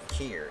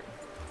Kieran.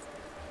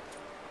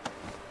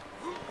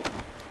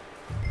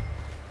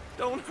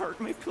 Don't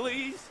hurt me,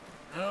 please.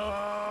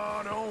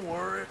 Oh, don't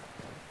worry.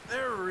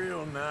 They're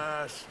real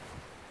nice.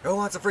 Who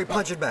wants a free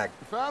punching bag?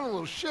 You found a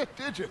little shit,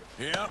 did you?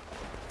 Yep.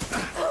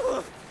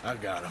 I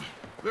got him.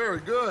 Very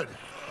good.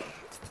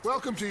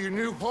 Welcome to your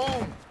new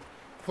home.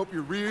 Hope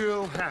you're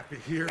real happy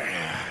here.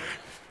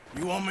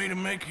 You want me to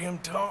make him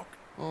talk?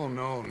 Oh,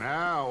 no.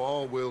 Now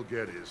all we'll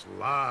get is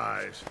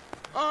lies.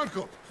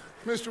 Uncle,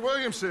 Mr.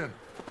 Williamson,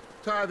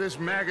 tie this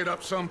maggot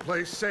up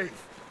someplace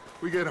safe.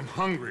 We get him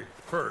hungry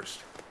first.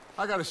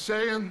 I got a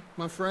saying,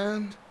 my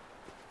friend.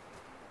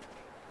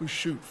 We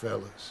shoot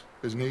fellas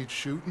as need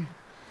shooting,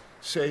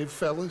 save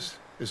fellas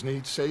as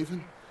need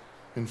saving,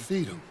 and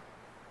feed 'em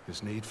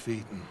as need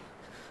feeding.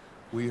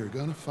 We are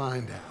gonna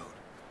find out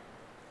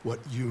what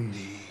you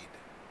need.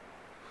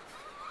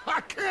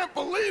 I can't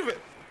believe it!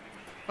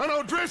 An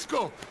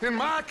O'Driscoll in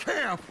my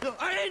camp!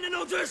 I ain't an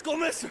O'Driscoll,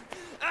 mister!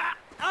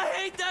 I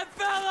hate that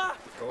fella!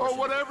 Oh,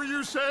 whatever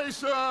you say,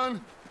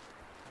 son.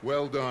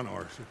 Well done,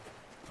 Arthur.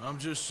 I'm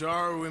just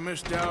sorry we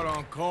missed out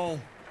on Colm.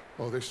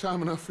 Oh, there's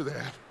time enough for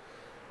that.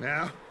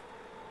 Now,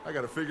 I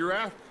gotta figure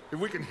out if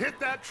we can hit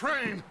that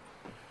train.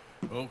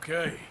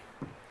 Okay.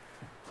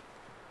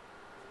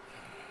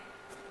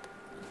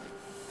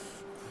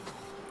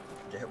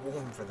 Get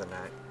warm for the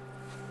night.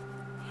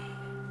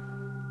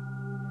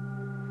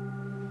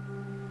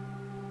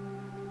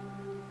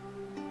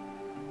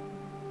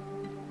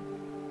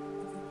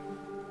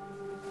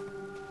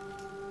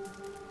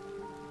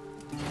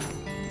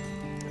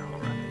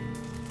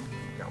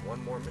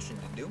 One more mission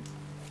to do.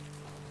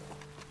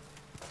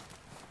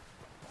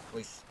 At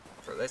least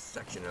for this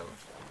section of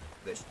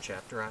this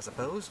chapter, I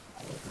suppose.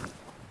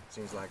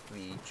 Seems like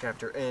the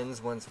chapter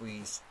ends once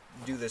we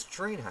do this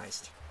train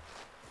heist.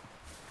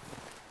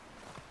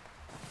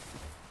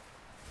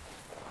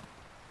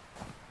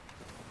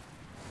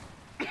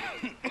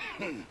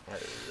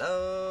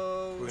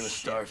 Hello. We're gonna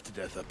starve to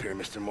death up here,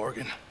 Mr.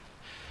 Morgan.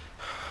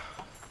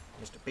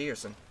 Mr.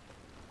 Pearson.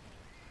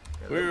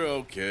 Hello. We're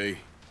okay.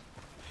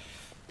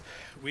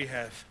 We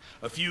have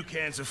a few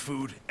cans of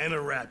food and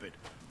a rabbit.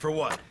 For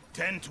what,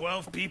 10,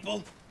 12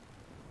 people?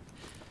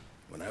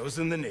 When I was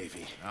in the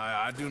Navy...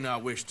 I do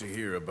not wish to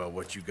hear about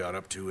what you got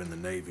up to in the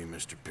Navy,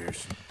 Mr.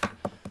 Pearson.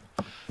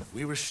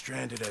 We were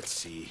stranded at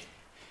sea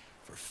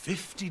for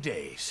 50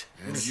 days.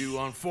 And you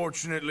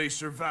unfortunately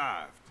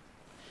survived.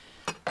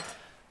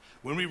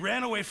 When we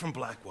ran away from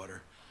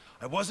Blackwater,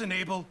 I wasn't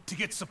able to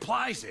get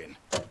supplies in.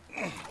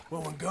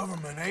 Well, when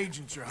government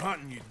agents are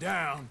hunting you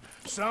down,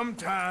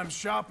 sometimes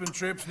shopping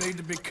trips need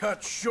to be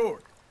cut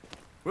short.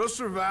 We'll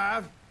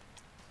survive.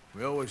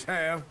 We always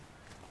have.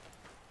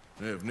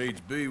 And if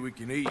needs be, we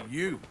can eat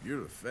you.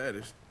 You're the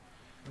fattest.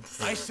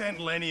 I sent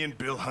Lenny and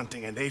Bill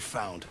hunting, and they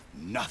found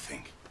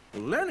nothing.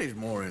 Well, Lenny's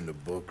more into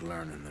book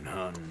learning than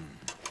hunting.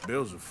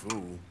 Bill's a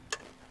fool.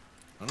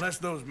 Unless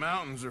those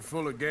mountains are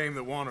full of game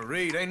that want to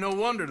read, ain't no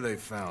wonder they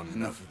found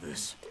Enough of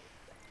this.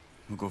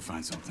 We'll go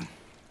find something.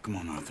 Come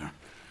on, Arthur.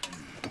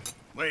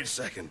 Wait a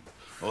second.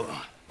 Hold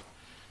on.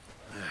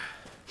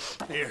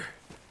 Here.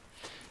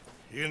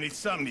 You're gonna need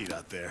something to eat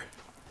out there.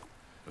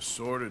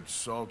 Assorted,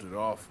 salted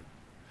offal.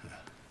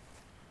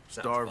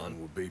 Starving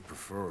would be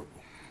preferable.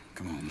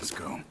 Come on, let's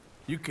go.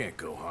 You can't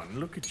go hunting.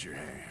 Look at your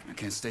hand. I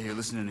can't stay here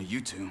listening to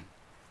you two.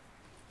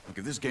 Look,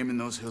 if there's game in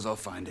those hills, I'll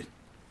find it.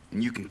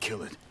 And you can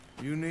kill it.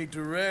 You need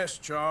to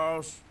rest,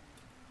 Charles.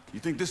 You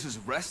think this is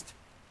rest?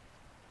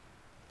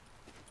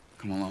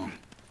 Come along.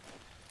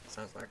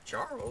 Sounds like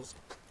Charles.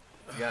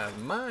 You got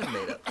his mind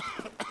made up.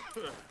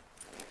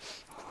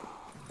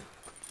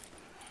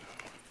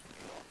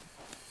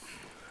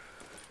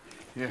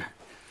 Here,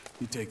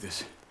 you take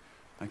this.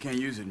 I can't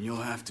use it, and you'll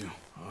have to.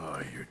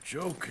 Oh, you're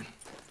joking.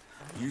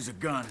 Use a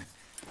gun,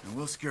 and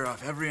we'll scare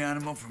off every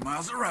animal for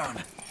miles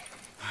around.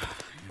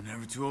 You're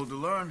never too old to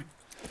learn,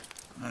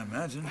 I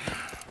imagine.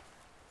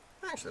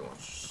 I actually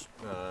once,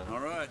 all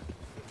right.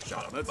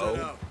 shot a Let's bow.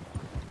 head out.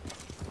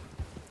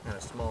 Had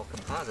a small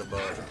composite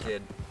bow as a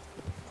kid.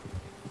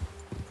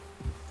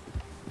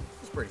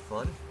 It was pretty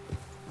fun.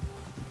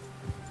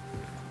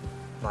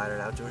 Fired it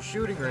out to a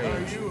shooting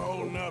range. How are you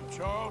holding up,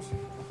 Charles?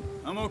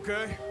 I'm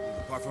okay,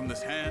 apart from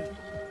this hand.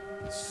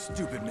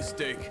 Stupid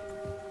mistake.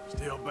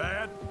 Still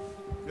bad?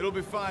 It'll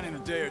be fine in a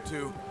day or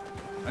two.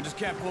 I just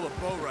can't pull a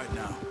bow right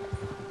now.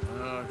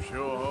 I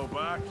sure hope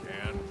I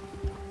can.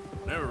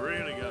 Never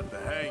really got the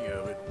hang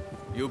of it.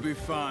 You'll be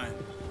fine.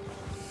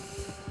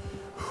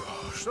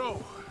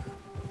 So,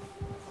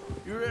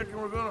 you reckon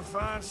we're gonna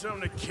find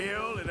something to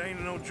kill that ain't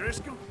an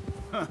O'Driscoll?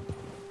 Huh.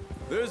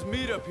 There's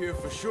meat up here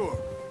for sure.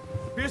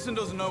 Pearson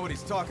doesn't know what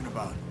he's talking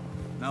about.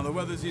 Now the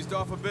weather's eased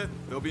off a bit,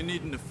 they'll be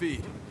needing to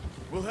feed.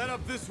 We'll head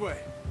up this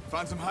way,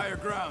 find some higher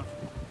ground.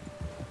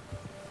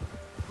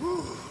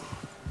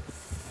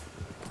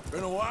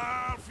 Been a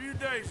wild few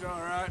days, all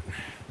right.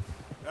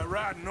 That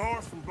ride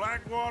north from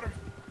Blackwater?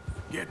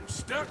 Getting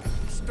stuck in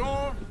the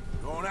storm?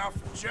 Going out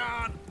for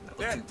John?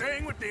 That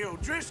thing with the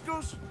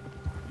O'Driscolls?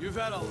 You've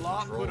had a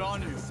lot put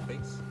on you.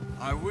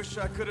 I wish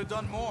I could have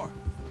done more.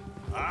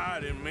 I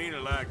didn't mean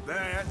it like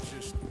that,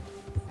 just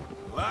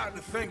a lot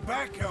to think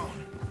back on.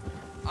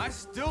 I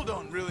still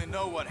don't really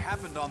know what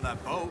happened on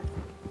that boat.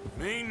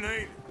 Me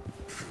neither.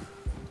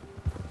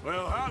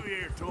 Well,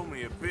 Javier told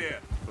me a bit,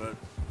 but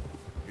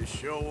it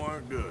sure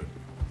weren't good.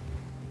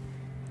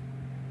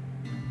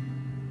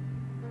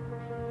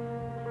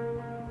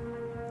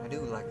 I do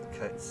like the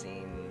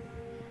cutscene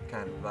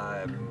kind of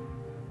vibe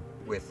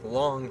with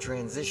long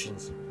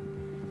transitions.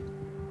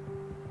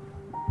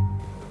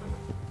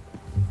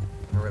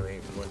 I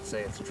really wouldn't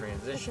say it's a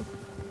transition.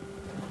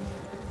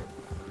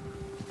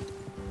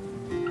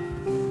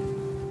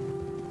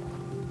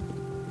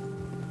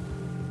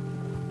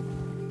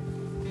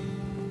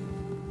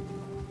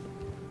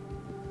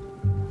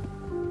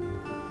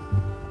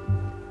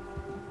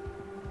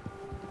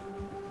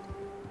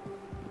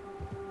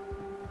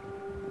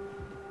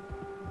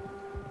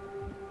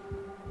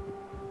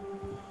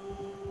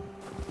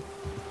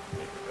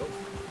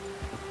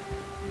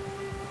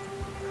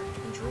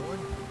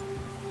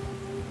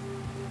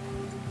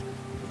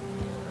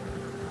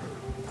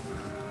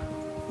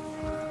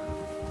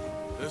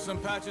 There's some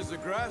patches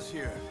of grass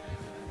here.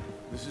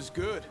 This is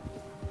good.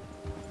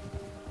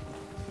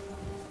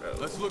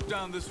 Let's look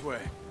down this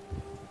way.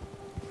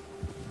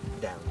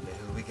 Down the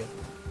hill we go.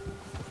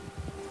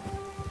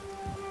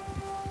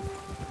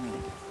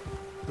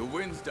 The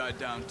wind's died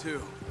down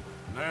too.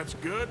 That's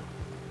good.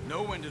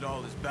 No wind at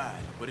all is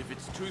bad, but if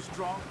it's too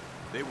strong,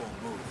 they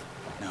won't move.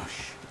 Now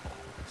shh.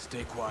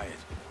 Stay quiet.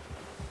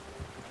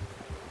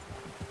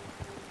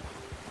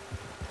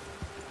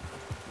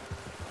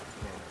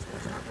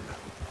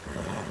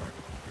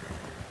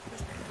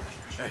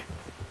 Hey,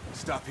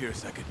 stop here a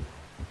second.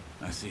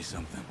 I see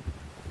something.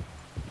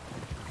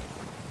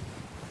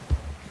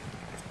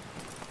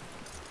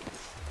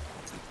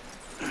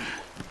 I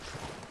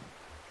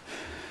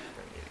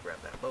need to grab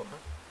that boat, huh?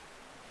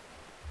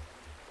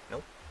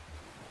 Nope.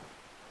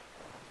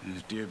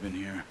 There's deer been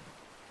here.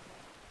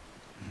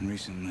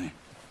 Recently.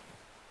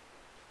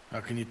 How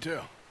can you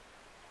tell?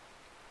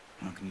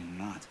 How can you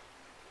not?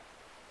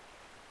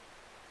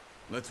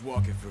 Let's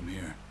walk it from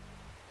here.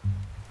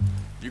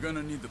 You're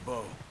gonna need the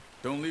bow.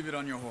 Don't leave it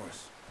on your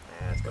horse.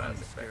 That's gonna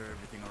scare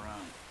everything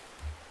around.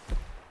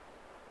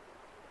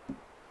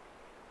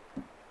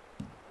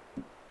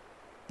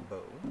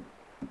 Bow.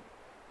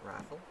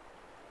 Rifle.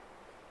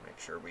 Make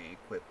sure we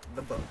equip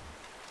the bow.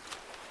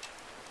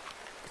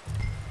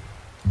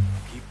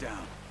 Keep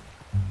down.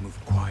 Move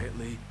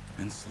quietly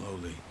and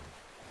slowly.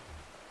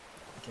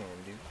 Can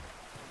do.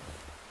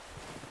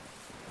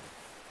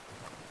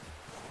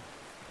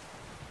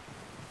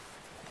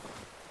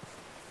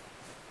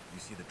 You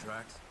see the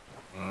tracks?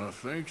 I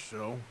think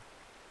so.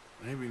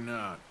 Maybe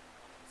not.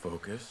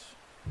 Focus.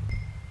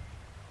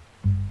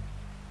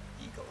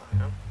 Eagle eye,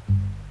 huh?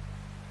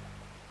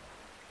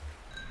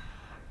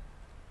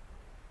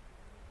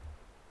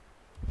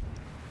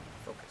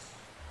 Focus.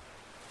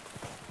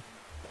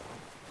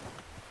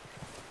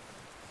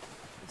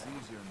 It's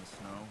easier in the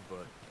snow,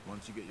 but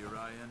once you get your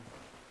eye in,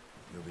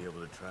 you'll be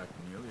able to track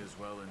nearly as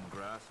well in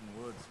grass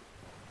and woods.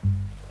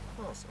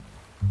 Awesome.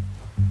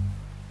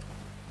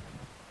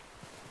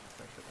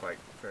 It's actually quite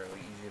fairly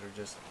easy to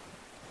just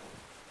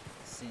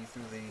see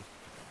through the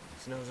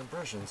snow's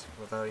impressions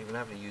without even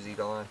having to use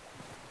eagle eye.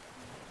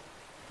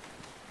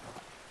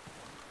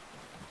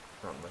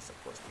 Unless,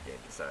 of course, the game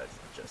decides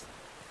to just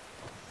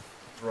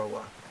throw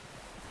a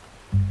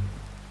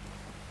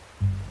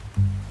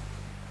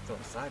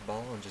side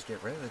ball and just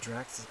get rid of the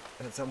tracks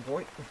at some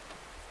point.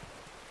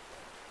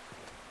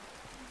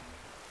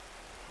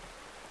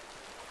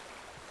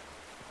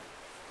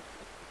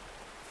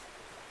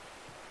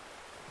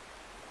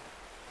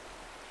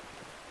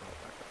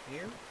 Back up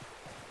here.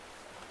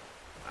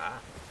 Ah.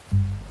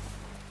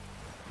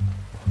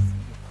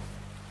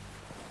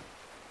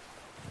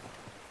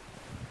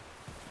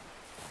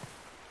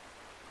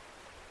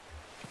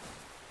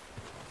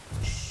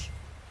 Shh.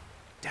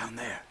 Down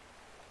there.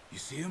 You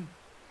see him?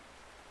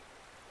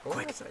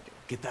 Quick, Yes, I do.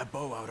 get that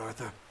bow out,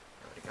 Arthur.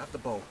 Already got the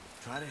bow.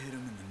 Try to hit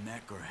him in the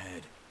neck or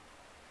head.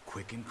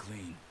 Quick and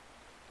clean.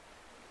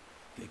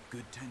 Get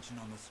good tension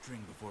on the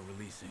string before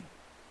releasing.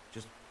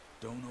 Just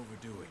don't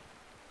overdo it.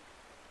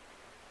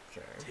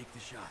 Okay. Take the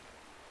shot.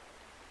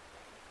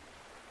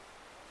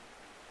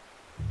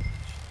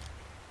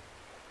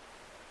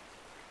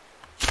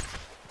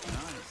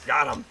 Nice.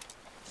 Got him.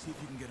 See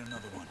if you can get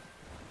another one.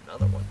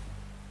 Another one.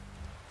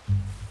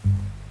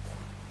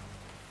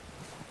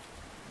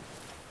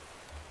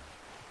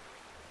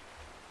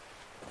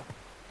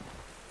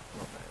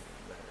 Well, then,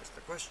 that is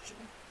the question.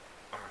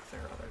 Are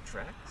there other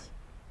tracks?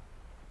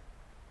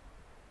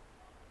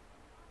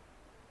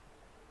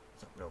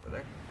 Something over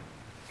there.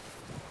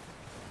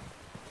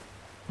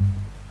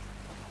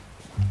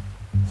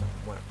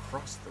 Something went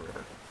across the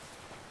river.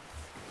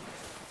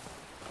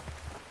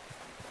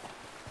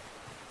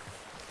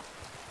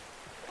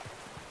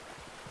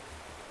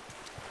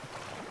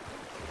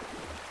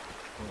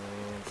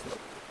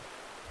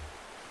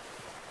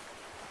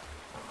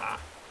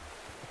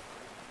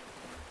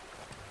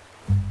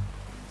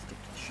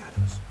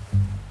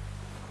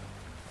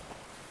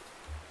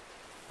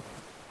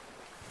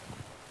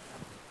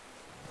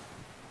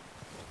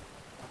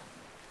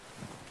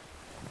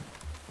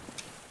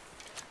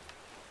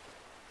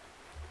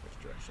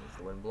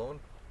 the wind blowing?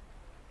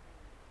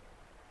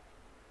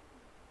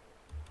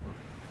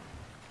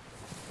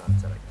 Oh, it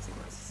said I can see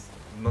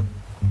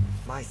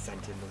my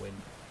scent in the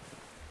wind.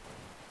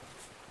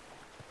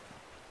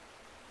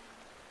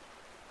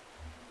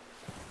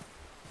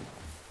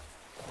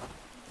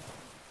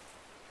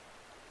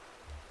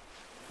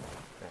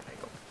 There I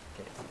go.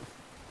 Get it.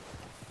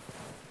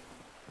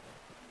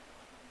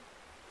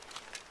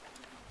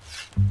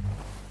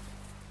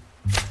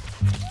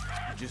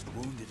 You just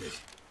wounded it.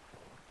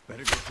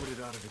 Better go put it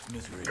out of its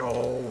misery.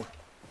 Go!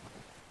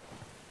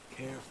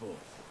 Careful.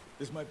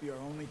 This might be our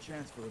only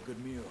chance for a good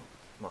meal.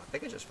 Well, I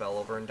think it just fell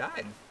over and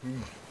died. Poor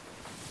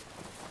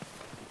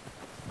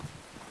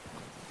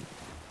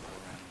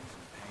animal's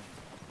in pain.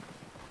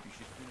 You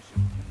should finish it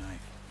with your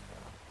knife.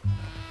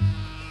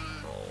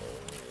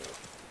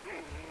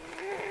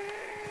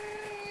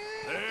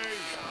 There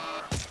you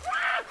are.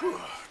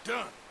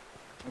 Done.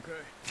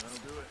 Okay,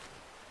 that'll do it.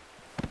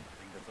 I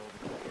think that's all we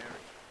can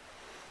carry.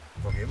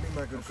 Forgive me,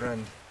 my good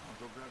friend.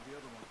 I'll go grab the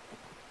other one.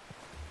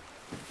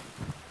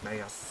 May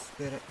your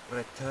spirit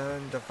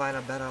return to find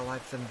a better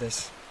life than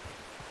this.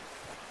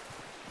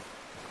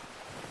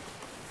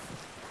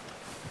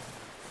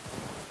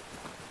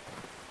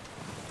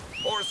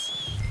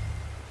 Horse!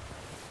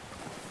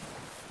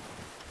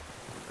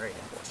 Great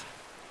horse.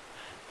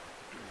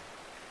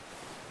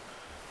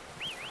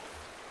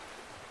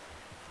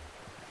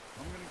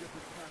 I'm gonna get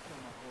this pack on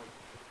my horse.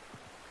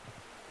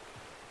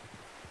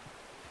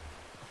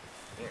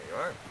 Here you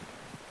are.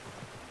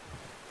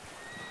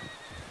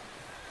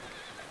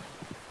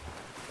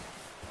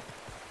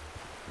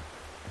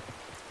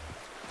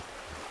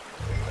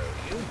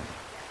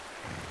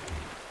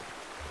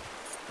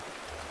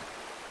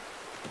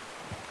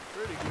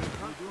 Pretty good.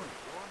 How you doing?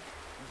 Go on.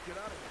 Let's get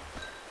out of here.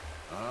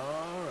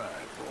 All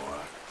right,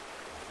 boy.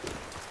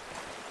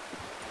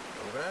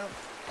 Move out.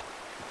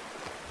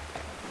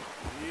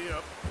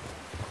 Yep.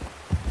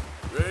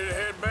 Ready to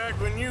head back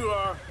when you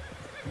are.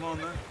 Come on,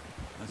 then.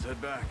 Let's head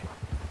back.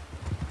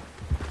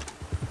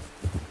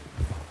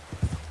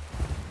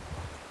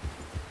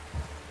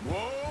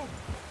 Whoa!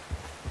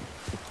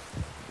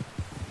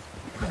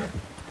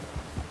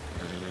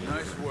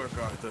 Nice work,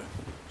 Arthur.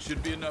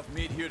 Should be enough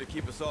meat here to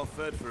keep us all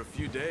fed for a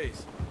few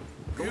days.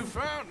 You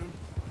found him.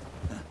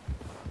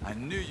 I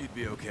knew you'd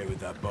be okay with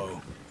that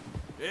bow.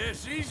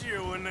 It's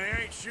easier when they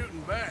ain't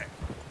shooting back.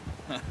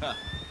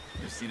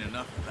 You've seen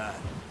enough of that.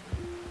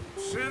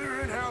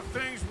 Considering how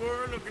things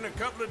were looking a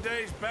couple of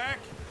days back,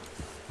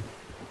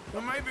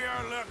 well, maybe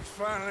our luck's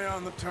finally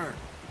on the turn.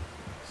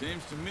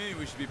 Seems to me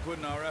we should be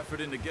putting our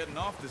effort into getting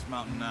off this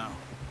mountain now.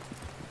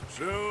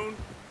 Soon.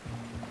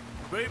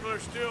 People are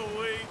still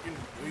weak, and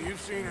well,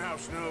 you've seen how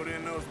snowed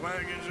in those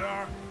wagons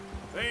are.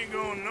 They ain't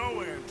going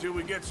nowhere until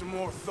we get some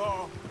more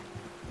thaw.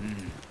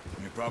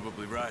 You're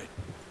probably right.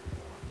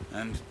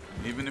 And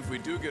even if we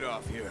do get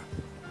off here,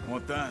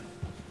 what then?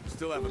 We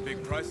still have a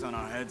big price on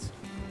our heads.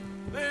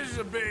 This is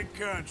a big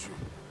country.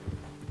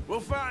 We'll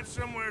find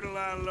somewhere to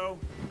lie low.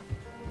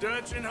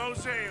 Dutch and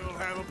Jose will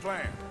have a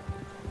plan.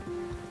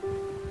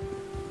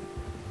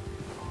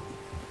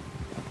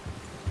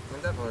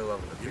 I'm definitely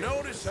loving the You view.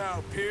 notice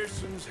how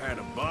Pearson's had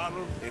a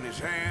bottle in his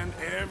hand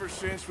ever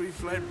since we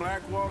fled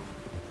Blackwater?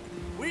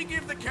 We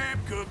give the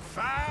camp cook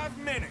 5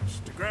 minutes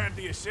to grab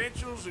the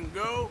essentials and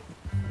go,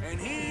 and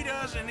he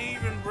doesn't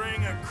even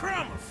bring a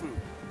crumb of food.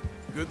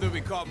 Good that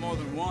we caught more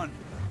than one.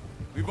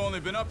 We've only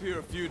been up here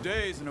a few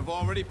days and have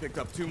already picked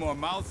up 2 more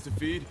mouths to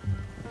feed.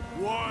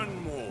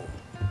 One more.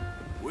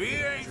 We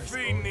ain't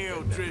feeding the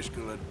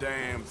O'Driscoll a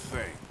damn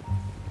thing.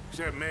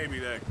 Except maybe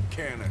that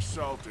can of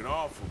salted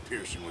offal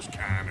Pearson was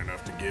kind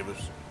enough to give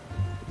us.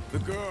 The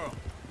girl,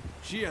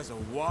 she has a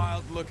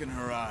wild look in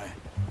her eye.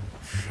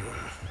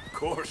 Of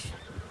course.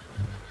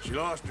 She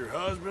lost her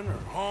husband,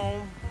 her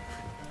home,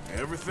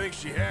 everything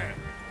she had.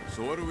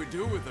 So what do we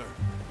do with her?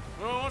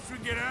 Well, once we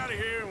get out of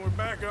here and we're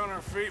back on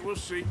our feet, we'll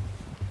see.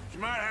 She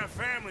might have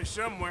family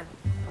somewhere.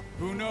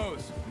 Who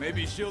knows?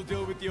 Maybe she'll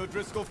deal with the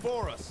O'Driscoll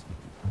for us.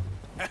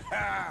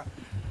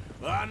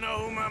 Well, I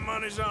know who my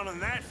money's on in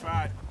that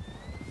fight.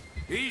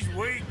 He's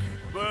weak,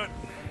 but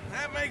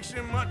that makes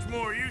him much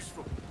more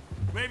useful.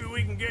 Maybe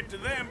we can get to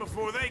them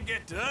before they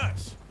get to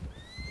us.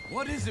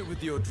 What is it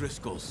with the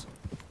O'Driscolls?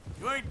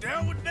 You ain't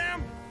dealt with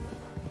them?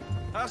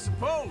 I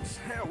suppose.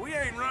 Hell, we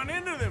ain't run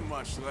into them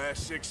much the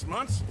last 6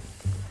 months.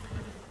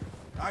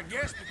 I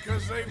guess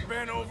because they've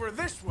been over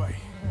this way.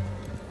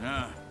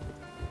 Yeah.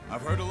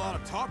 I've heard a lot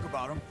of talk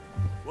about them.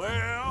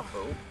 Well,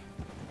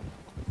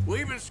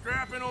 we've been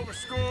scrapping over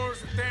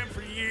scores with them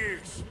for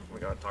years.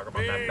 We gotta talk about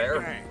Big that bear.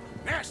 gang.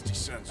 Nasty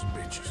sons of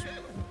bitches.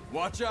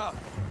 Watch out!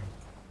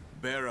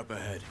 Bear up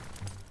ahead.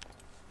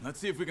 Let's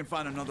see if we can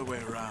find another way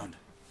around.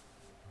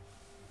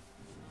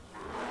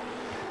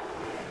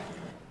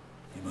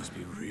 He must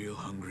be real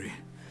hungry.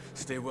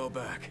 Stay well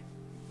back.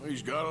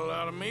 He's got a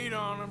lot of meat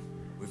on him.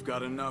 We've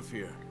got enough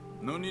here.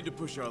 No need to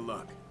push our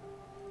luck.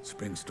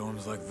 Spring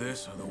storms like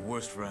this are the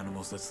worst for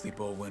animals that sleep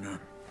all winter.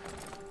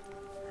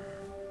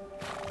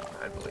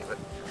 I believe it.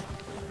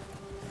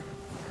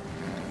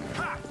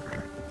 Ha!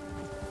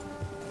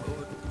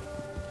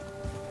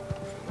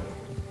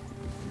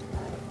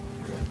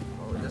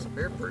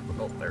 disappeared pretty quick.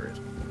 Oh, there it is.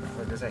 I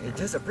was gonna say, he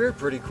disappeared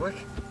pretty quick.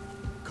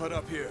 Cut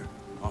up here,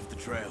 off the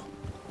trail.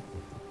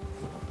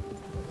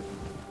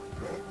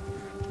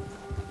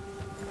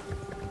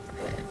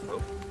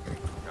 Oh.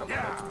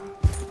 Yeah.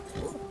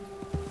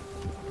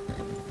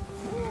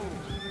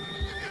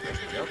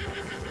 Yep.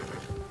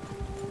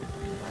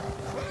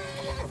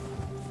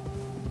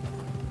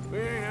 We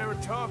ain't ever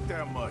talked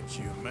that much,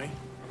 you and me.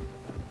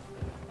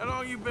 How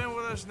long you been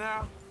with us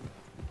now?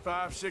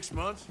 5, 6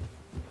 months?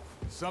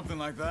 Something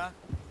like that?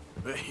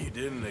 Bet you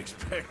didn't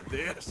expect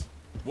this.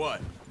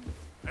 What?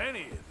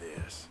 Any of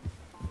this.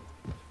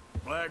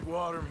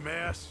 Blackwater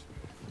mess.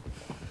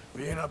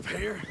 Being up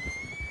here?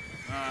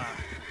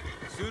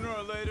 Sooner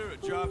or later,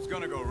 a job's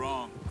gonna go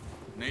wrong.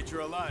 Nature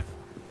of life.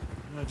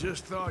 I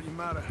just thought you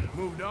might have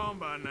moved on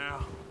by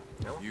now.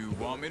 No. You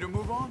want me to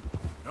move on?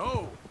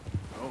 No.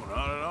 No,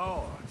 not at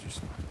all. I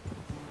just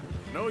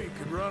know you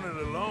could run it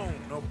alone,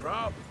 no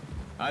problem.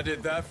 I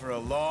did that for a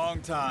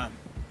long time.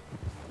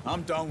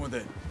 I'm done with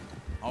it.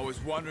 Always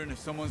wondering if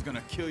someone's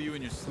gonna kill you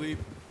in your sleep.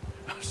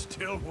 I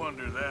still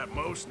wonder that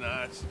most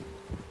nights.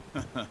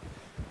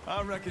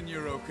 I reckon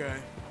you're okay.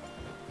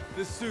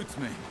 This suits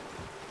me.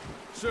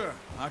 Sure,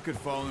 I could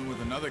fall in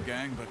with another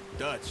gang, but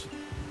Dutch...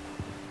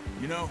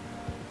 You know,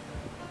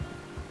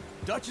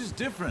 Dutch is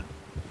different.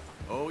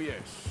 Oh,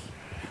 yes.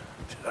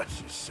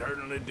 Dutch is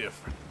certainly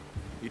different.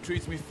 He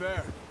treats me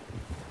fair.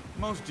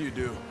 Most of you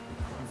do.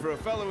 And for a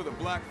fellow with a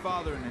black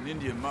father and an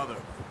Indian mother,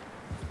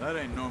 that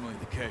ain't normally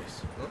the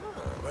case. Oh,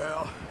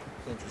 Well,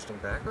 interesting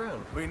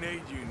background. we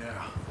need you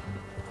now.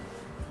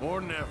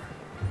 More than ever.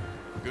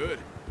 Good.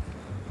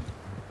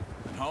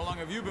 And how long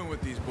have you been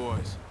with these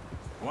boys?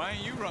 Why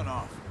ain't you run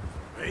off?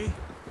 Me?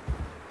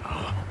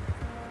 Oh,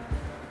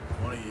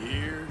 20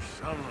 years,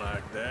 something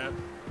like that.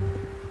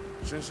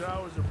 Since I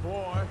was a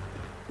boy.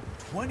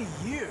 20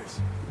 years?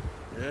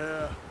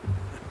 Yeah.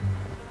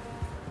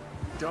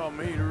 Taught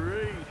me to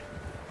read.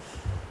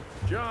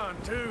 John,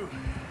 too.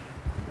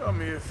 Taught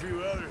me a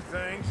few other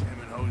things, him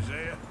and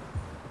Hosea.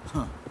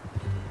 Huh.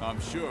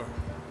 I'm sure.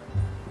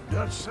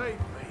 Dutch saved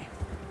me.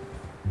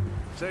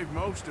 Saved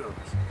most of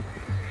us.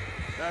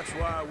 That's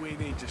why we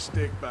need to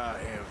stick by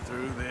him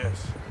through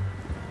this.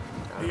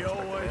 He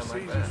always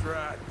sees us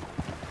right.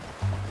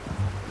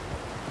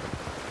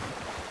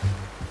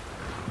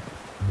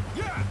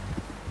 Yeah!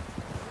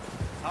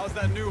 How's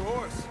that new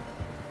horse?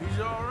 He's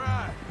all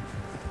right.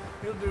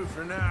 He'll do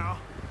for now.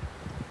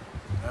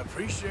 I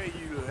appreciate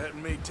you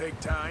letting me take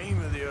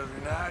Taima the other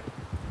night.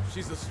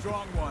 She's a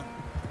strong one.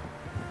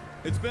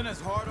 It's been as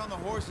hard on the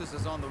horses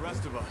as on the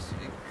rest of us.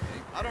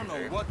 I don't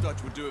know what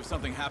Dutch would do if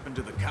something happened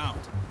to the Count.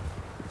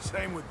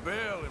 Same with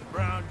Bill and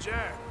Brown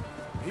Jack.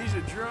 He's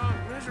a drunk,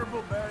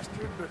 miserable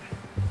bastard, but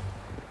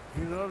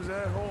he loves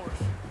that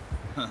horse.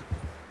 Huh.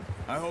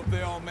 I hope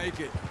they all make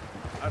it.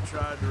 I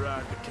tried to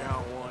ride the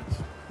Count once.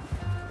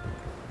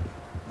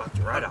 About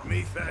to ride out.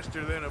 Me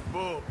faster than a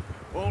bull.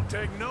 Won't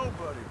take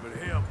nobody but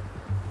him.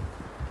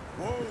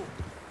 Whoa.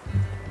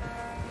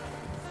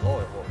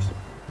 Lower horse.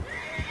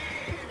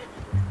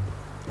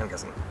 I'm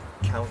guessing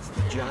Count's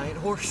the giant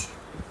horse.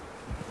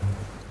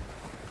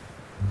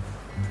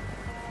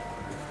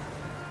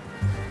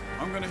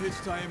 I'm gonna hitch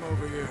Taima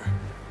over here.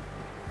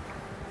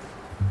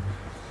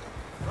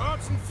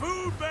 Brought some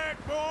food back,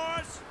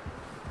 boys!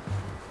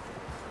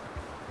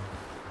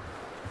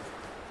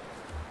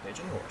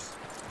 Pigeon horse.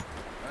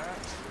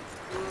 That's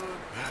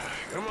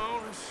good. Come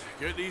on, let's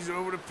get these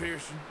over to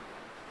Pearson.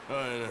 Oh,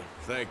 and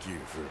thank you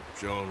for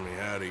showing me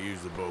how to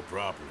use the bow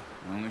properly.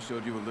 I only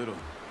showed you a little.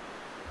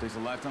 Takes a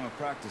lifetime of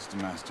practice to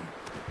master.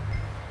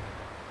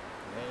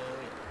 Hell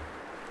yeah.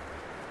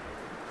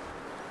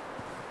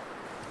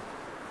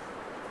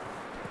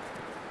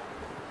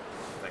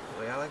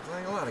 Thankfully, I like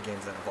playing a lot of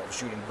games that involve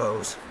shooting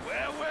bows.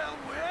 Well, well,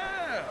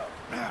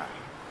 well.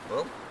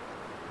 Well,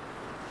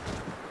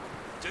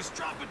 Just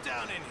drop it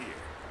down in here.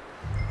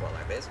 well,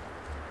 that is.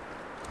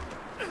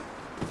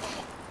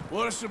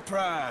 What a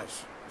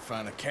surprise.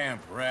 Find a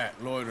camp rat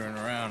loitering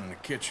around in the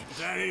kitchen. Is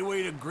that any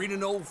way to greet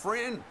an old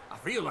friend? I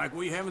feel like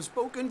we haven't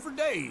spoken for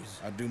days.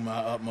 I do my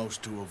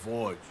utmost to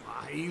avoid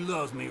you. He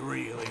loves me,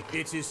 really.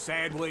 It's his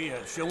sad way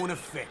of showing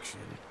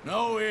affection.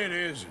 No, it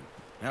isn't.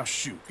 Now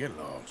shoot, get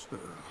lost.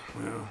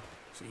 Well,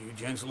 see you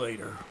gents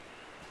later.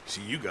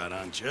 See, you got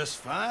on just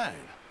fine.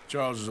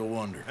 Charles is a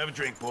wonder. Have a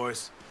drink,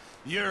 boys.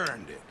 You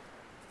earned it.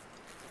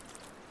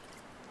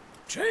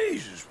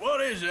 Jesus,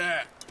 what is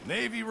that?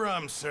 Navy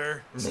rum,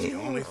 sir. It's the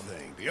only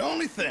thing. The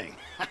only thing.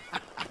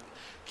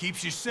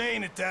 Keeps you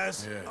sane, it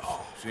does. Yes,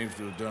 seems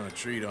to have done a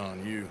treat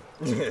on you.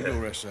 Go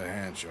rest that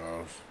hand,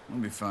 Charles. I'll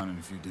be fine in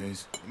a few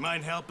days. You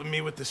mind helping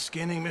me with the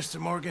skinning, Mr.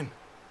 Morgan?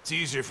 It's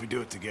easier if we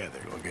do it together.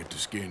 Do I get to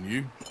skin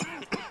you?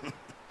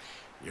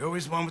 You're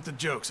always one with the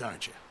jokes,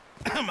 aren't you?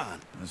 Come on.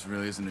 This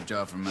really isn't a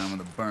job for a man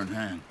with a burnt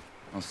hand.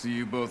 I'll see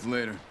you both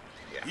later.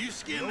 Yeah. You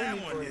skin No that need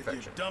for one you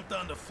infection. dumped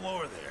on the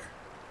floor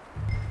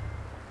there.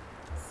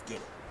 Skin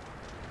it.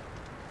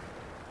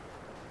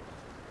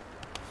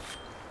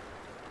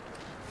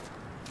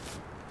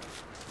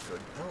 Good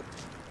pelt.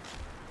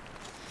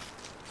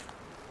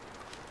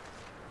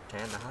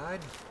 Tan the hide.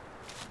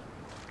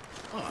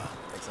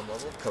 Make some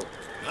level of coke.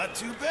 Not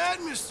too bad,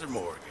 Mr.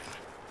 Morgan.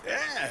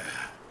 Yeah.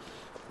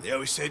 They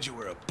always said you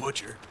were a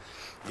butcher.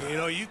 You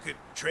know, you could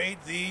trade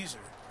these or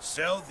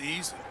sell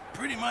these in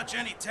pretty much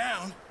any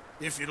town.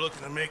 If you're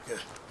looking to make a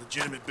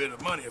legitimate bit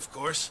of money, of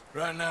course.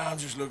 Right now, I'm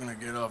just looking to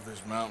get off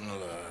this mountain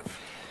alive.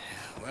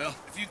 Well,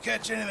 if you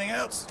catch anything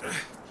else,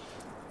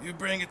 you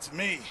bring it to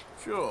me.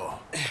 Sure.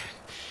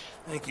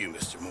 Thank you,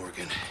 Mr.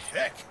 Morgan.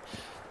 Heck,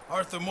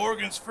 Arthur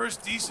Morgan's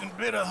first decent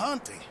bit of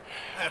hunting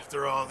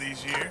after all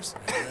these years.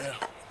 Yeah,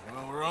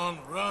 well, we're on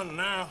the run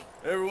now.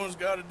 Everyone's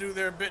got to do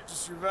their bit to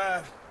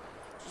survive.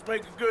 Just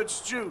make a good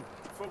stew.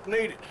 Folk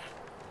need it.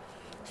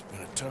 It's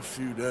been a tough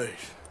few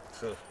days.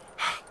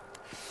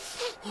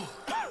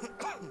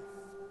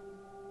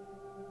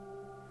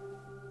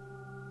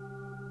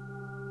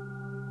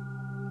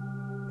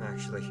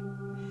 Actually,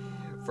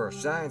 for a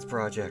science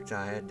project,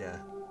 I had to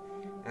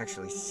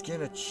actually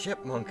skin a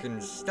chipmunk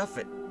and stuff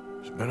it.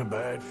 It's been a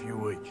bad few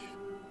weeks,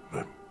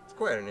 but it's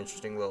quite an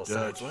interesting little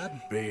science lab.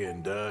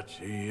 Being Dutch,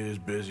 he is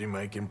busy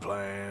making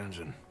plans,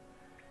 and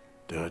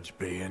Dutch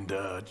being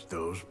Dutch,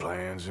 those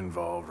plans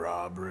involve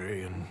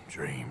robbery and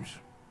dreams.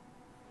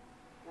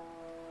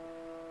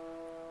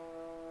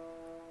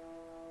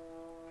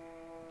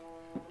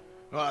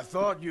 Well, I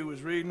thought you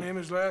was reading him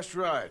his last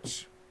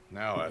rites.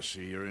 Now I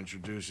see you're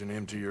introducing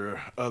him to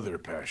your other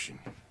passion.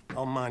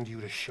 I'll mind you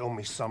to show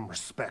me some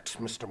respect,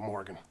 Mr.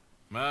 Morgan.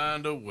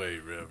 Mind away,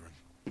 Reverend.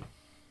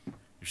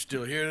 You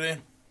still here,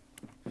 then?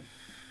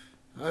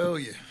 I owe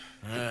you.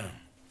 Yeah.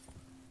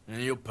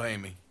 And you'll pay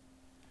me.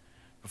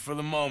 But for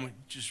the moment,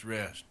 just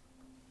rest.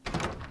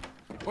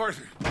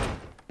 Arthur,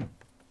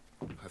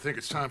 I think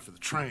it's time for the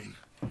train.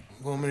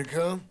 Want me to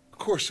come? Of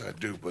course I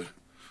do, but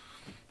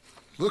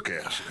look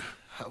at you.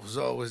 I was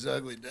always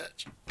ugly,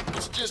 Dutch.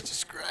 It's just a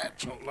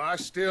scratch. Don't lie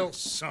still,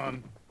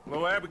 son.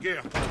 Hello,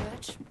 Abigail.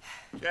 Dutch,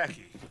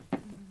 Jackie.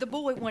 the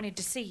boy wanted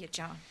to see you,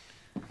 John.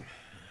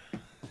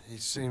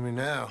 He's seen me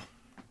now.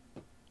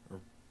 Or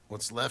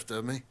what's left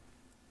of me.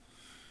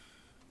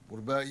 What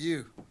about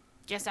you?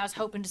 Guess I was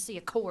hoping to see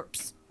a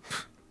corpse.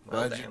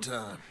 Bide your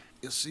time.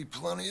 You'll see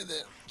plenty of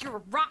them. You're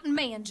a rotten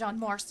man, John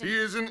Marston. He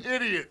is an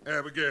idiot,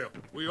 Abigail.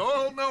 We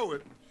all know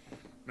it.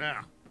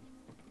 Now,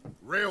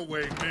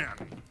 railway men.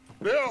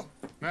 Bill,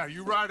 now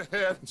you ride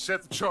ahead and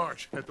set the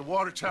charge at the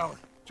water tower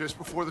just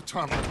before the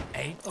tunnel.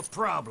 Ain't a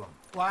problem.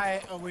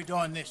 Why are we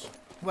doing this?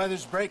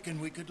 Weather's breaking.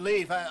 We could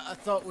leave. I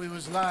thought we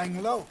was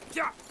lying low.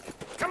 Yeah,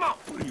 come on.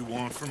 What do you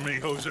want from me,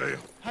 Hosea?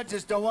 I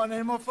just don't want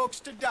any more folks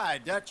to die,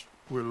 Dutch.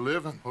 We're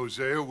living,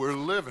 Hosea. We're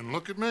living.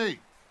 Look at me.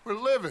 We're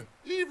living.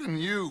 Even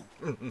you.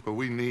 But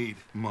we need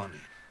money.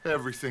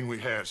 Everything we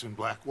have's in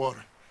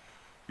Blackwater.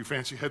 You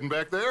fancy heading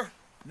back there?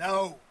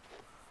 No.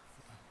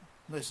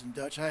 Listen,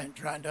 Dutch, I ain't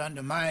trying to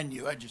undermine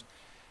you. I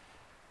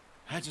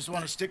just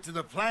want to stick to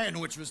the plan,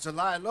 which was to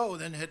lie low,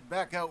 then head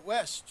back out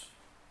west.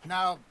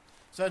 Now,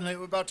 suddenly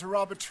we're about to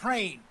rob a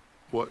train.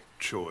 What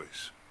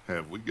choice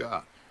have we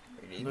got?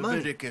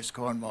 Leviticus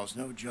Cornwall's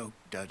no joke,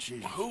 Dutch.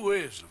 Who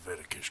is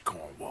Leviticus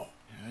Cornwall?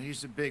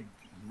 He's a big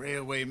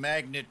railway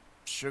magnate,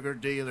 sugar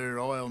dealer,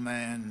 oil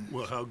man.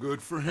 Well, how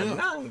good for him.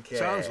 Okay.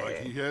 Sounds like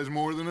he has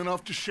more than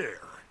enough to share.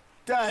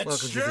 Dutch,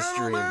 Welcome to the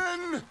stream.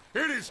 Gentlemen,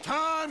 it is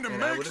time to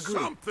And I make would agree.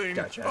 something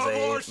Dutch has of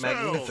a ourselves.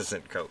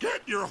 magnificent coat.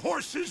 Get your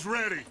horses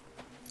ready.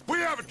 We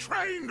have a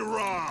train to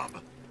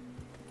rob.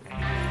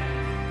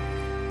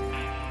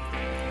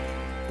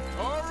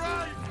 All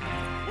right,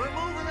 we're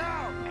moving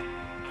out.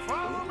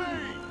 Follow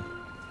me.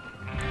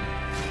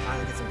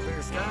 Finally get some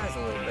clear skies a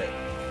little bit.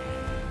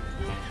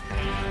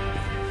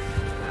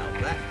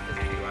 Now that is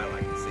a view I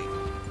like to see.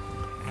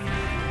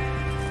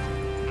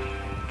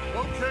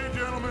 Okay,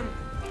 gentlemen,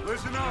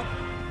 listen up,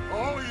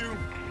 all of you.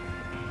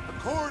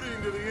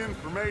 According to the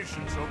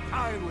information so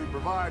kindly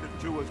provided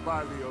to us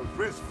by the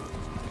O'Driscolls,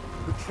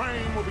 the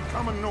train will be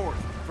coming north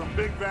from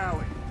Big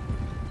Valley.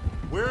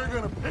 We're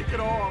gonna pick it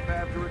off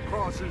after it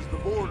crosses the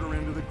border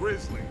into the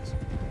Grizzlies.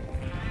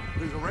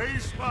 There's a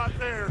raised spot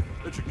there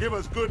that should give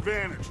us good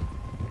vantage.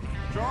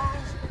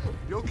 Charles,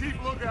 you'll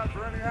keep lookout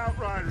for any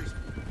outriders.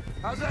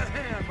 How's that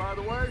hand, by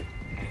the way?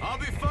 I'll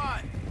be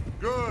fine.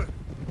 Good.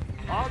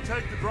 I'll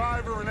take the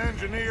driver and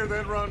engineer,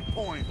 then run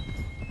point.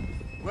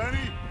 Lenny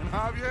and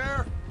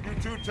Javier, you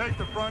two take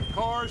the front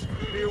cars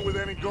and deal with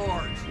any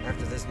guards.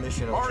 After this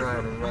mission, I'll try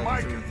and run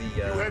Mike, through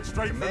you head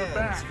straight for the commands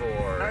back.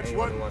 for That's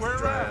anyone what who wants we're to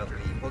try out after.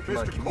 the Pokemon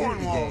Mr. community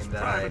Cornwall's game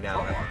that I private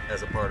now have car.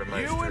 as a part of my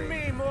You stream. and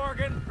me,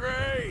 Morgan.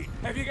 Great.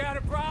 Have you got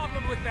a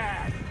problem with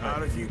that?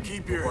 Not if you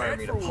keep your Require head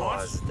me to for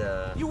pause once.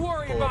 the You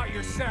worry pull about up the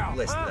yourself,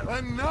 list, huh? though.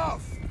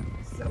 Enough!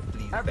 So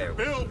please bear After with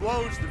Bill me.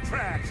 blows the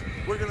tracks,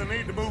 we're gonna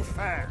need to move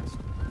fast.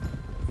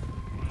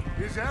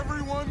 Is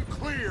everyone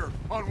clear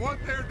on what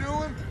they're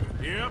doing?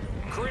 Yep.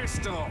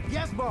 Crystal.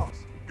 Yes, boss.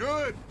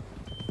 Good.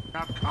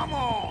 Now come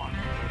on.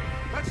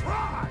 Let's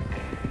ride.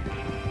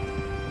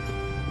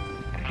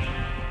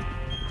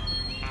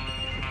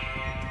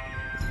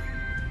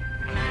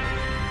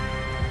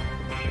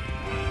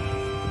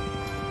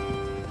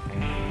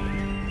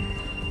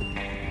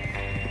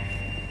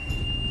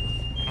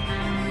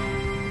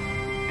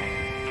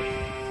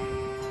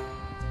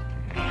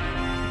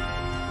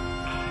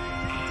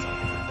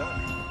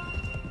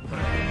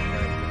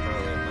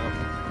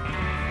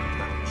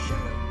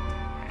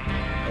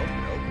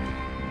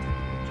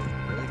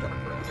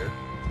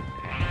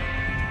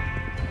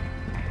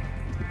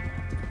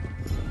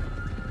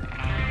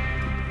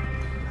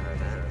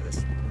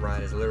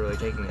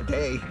 taking a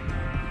day.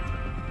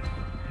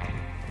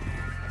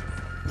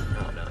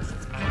 Oh no, it's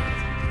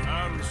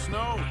Out of the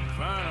snow,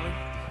 finally.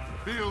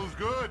 Feels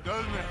good,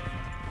 doesn't it?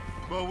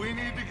 But we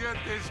need to get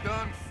this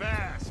done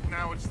fast.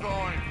 Now it's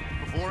thawing,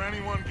 before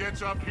anyone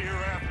gets up here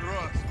after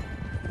us.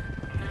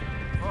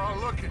 Oh,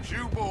 look at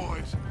you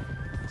boys.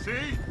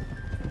 See?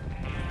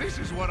 This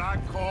is what I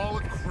call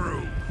a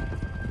crew.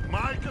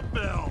 Micah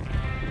Bell,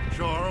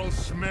 Charles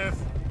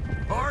Smith,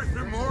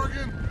 Arthur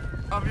Morgan,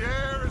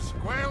 Javier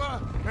Escuela,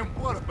 and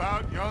what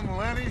about young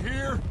Lenny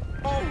here?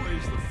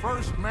 Always the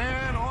first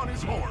man on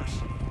his horse.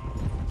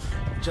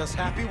 Just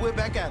happy we're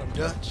back at him,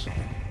 Dutch.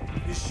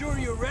 You sure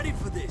you're ready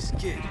for this,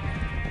 kid?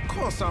 Of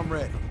course I'm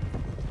ready.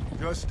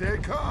 Just stay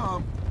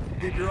calm.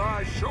 Keep your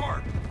eyes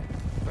sharp.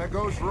 That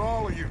goes for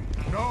all of you.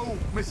 No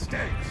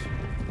mistakes.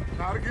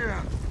 Not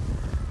again.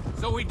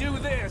 So we do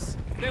this,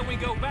 then we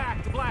go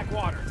back to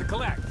Blackwater to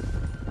collect.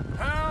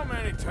 How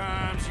many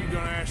times you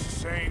gonna ask the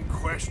same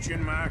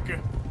question, Micah?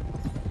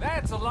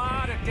 That's a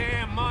lot of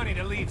damn money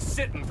to leave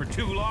sitting for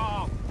too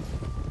long.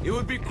 It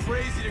would be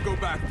crazy to go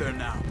back there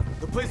now.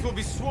 The place will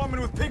be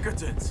swarming with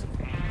Pinkertons.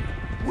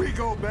 We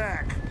go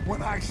back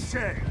when I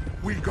say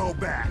we go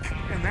back,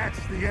 and that's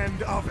the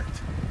end of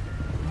it.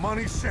 The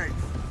money's safe.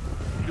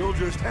 You'll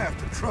just have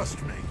to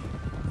trust me.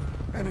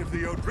 And if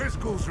the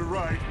O'Driscolls are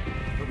right,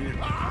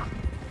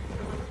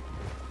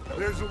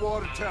 there's the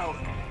water tower.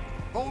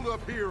 Hold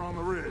up here on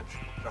the ridge.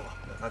 Oh,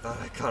 I thought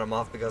I cut him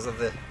off because of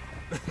the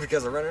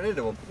because of running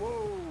into him.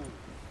 Whoa.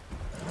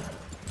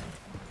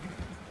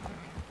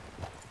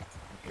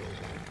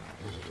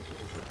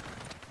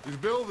 Is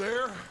Bill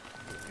there?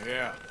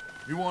 Yeah.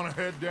 You want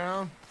to head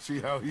down, see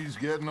how he's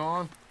getting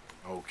on?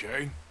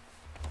 Okay.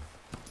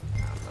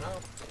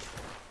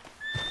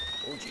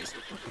 Oh, jeez.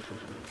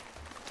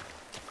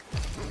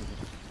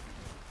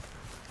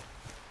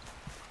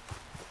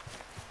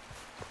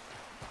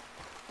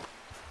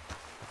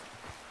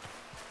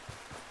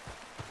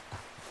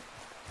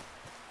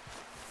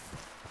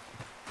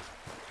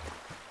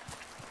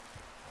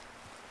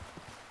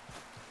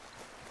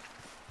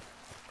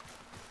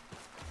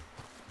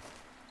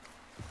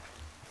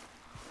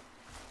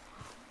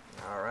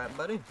 All right,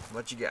 buddy.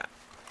 What you got?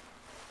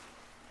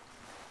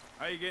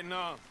 How you getting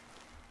on?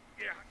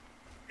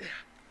 Yeah,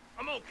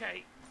 I'm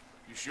okay.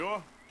 You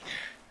sure?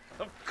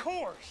 Of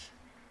course.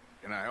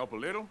 Can I help a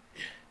little?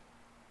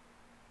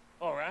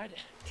 All right.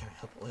 Can I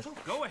help a little?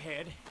 Go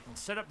ahead and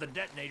set up the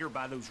detonator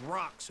by those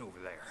rocks over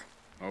there.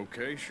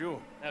 Okay, sure.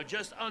 Now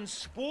just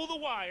unspool the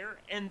wire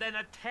and then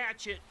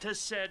attach it to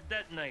said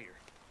detonator.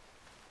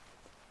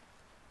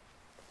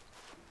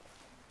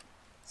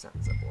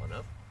 Sounds simple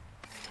enough.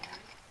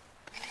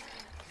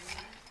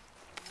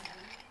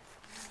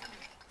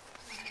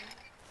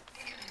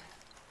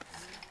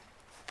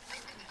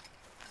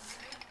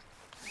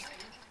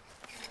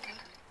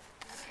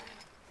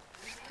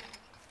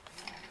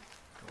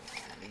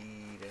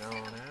 Lead it on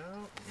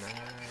out,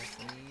 nice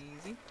and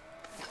easy.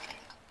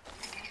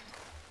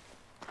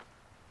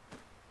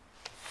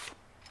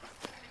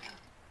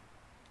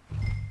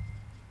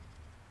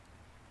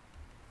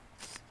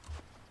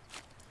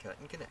 Cut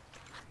and connect.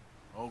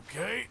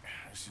 Okay,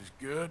 this is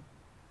good.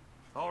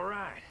 All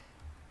right.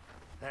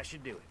 That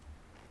should do it.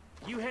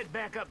 You head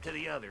back up to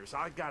the others.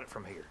 I got it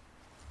from here.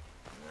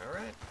 All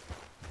right.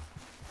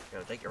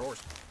 Gotta take your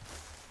horse.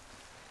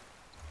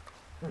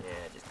 Yeah,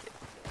 just kidding.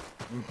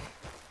 I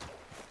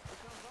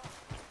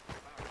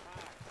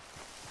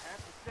have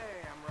to say,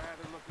 I'm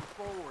rather looking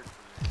forward to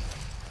this.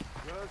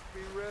 Just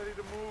be ready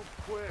to move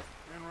quick,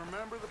 and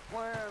remember the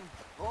plan.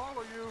 All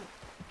of you,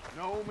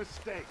 no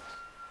mistakes.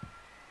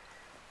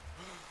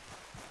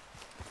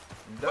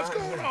 What's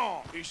going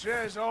on? He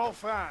says all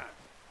fine.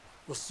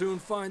 We'll soon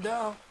find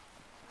out.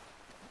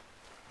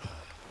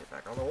 Get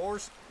back on the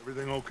horse.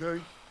 Everything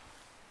okay?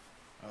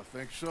 I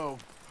think so.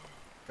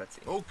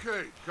 Cutscene.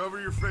 Okay, cover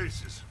your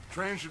faces.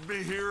 Train should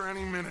be here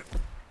any minute.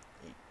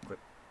 Equip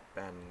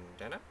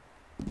bandana.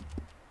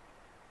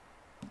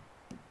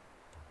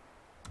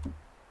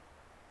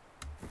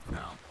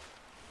 Now.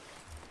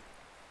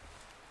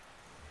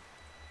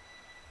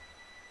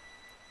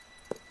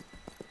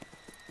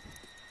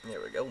 There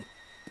we go.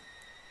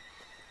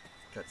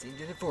 Cutscene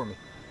did it for me.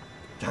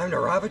 Time to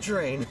rob a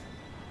train.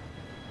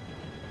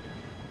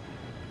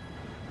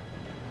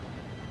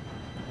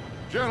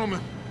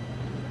 Gentlemen,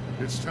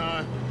 it's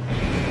time.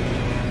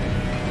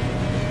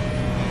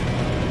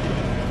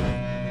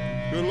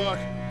 Good luck,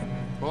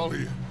 all of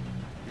you.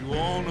 You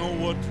all know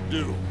what to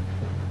do.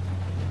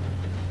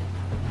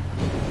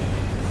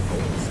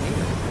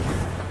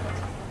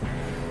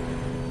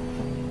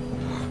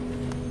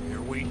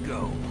 Here we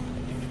go.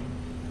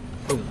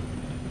 Boom.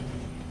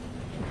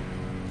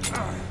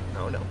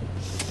 Oh no.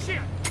 Shit!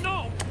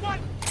 No! What?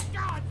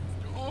 God!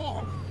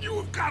 Oh, you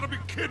have got to be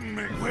kidding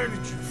me. Where did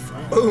you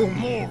find Boom.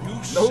 more? You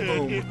No said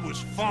boom. it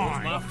was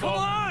fine. My fault.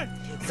 Come on!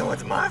 So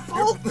it's my You're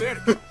fault.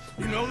 pathetic.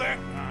 You know that?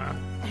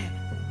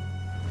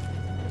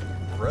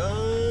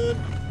 Run.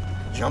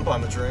 Jump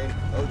on the train.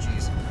 Oh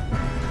jeez.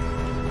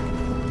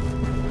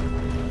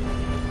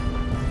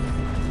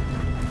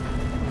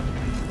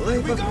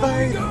 Leap of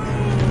faith!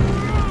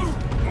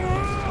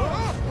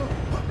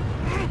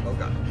 Oh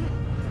god.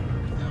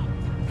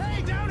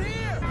 Hey, down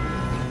here!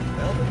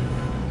 Help him.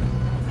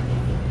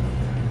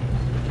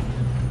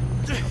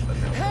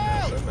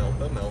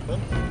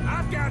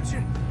 I've got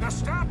you. Now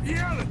stop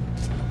yelling.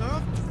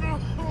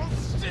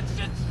 Shit.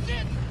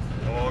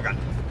 Oh god.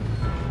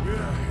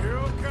 Yeah, you're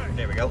okay.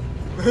 There we go.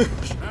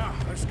 Now,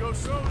 let's go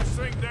slow this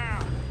thing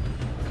down.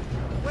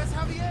 Where's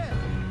Javier?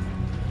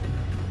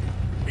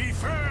 He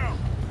fell.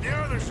 The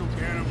others will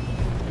get him.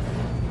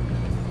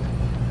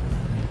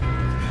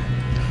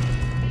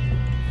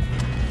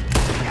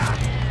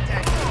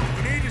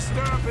 We need to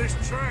stop this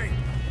train.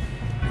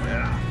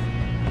 Yeah.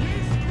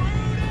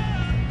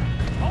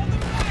 Hold the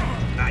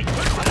line. Nice.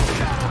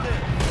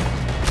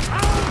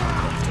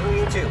 Who are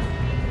you two?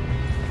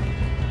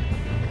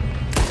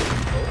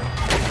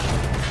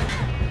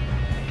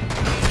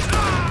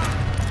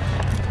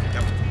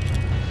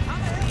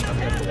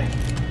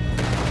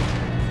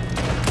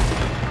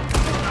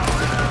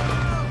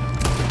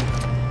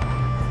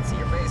 See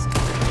your face.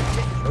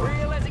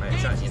 Real as it Might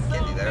have shot you in the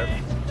kidney there.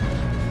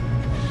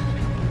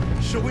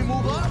 Should we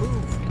move up?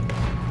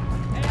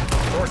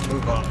 Of course,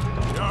 move up.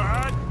 You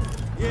alright?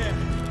 Yeah,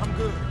 I'm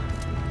good.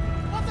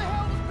 What the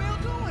hell was Bill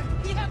doing?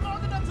 He had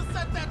long enough to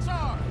set that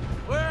charge.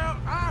 Well,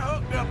 I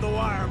hooked up the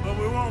wire, but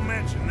we won't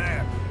mention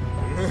that.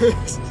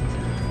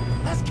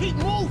 Let's keep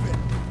moving.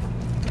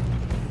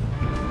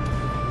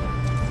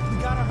 We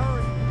gotta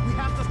hurry. We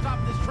have to stop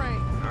this train.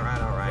 Alright,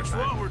 That's fine.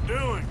 what we're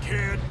doing,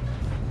 kid.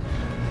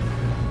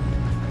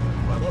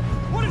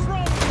 What is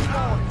wrong with this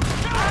boy?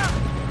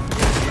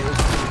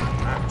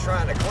 I'm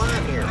trying to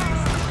climb here.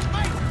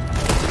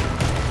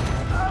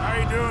 How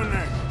you doing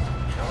there?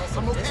 Y'all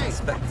some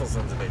disrespectful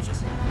sons of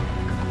bitches. Can't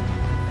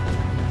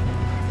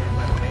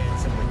let a man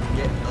simply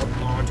get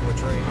up onto a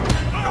train.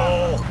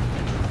 Oh!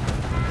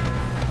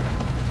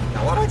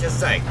 Now what'd I just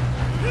say? You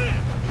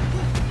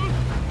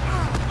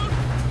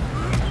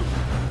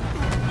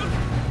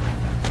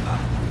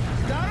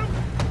got him?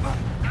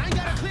 I ain't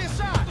got a clear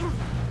shot.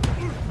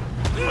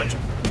 Punch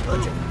him,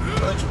 punch him,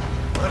 punch him,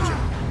 punch him.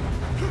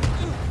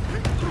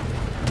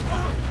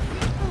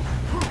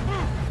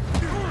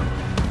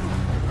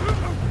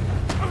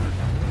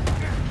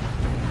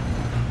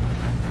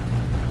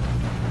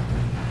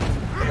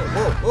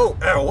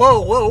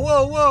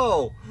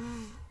 Whoa!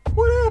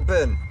 What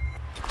happened?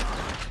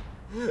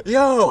 Yo,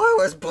 I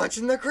was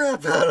punching the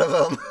crap out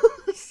of him.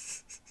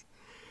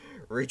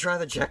 Retry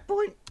the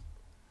checkpoint?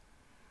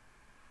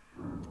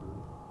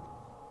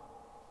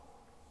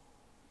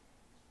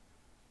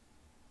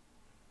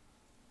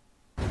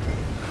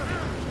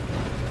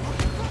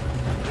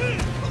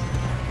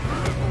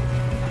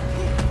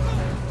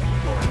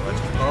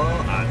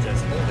 Oh, I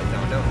just hold it.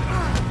 No.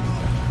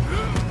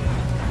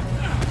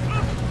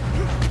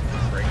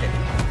 Break it.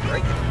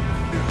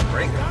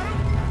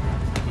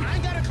 I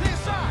ain't got a clear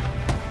shot.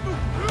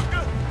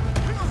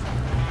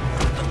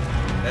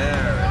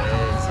 There it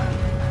is.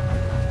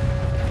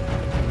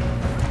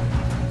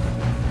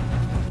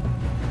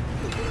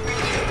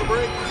 Take a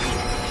break.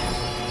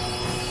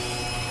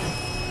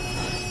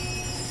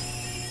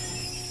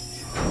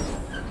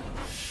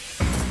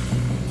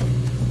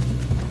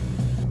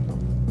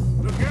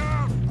 Look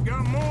out!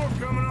 Got more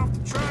coming off the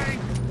train.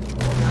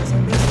 Oh, guys, I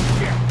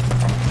missed it.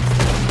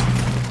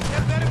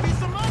 There better be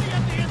some money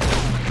at the end.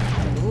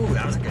 Ooh,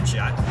 that was a good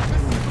shot.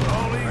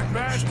 All these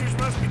bastards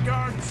must be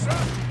guarding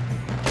something.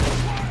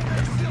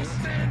 They're still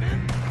standing.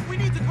 We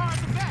need the car at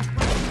the back,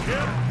 right?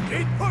 Yep,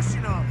 keep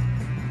pushing on.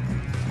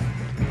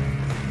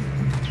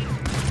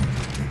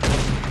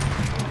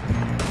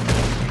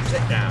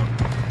 Sit down.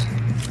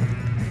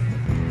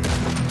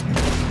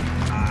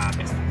 Ah,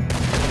 missed it.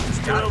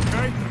 Still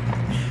okay?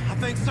 I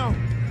think so.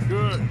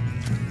 Good.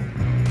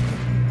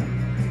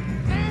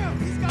 Damn,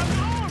 he's got an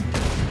arm.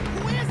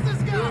 Who is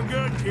this guy? Doing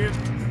good, kid.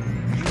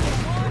 You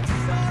are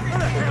sorry. Where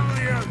the hell are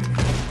the others?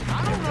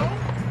 I don't know.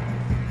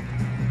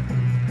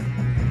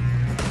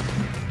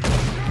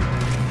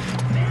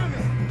 Damn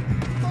it.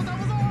 Thought that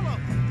was all of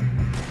them.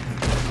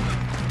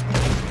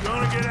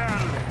 Gonna get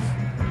out of this.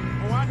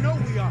 Oh, I know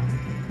we are.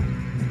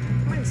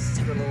 How many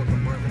secret little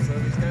compartments are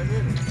these guys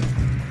in?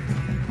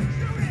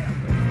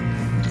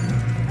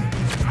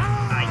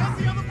 That's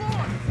the other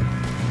boy.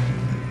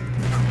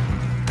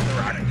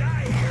 We're gonna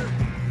die here.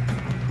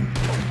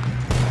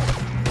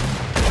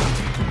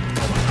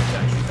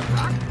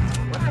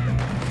 What happened?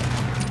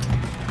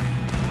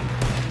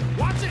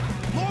 Watch it.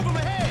 More of them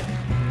ahead.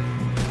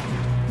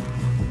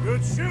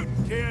 Good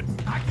shooting, kid.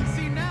 I can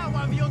see now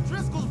why the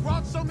O'Driscolls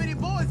brought so many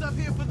boys up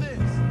here for this.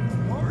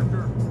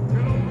 Parker,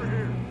 get over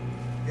here.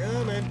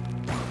 Coming.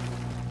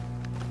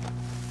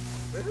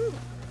 Woohoo.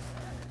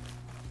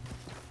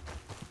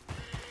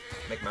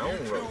 Make my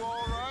own road.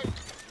 All right?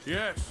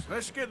 Yes,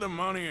 let's get the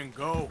money and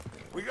go.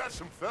 We got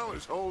some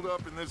fellas holed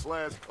up in this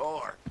last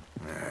car.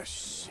 Ah,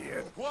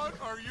 shit. What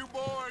are you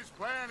boys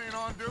planning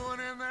on doing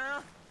in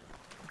there?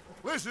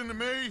 Listen to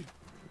me.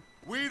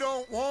 We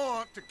don't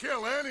want to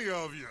kill any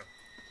of you.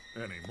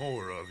 any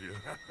more of you.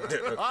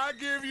 I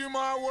give you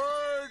my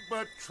word,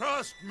 but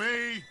trust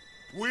me,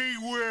 we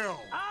will.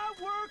 I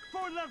work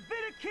for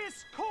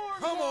Leviticus Cornwall.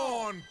 Come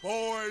on,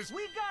 boys.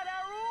 We got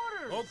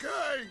our orders.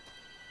 Okay,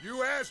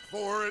 you asked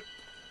for it.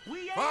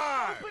 We ain't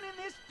 5, opening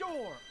this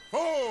door.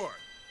 4,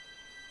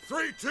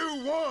 3,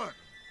 2, 1.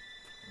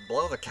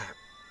 Blow the cap.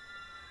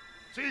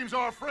 Seems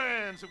our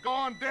friends have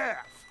gone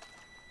deaf.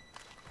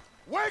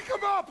 Wake them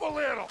up a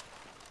little.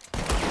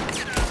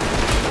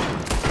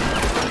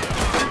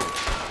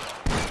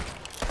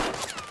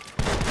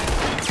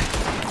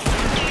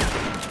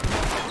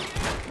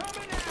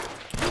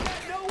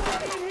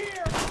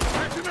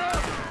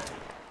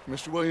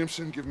 Mr.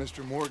 Williamson, give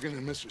Mr. Morgan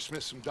and Mr.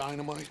 Smith some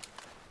dynamite.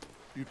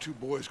 You two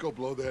boys go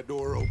blow that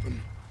door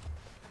open.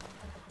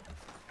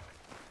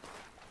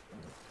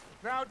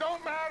 Now,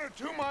 don't matter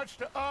too much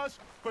to us,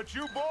 but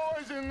you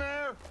boys in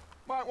there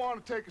might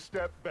want to take a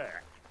step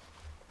back.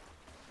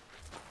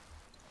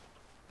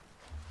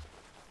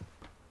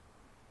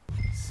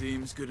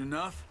 Seems good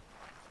enough.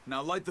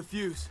 Now light the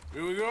fuse.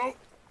 Here we go.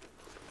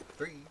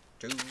 3,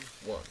 2,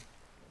 1.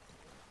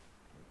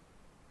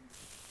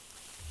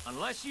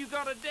 Unless you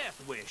got a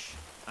death wish,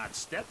 I'd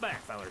step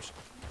back, fellers.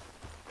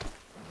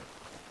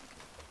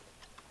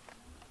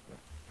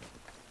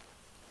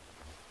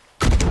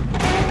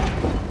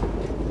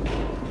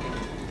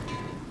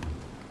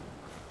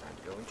 Time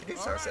to go introduce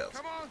All right, ourselves.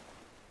 come on.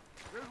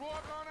 There's one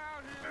on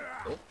out here.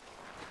 Oh.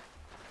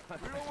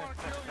 We don't want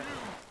to kill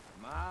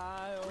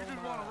you. We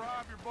just want to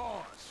rob your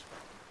boss.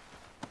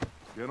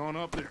 Get on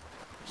up there.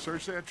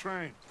 Search that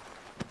train.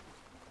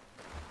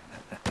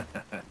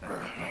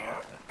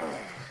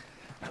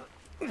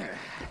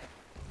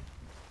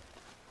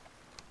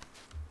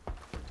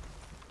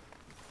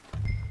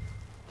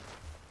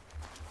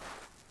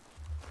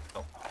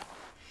 Oh,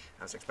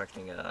 I was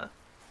expecting a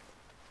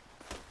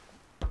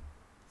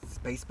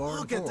space bar.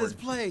 Look at this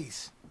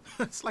place.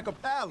 It's like a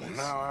palace. Well,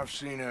 now I've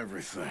seen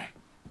everything.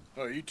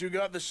 Oh, you two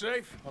got the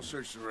safe? I'll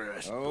search the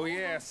rest. Oh,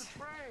 yes.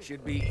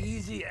 Should be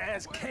easy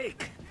as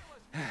cake.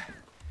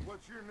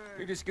 What's your name?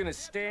 You're just gonna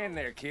stand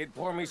there, kid.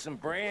 Pour me some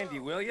brandy,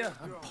 will you?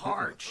 I'm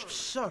parched.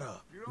 Shut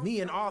up.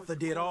 Me and Arthur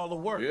did all the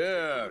work.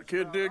 Yeah,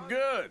 kid did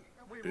good.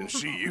 Didn't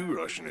see you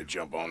rushing to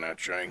jump on that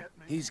train.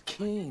 He's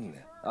keen.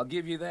 I'll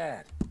give you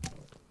that.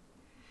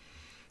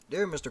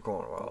 Dear Mr.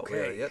 Cornwall, we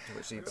are Okay. yet to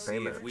receive the See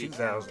payment if of we can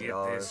 $2,000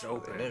 get this for the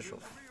open. initial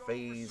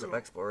phase of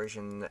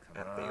exploration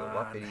at the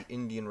Wapiti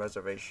Indian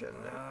Reservation.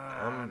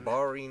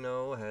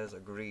 Ambarino has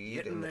agreed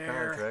Getting in the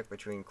there. contract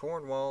between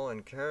Cornwall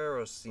and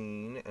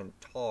Kerosene and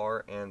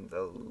Tar and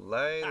the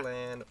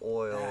Leyland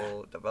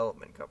Oil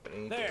Development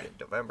Company There. dated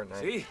November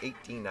 9th, See?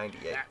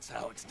 1898. That's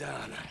how it's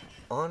done.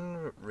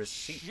 On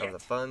receipt of the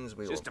Shit. funds,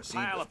 we will Just a proceed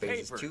pile with of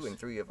phases papers. 2 and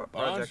 3 of our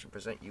Bonds? project and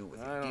present you with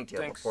I a don't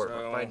detailed think report of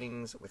our so.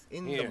 findings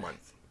within the Here.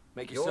 month.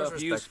 Make Yours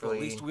yourself useful. At respectfully,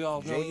 least we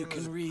all know you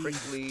James can read.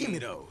 Crickley, Give me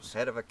those.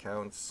 Head of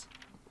Accounts,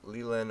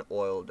 Leland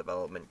Oil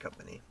Development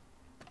Company.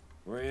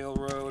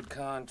 Railroad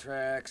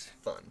contracts,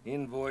 Fun.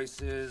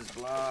 invoices,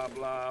 blah,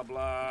 blah,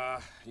 blah.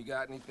 You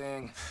got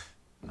anything?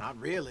 Not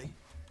really.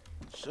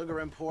 Sugar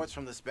imports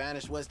from the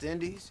Spanish West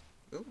Indies.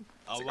 Ooh,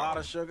 A lot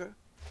of sugar.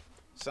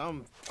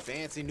 Some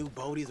fancy new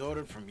boat he's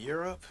ordered from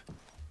Europe.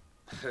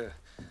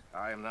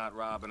 I am not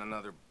robbing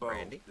another boat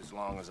Brandy? as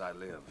long as I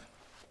live.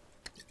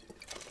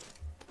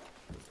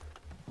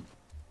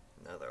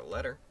 Another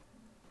letter.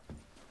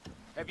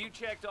 Have you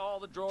checked all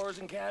the drawers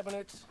and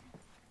cabinets?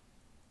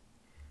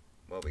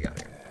 What we got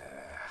here?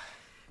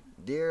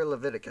 Dear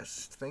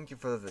Leviticus, thank you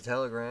for the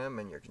telegram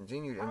and your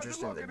continued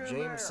interest in the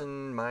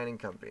Jameson Mining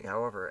Company.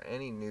 However,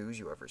 any news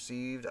you have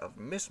received of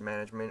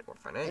mismanagement or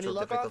financial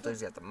luck,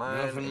 difficulties at the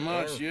mine Nothing in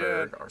much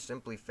Annensburg yet. are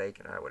simply fake,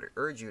 and I would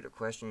urge you to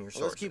question your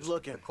sources. Let's keep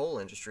looking. The coal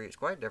industry is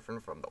quite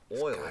different from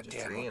the oil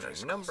industry in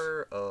a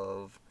number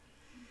of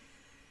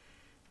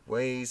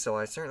ways, so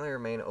I certainly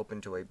remain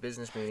open to a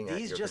business meeting at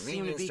These your just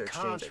seem to convenience be to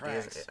exchange ideas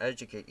contracts. and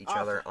educate each Arthur,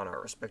 other on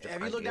our respective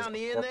have you looked ideas down of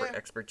the end corporate there?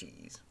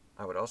 expertise.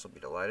 I would also be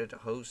delighted to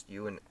host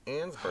you in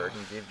Ansburg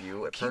and give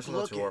you a Keep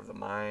personal looking. tour of the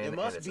mine There and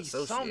must its be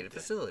associated something.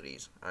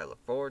 facilities. I look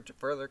forward to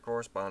further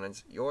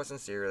correspondence. Yours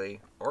sincerely,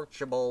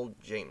 Archibald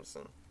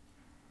Jameson.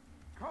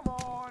 Come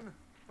on.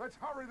 Let's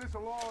hurry this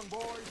along,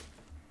 boys.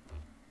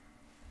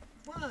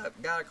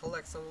 What? Gotta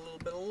collect some little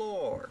bit of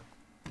lore.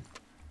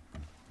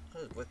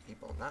 What is with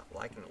people not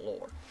liking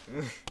lore?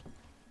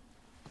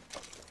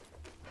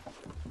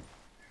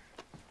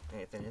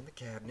 Anything in the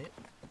cabinet?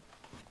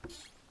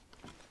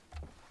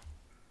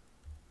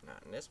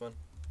 Not in this one.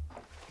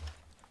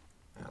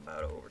 How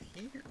about over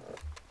here?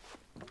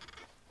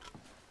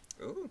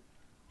 Ooh,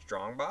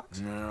 strong box.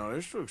 No,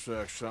 this looks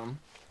like something.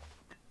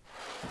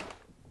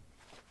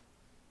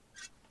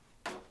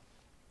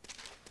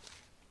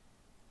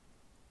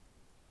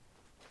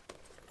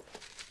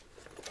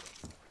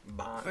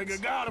 Bonds. Think I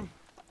got him.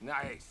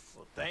 Nice.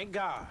 Well, thank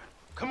God.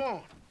 Come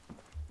on.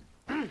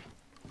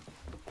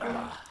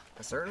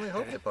 I certainly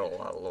hope they put a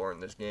lot of lore in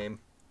this game.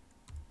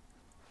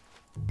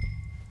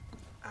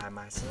 I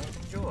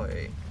myself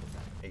enjoy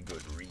a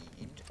good read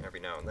every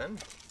now and then.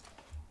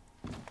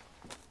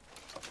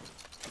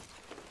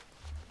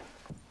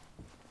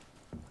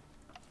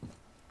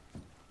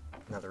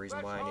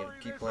 reason why I need to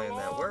keep playing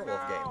that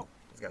werewolf game.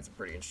 It's got some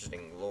pretty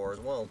interesting lore as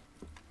well.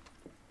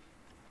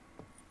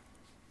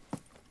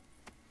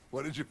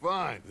 What did you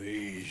find?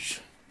 These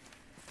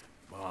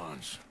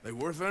bonds. They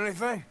worth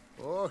anything?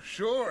 Oh,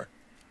 sure.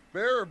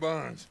 Bearer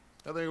bonds.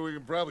 I think we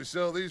can probably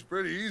sell these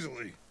pretty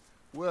easily.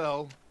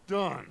 Well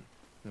done.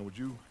 Now, would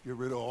you get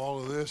rid of all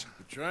of this?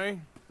 The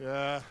train?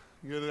 Yeah,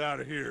 get it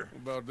out of here.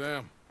 What about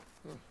them?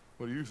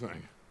 What do you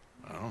think?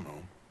 I don't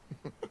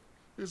know.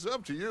 It's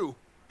up to you.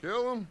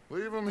 Kill them,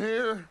 leave them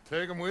here,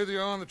 take them with you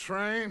on the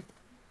train.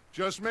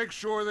 Just make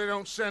sure they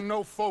don't send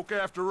no folk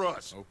after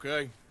us.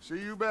 Okay. See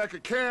you back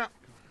at camp.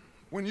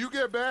 When you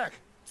get back,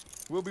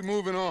 we'll be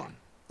moving on.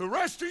 The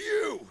rest of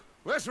you,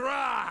 let's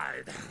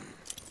ride!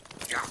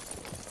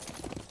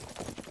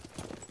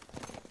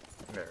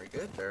 Very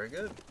good, very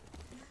good.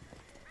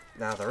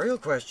 Now the real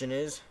question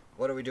is,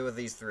 what do we do with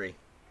these three?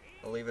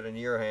 I'll leave it in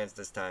your hands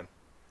this time.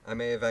 I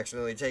may have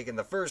accidentally taken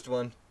the first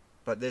one,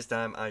 but this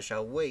time I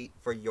shall wait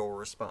for your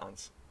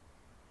response.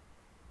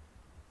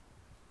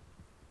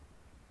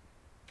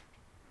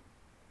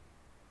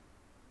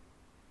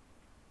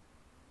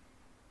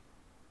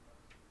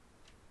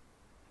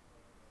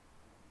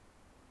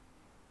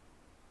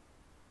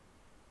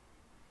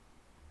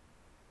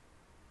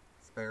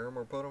 Spare him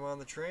or put him on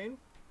the train?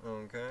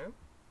 Okay.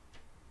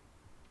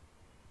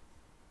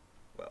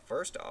 Well,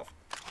 first off...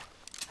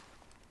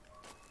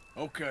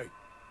 Okay.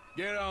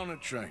 Get on the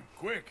train.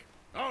 Quick.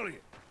 All of you.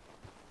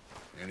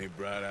 Any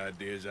bright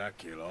ideas, I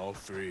kill all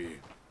three of you.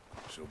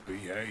 So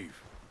behave.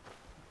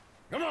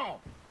 Come on.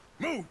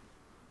 Move.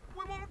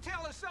 We won't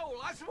tell a soul,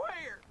 I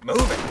swear.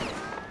 Move it.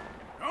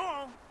 Go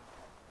on.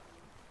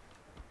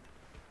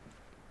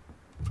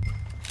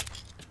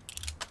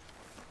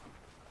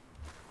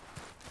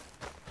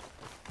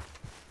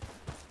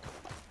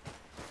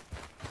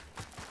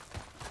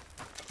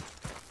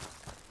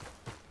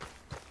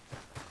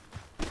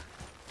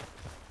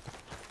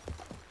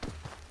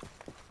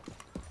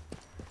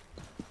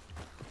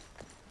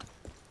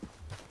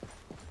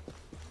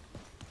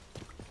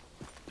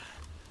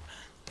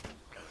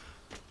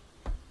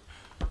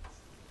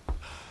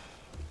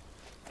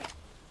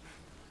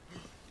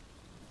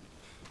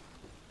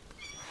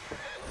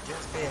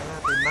 Just be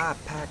happy my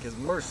pack is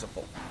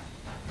merciful.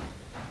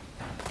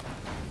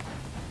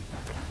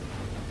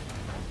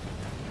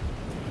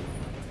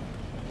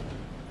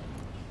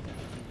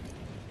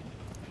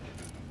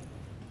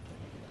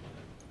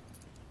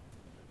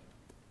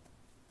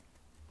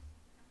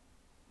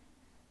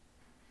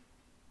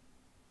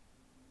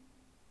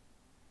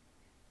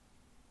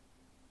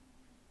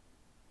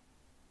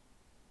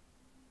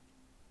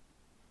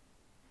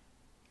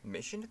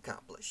 Mission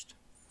accomplished.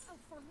 Oh,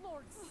 for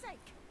Lord's sake,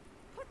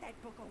 put that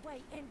book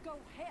away and go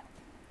help.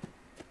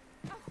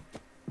 Oh,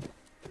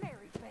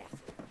 Mary Beth.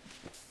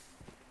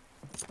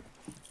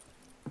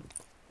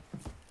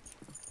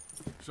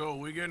 So,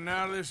 we getting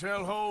out of this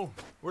hellhole?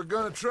 We're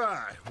gonna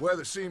try.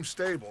 Weather seems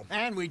stable.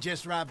 And we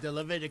just robbed the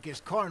Leviticus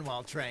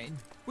Cornwall train.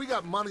 We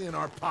got money in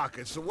our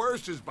pockets. The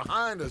worst is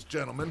behind us,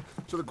 gentlemen.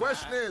 So the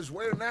question is,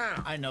 where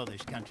now? I know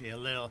this country a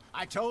little.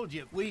 I told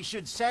you, we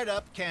should set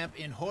up camp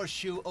in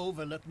Horseshoe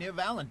Overlook near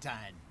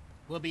Valentine.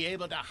 We'll be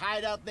able to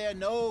hide out there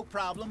no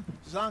problem,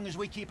 as long as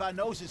we keep our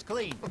noses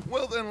clean.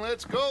 Well, then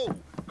let's go.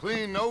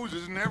 Clean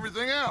noses and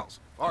everything else.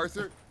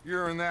 Arthur,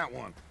 you're in that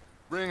one.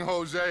 Bring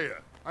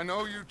Hosea. I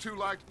know you two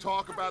like to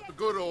talk about the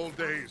good old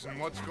days and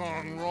what's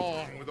gone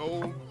wrong with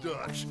old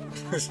Dutch.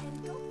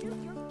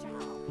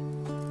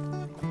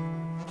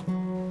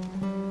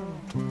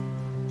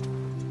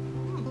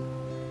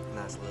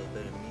 Nice little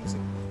bit of music.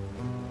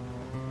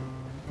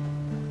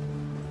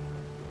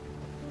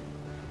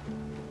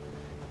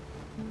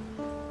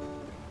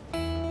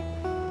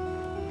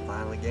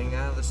 Finally getting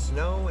out of the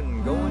snow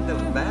and going to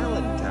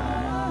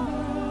Valentine.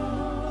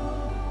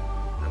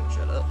 I'm gonna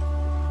shut up.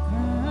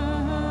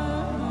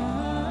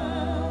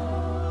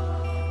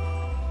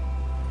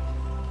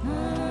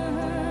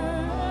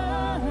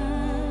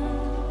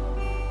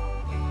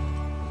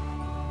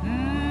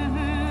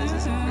 This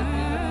is some good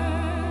music.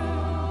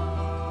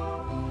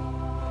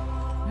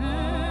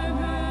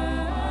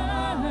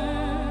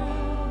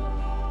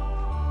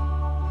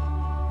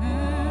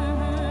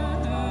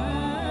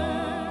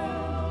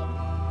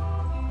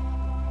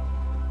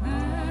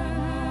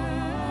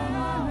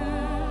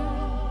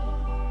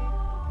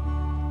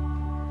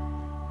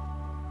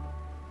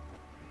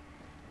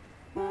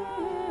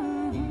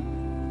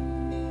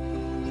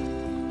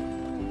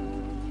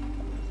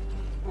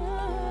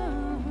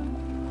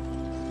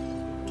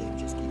 Can't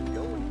just keep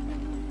going.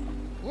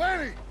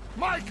 Lenny!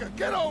 Micah,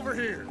 get over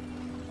here!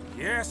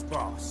 Yes,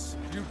 boss.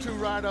 You two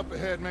ride up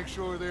ahead, make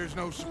sure there's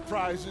no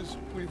surprises.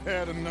 We've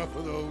had enough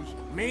of those.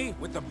 Me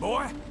with the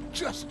boy?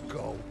 Just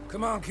go.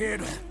 Come on,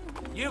 kid.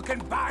 You can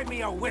buy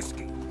me a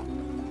whiskey.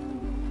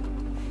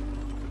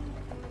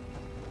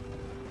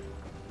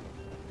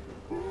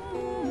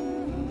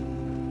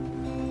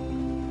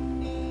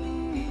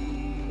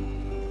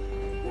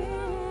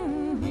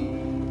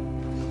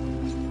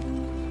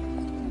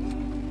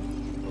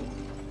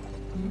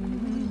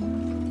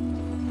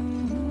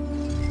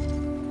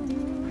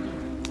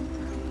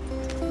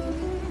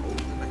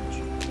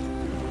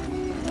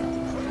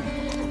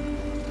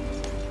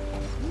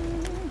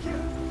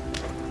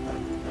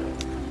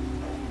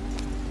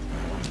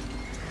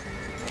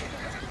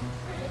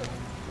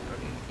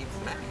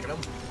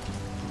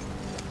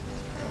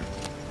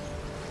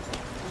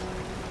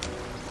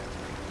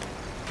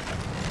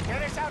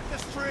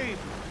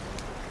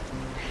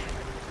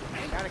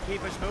 Gotta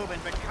keep us moving,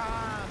 but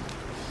calm.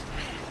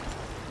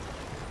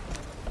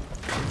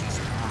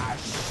 Ah,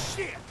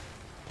 shit!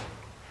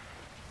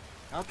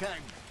 Okay,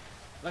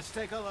 let's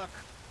take a look.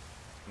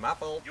 My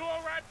fault. You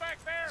all right back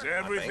there? Does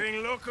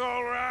everything look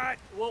all right?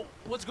 Well,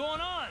 what's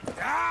going on?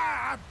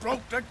 Ah, I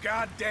broke the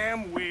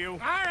goddamn wheel. All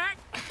right,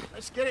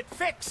 let's get it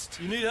fixed.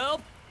 You need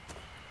help?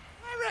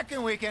 I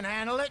reckon we can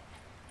handle it.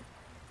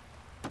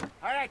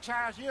 All right,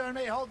 Charles, you and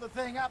me hold the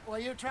thing up while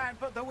you try and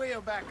put the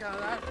wheel back on,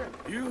 Arthur.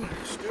 You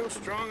still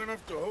strong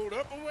enough to hold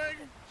up a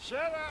wagon? Shut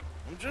up.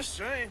 I'm just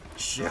saying.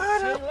 Shut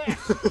Say up.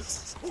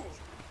 less.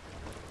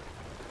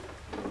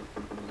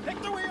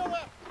 Pick the wheel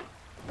up.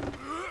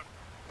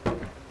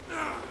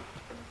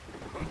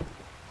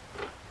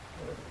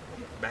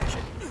 Bash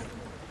it.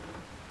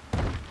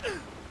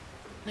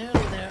 Nearly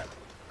there.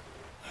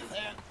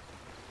 There.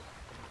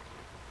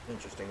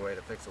 Interesting way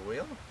to fix a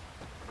wheel.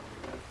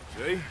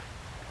 See?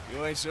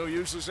 You ain't so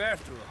useless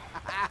after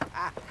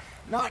all.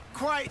 Not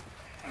quite.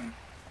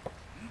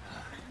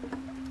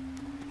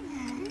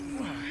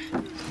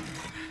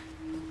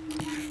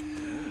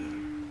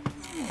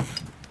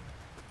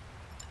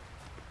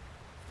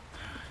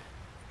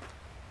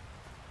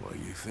 What do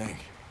you think?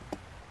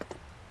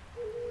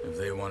 If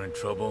they wanted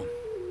trouble,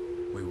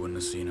 we wouldn't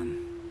have seen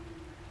them.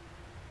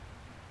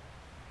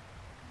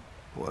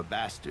 Poor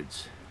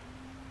bastards.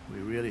 We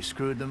really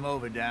screwed them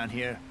over down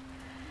here.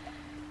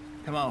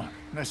 Come on,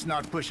 let's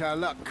not push our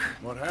luck.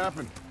 What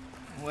happened?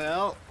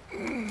 Well,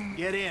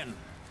 get in.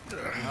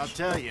 I'll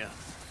tell you.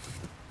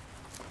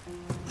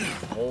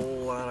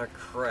 Whole lot of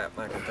crap,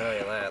 I can tell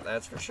you that.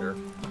 That's for sure.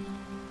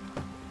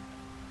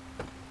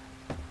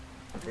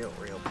 I feel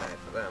real bad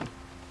for them.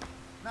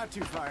 Not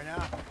too far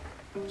now.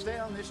 Stay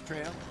on this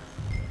trail.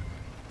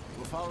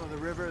 We'll follow the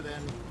river,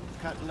 then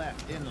cut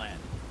left inland.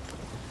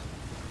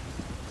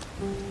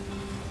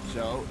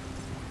 So,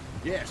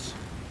 yes,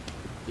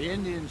 the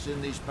Indians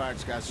in these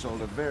parts got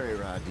sold a very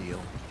raw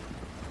deal.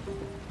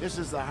 This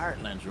is the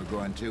heartlands we're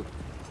going to.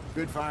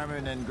 Good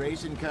farming and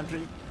grazing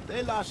country,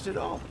 they lost it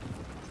all.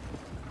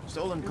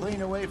 Stolen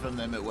clean away from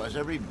them it was,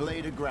 every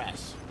blade of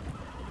grass.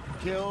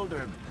 Killed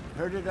or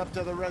herded up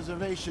to the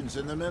reservations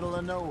in the middle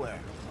of nowhere.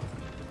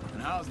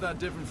 And how's that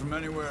different from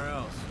anywhere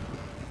else?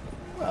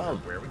 Well,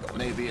 Where are we going?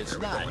 maybe it's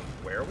not.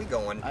 Where are we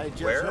going? I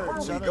just Where heard are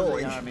we some of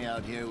going? the army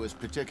out here was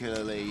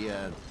particularly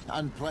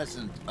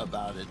unpleasant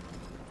about it.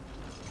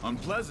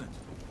 Unpleasant?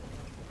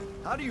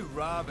 How do you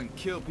rob and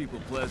kill people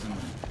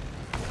pleasantly?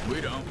 We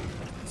don't,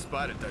 in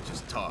spite of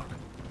Dutch's talk.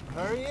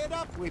 Hurry it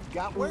up, we've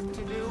got work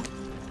to do.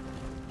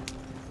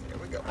 Here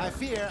we go. I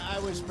fear I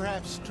was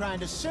perhaps trying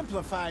to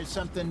simplify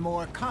something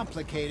more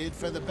complicated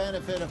for the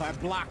benefit of our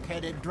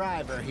block-headed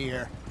driver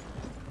here.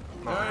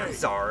 Oh, I'm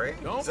sorry.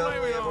 don't Suddenly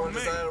blame it on everyone me.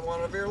 decided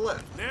one of your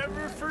left.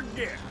 Never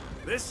forget,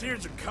 this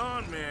here's a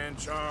con man,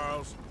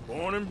 Charles.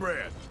 Born and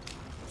bred.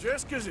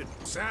 Just 'cause it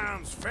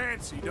sounds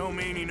fancy don't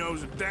mean he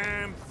knows a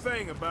damn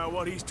thing about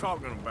what he's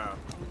talking about.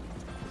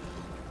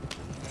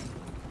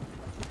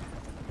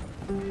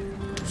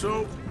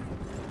 So,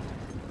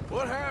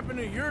 what happened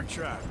to your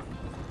tribe?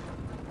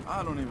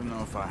 I don't even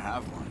know if I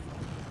have one.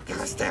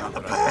 Gotta stay on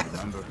the But I path.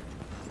 remember.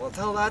 Well,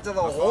 tell that to the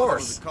My father was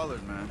horse. a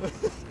colored man.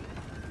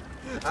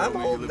 I'm me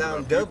he holding lived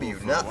down with our W,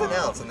 people for a nothing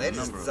while, else, and they a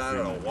just number of decided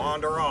to female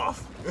wander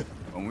off.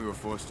 When we were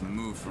forced to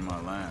move from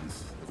our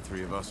lands, the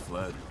three of us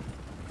fled.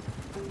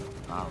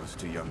 I was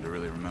too young to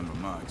really remember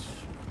much.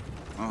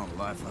 My whole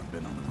life I've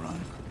been on the run.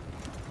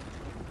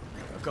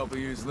 A couple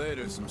years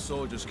later, some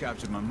soldiers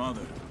captured my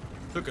mother.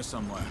 Took her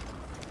somewhere.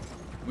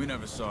 We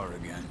never saw her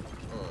again.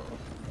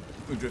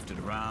 We drifted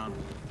around.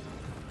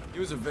 He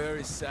was a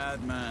very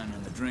sad man,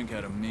 and the drink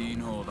had a mean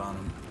hold on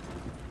him.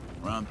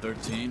 Around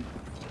 13,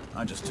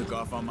 I just took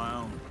off on my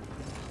own.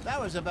 That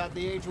was about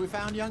the age we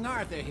found young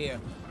Arthur here.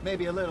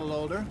 Maybe a little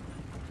older.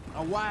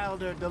 A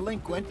wilder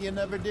delinquent you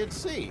never did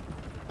see.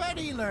 But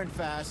he learned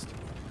fast.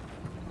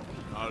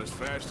 Not as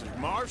fast as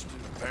Marston,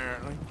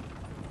 apparently.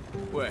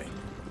 Wait,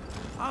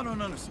 I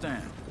don't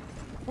understand.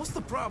 What's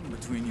the problem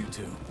between you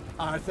two?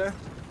 Arthur?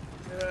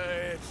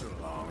 It's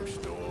a long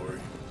story.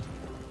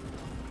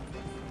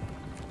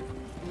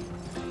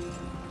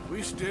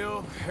 We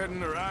still heading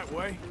the right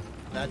way?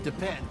 That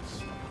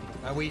depends.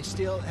 Are we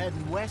still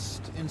heading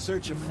west in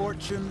search of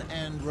fortune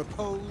and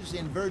repose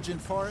in virgin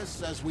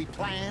forests as we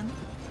planned?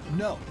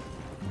 No.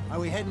 Are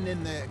we heading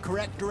in the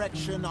correct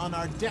direction on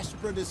our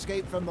desperate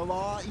escape from the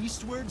law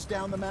eastwards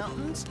down the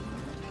mountains?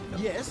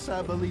 Yes,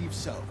 I believe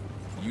so.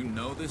 You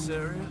know this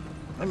area?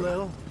 A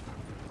little.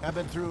 I've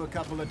been through a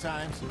couple of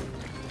times.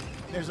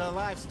 There's a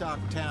livestock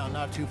town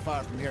not too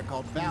far from here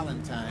called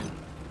Valentine.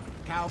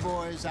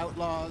 Cowboys,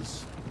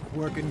 outlaws,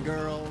 working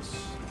girls,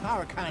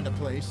 our kind of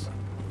place.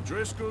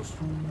 Driscoll's?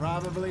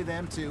 Probably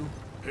them too.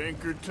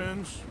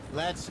 Pinkertons?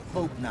 Let's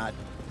hope not.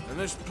 And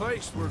this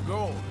place we're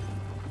going.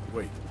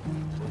 Wait,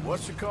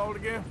 what's it called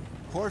again?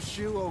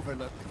 Horseshoe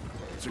Overlook.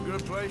 It's a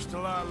good place to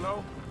lie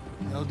low?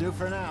 It'll do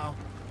for now.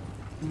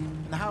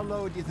 Now, how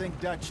low do you think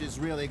Dutch is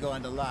really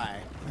going to lie?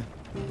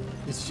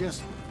 It's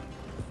just,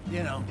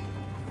 you know,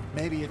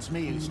 maybe it's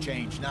me who's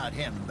changed, not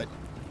him, but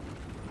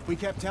We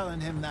kept telling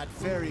him that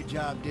ferry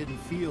job didn't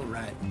feel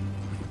right.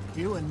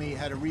 You and me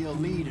had a real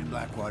lead in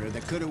Blackwater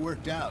that could have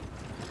worked out.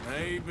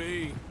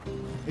 Maybe.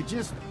 It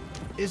just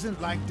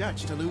isn't like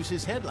Dutch to lose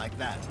his head like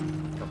that.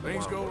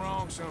 Things go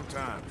wrong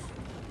sometimes.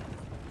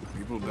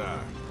 People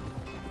die.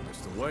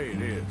 It's the way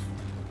it is.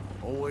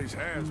 Always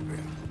has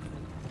been.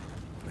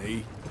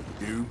 Me,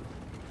 you,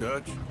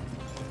 Dutch.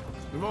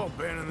 We've all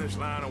been in this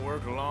line of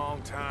work a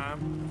long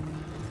time.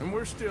 And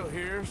we're still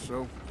here,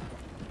 so...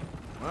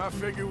 I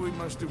figure we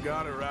must have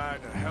got it right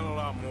a hell of a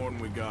lot more than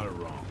we got it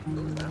wrong.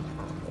 Ooh, that's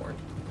on board.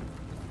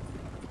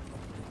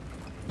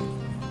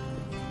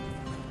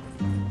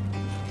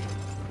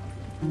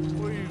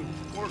 What are you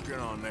working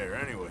on there,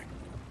 anyway?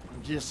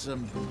 Just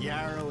some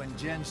yarrow and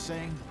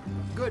ginseng.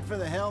 Good for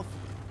the health.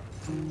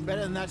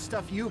 Better than that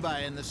stuff you buy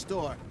in the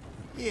store.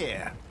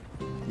 Yeah,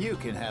 you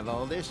can have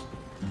all this.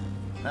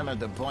 I'm at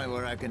the point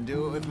where I can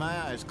do it with my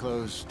eyes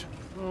closed.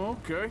 Oh,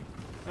 okay.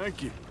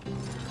 Thank you.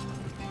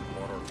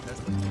 Water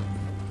test.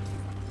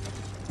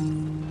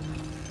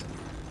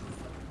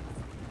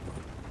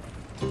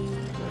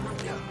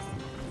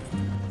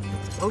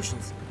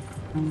 Oceans.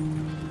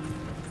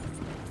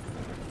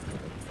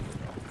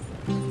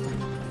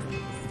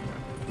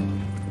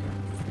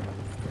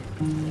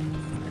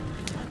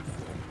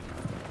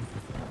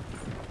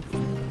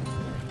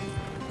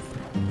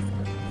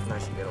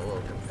 Nice you get a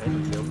little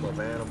compendium of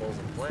animals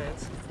and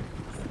plants.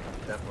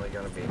 Definitely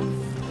gonna be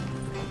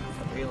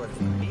appealing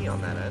to me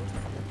on that end.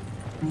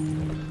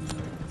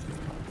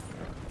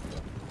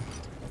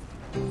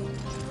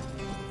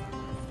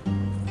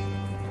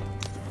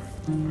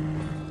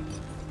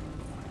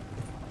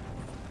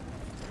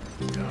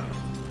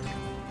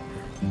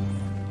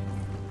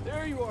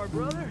 There you are,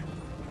 brother.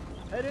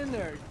 Head in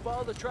there.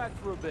 Follow the track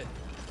for a bit.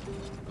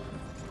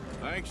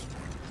 Thanks.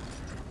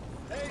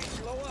 Hey,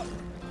 slow up.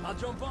 I'll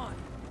jump on.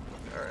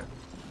 All right.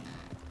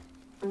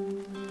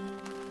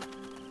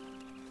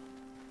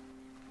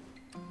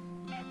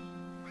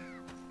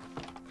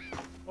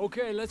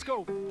 Okay, let's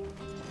go.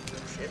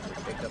 Shit, we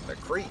picked up the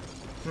creek.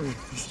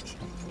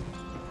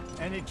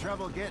 Any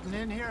trouble getting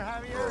in here,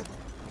 Javier?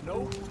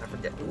 Nope. I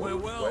forget. Well,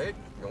 Wait,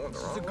 going the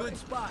this wrong is a good way.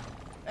 spot.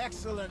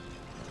 Excellent.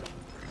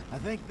 I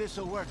think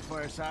this'll work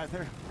for us,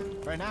 Arthur.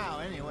 For now,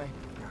 anyway.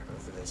 Gotta go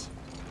for this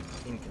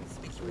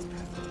inconspicuous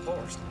path to the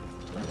forest.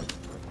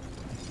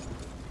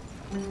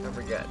 I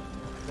forget.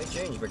 They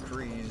changed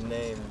McCree's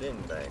name,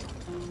 didn't they?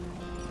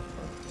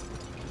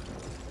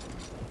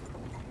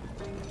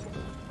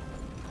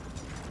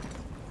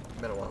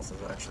 Been a while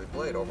since I actually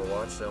played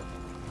Overwatch, so.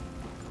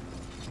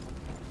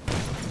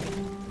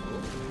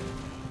 Ooh.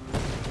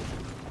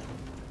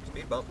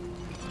 Speed bump.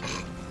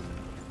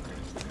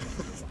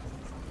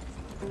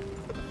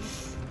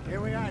 Here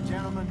we are,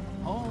 gentlemen.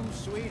 Home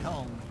sweet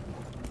home.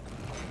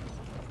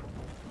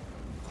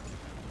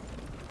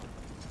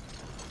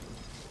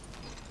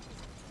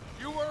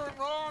 You weren't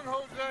wrong,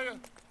 Hosea.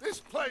 This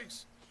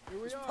place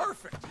is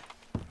perfect.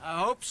 I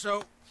hope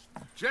so.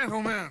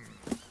 Gentlemen,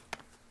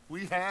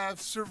 we have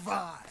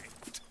survived.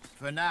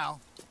 For now.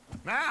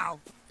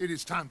 Now, it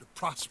is time to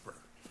prosper.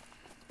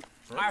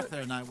 Arthur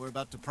and I were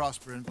about to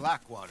prosper in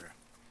Blackwater.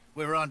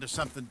 We were onto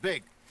something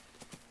big.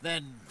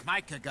 Then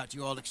Micah got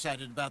you all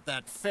excited about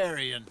that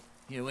ferry, and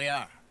here we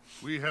are.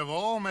 We have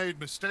all made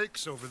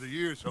mistakes over the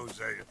years,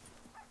 Hosea.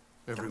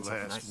 Every Sounds like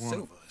a last nice one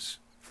soup. of us.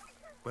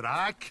 But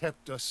I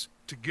kept us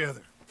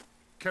together.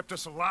 Kept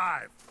us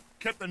alive.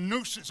 Kept the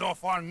nooses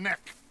off our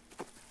neck.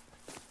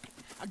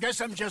 I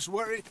guess I'm just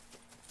worried.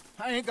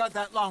 I ain't got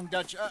that long,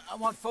 Dutch. I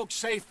want folks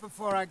safe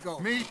before I go.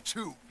 Me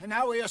too. And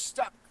now we are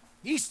stuck,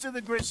 east of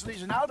the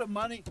Grizzlies and out of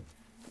money,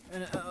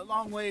 and a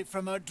long way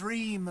from our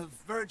dream of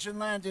virgin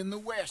land in the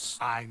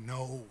west. I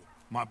know,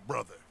 my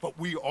brother, but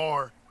we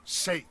are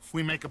safe.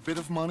 We make a bit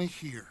of money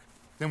here.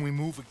 Then we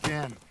move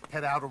again,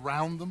 head out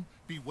around them,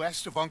 be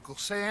west of Uncle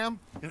Sam.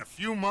 In a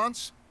few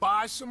months,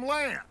 buy some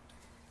land.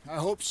 I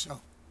hope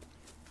so.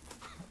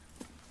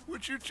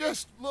 Would you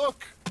just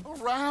look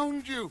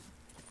around you?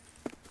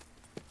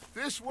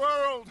 This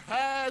world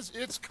has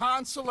its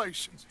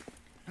consolations.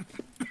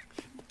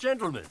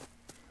 Gentlemen,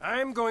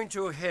 I'm going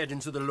to head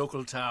into the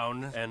local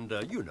town and,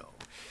 you know,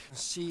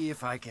 see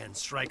if I can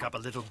strike up a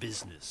little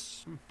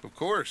business. Of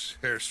course,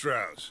 Herr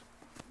Strauss.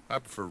 I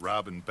prefer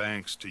robbing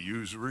banks to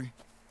usury.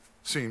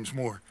 Seems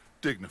more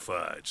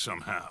dignified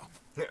somehow.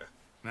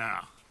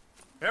 Now,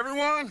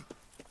 everyone,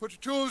 put your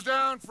tools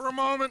down for a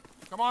moment.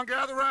 Come on,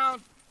 gather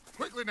round.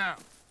 Quickly now.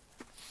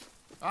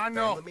 I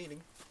know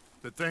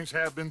that things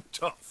have been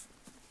tough,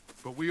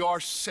 but we are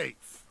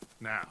safe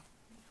now,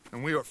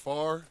 and we are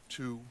far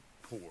too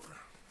poor.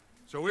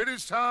 So it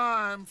is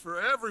time for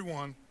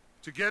everyone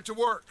to get to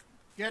work.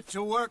 Get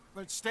to work,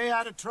 but stay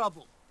out of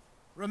trouble.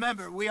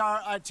 Remember, we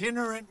are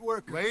itinerant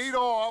workers. Laid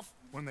off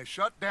when they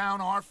shut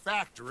down our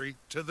factory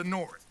to the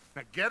north.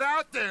 Now get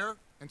out there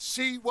and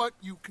see what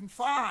you can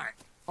find.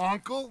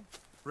 Uncle,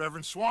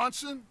 Reverend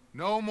Swanson,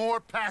 no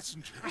more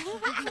passengers.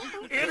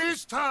 It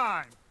is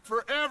time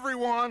for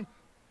everyone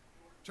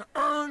to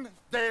earn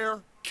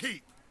their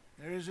keep.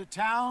 There is a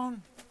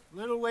town a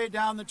little way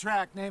down the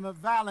track named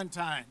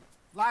Valentine.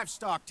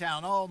 livestock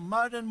town, all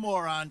mud and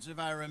morons, if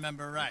I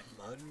remember right.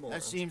 Mud and That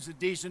morons. seems a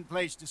decent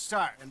place to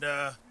start. And,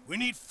 we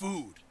need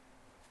food.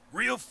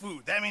 Real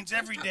food. That means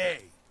every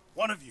day.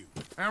 One of you.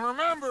 And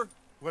remember,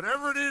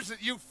 whatever it is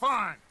that you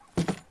find,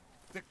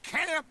 the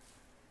camp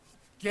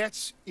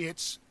gets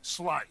its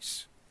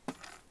slice.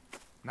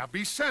 Now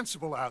be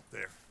sensible out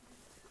there.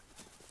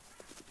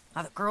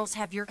 Now, the girls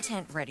have your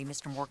tent ready,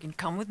 Mr. Morgan.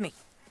 Come with me.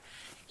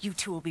 You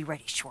two will be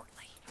ready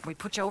shortly. We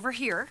put you over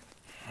here.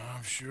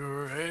 I'm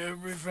sure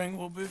everything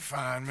will be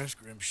fine, Miss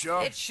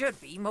Grimshaw. It should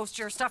be. Most of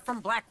your stuff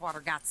from Blackwater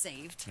got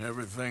saved.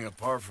 Everything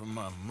apart from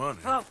my money.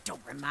 Oh,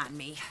 don't remind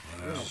me.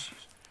 Well,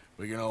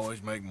 we can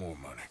always make more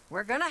money.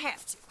 We're gonna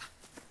have to.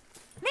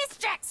 Miss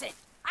Jackson,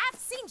 I've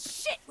seen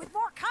shit with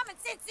more common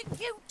sense than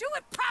you. Do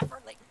it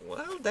properly.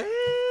 Well,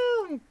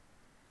 damn.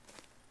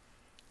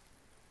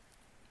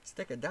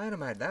 Stick of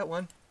dynamite, that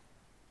one.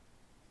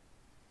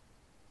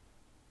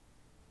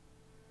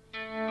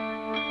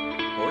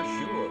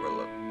 Horseshoe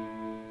Overlook.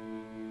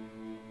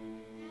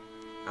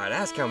 I'd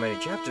ask how many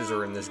chapters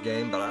are in this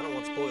game, but I don't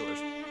want spoilers.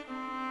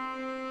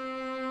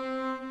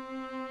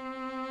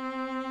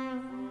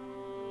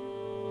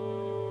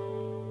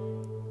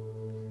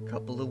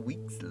 Couple of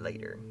weeks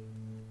later.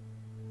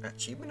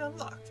 Achievement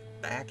unlocked.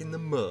 Back in the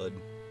mud.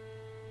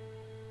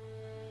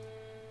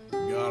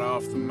 Got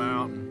off the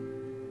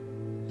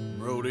mountain,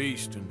 rode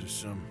east into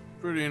some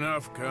pretty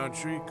enough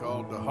country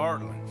called the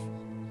Heartlands.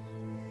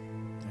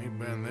 Ain't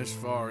been this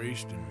far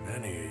east in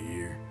many a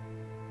year.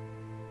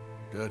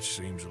 Dutch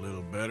seems a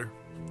little better.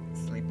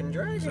 Sleeping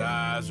dragon. His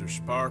eyes are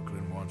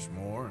sparkling once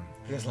more, and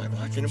feels like I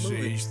watching can a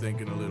movie. see he's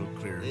thinking a little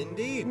clearer.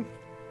 Indeed.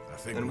 I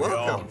think And we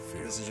all welcome.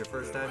 feel This is your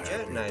first a little time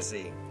chatting, happier. I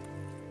see.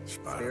 In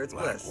spite Spirits of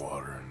blessed.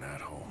 Blackwater and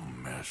that whole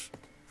mess.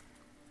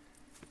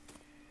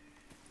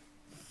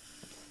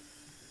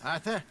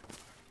 Arthur?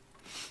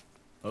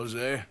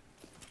 Jose?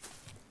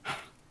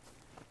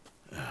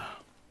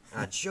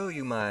 I'd show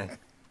you my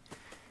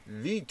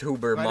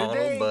VTuber Quite a model,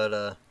 day.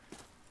 but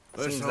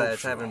Let's seems hope that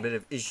it's so. having a bit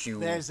of issue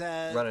There's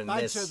a running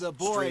bunch this of the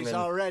boys streaming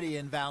already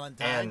in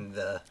Valentine. and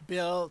the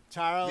Bill,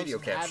 Charles, video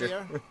and capture.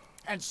 Javier.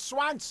 And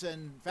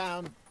Swanson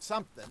found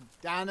something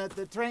down at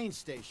the train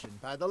station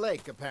by the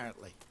lake,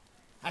 apparently.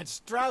 And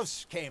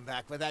Strauss came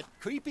back with that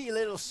creepy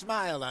little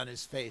smile on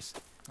his face.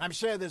 I'm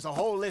sure there's a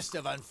whole list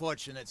of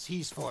unfortunates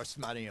he's forced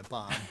money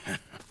upon.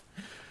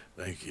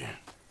 Thank you.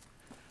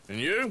 And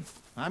you?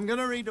 I'm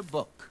gonna read a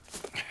book.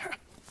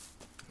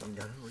 I'm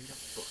gonna read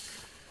a book.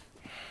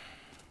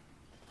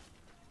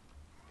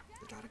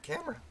 They got a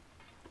camera.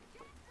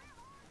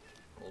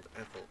 Hold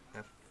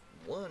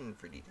F1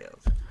 for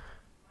details. Let's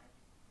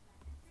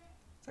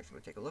actually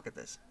take a look at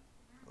this.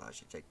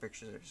 Allows you to take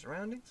pictures of your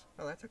surroundings.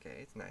 Oh, that's okay.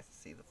 It's nice to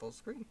see the full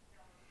screen.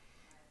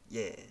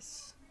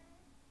 Yes.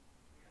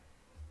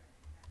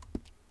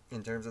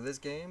 In terms of this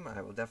game,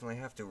 I will definitely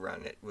have to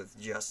run it with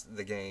just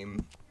the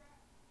game.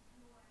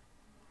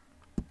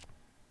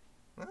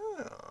 Ah.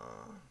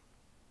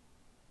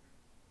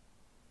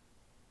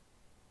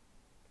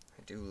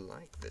 I do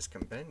like this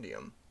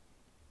compendium.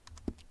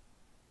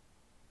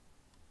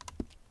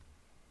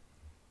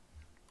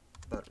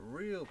 But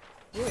real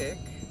quick,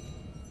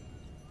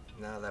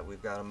 now that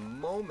we've got a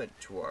moment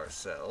to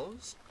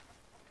ourselves,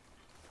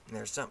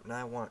 there's something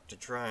I want to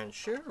try and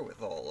share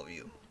with all of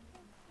you.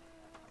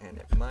 And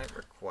it might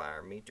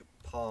require me to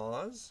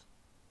pause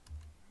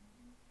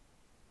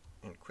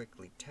and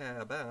quickly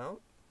tab out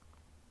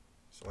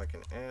so I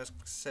can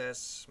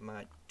access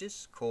my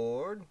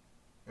Discord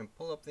and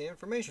pull up the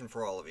information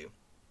for all of you.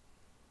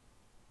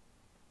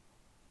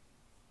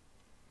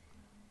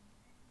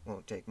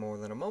 Won't take more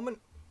than a moment.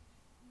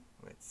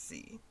 Let's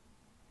see.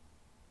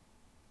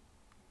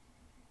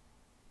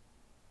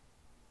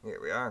 Here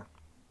we are.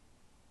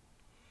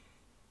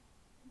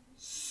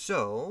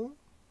 So,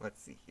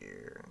 let's see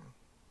here.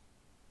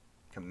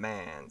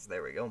 Commands,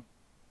 there we go.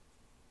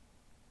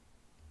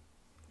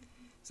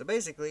 So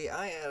basically,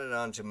 I added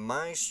onto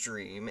my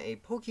stream a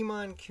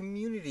Pokemon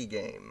community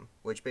game,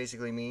 which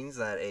basically means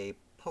that a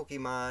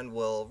Pokemon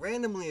will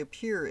randomly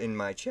appear in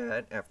my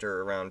chat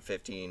after around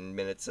 15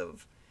 minutes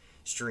of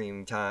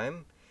stream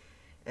time.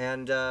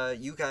 And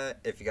you guys,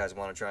 if you guys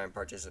want to try and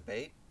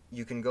participate,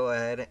 you can go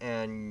ahead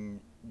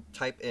and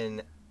type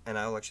in, and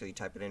I'll actually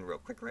type it in real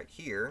quick right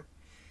here.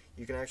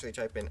 You can actually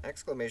type in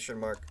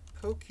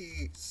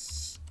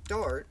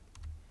 !Start,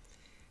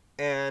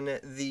 and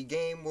the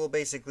game will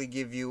basically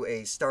give you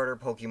a starter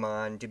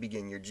Pokemon to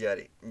begin your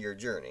journey.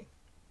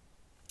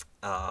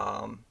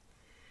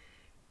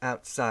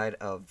 Outside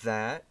of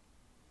that,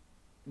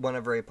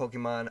 whenever a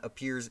Pokemon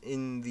appears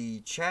in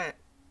the chat,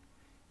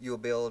 you'll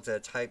be able to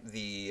type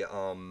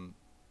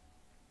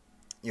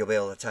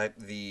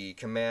the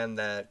command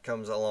that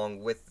comes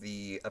along with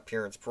the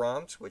appearance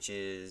prompt, which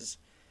is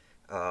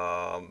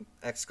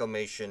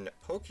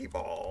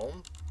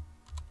 !Pokeball.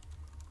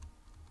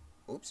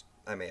 Oops,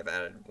 I may have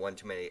added one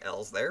too many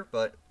L's there,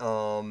 but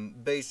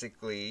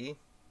basically,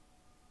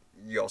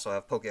 you also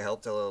have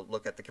Pokehelp to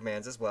look at the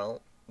commands as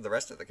well, the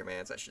rest of the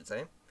commands, I should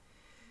say.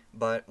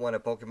 But when a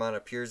Pokemon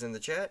appears in the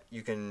chat,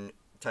 you can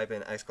type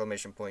in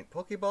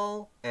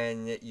 !Pokeball,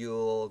 and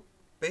you'll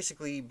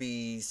basically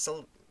be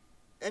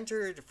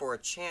entered for a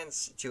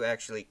chance to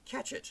actually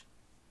catch it.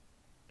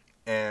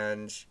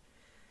 And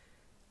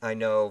I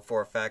know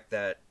for a fact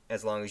that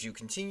as long as you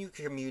continue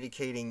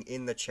communicating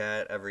in the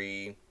chat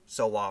every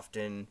so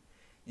often,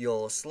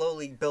 you'll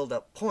slowly build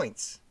up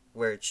points,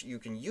 which you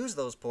can use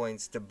those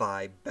points to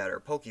buy better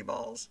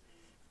Pokeballs.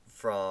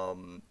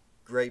 From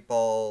Great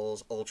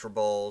Balls, Ultra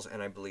Balls,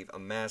 and I believe a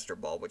Master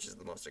Ball, which is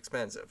the most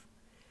expensive.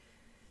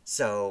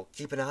 So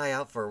keep an eye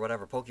out for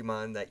whatever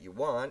Pokemon that you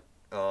want.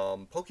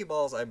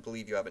 Pokeballs, I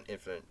believe you have an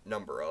infinite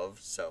number of,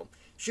 so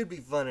should be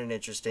fun and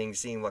interesting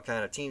seeing what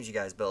kind of teams you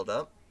guys build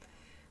up.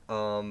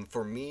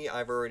 For me,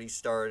 I've already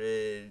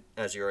started,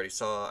 as you already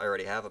saw, I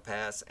already have a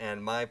pass,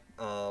 and my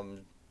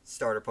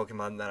starter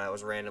Pokemon that I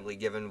was randomly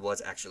given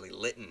was actually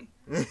Litten.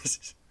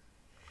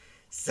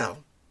 So,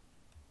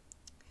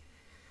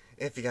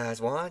 if you guys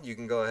want, you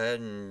can go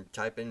ahead and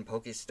type in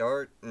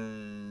Pokestart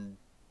and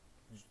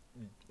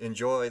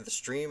enjoy the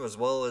stream as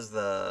well as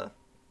the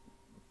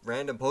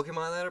random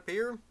Pokemon that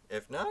appear.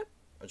 If not,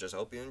 I just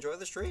hope you enjoy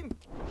the stream.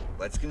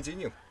 Let's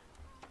continue.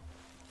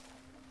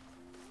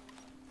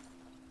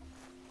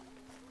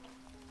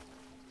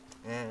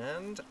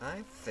 And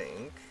I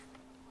think,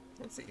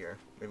 let's see here,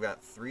 we've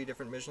got 3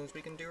 different missions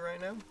we can do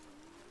right now.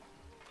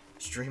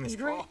 Stream is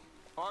great. Oh,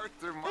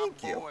 Arthur, my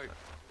boy,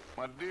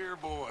 my dear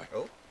boy.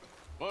 Oh.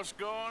 What's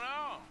going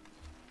on?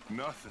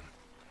 Nothing.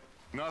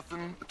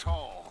 Nothing at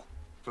all.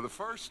 For the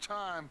first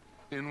time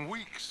in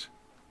weeks,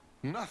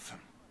 nothing.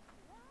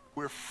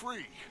 We're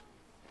free.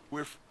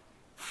 We're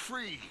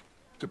free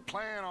to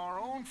plan our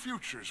own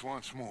futures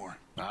once more.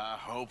 I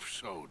hope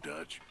so,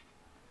 Dutch.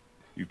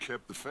 You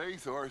kept the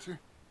faith, Arthur.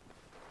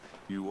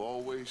 You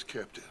always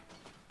kept it.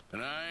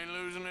 And I ain't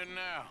losing it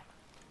now.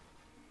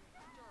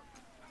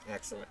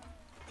 Excellent.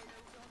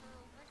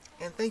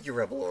 And thank you,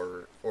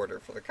 Rebel Order,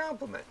 for the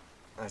compliment.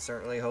 I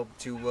certainly hope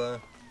to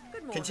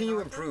continue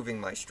improving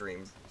my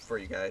stream for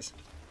you guys.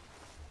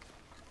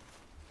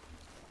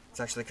 It's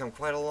actually come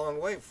quite a long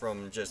way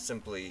from just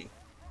simply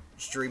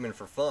streaming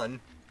for fun.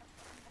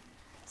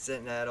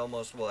 Sitting at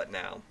almost, what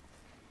now?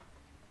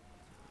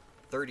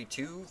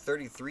 32,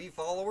 33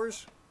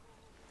 followers?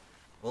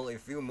 Only a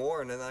few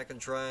more, and then I can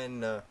try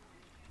and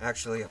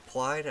actually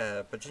apply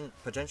to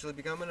potentially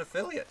become an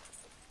affiliate.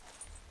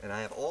 And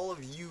I have all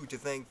of you to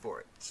thank for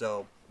it.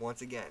 So,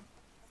 once again,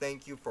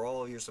 thank you for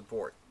all of your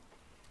support.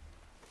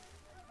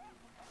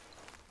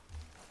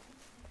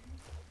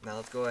 Now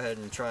let's go ahead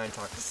and try and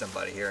talk to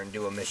somebody here and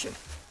do a mission.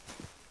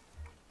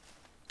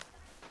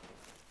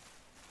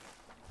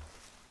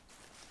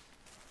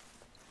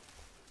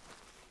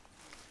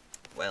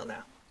 Well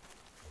now.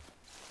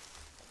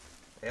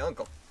 Hey,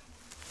 Uncle.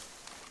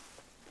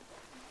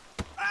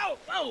 Ow!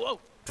 Oh,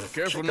 oh!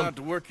 Careful not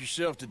to work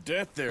yourself to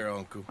death there,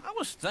 Uncle. I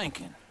was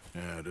thinking.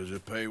 Yeah, does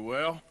it pay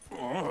well?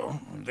 Oh,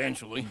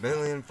 eventually.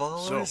 Million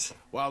followers? So,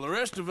 while the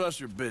rest of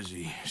us are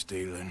busy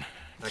stealing,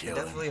 I can killing,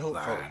 definitely hope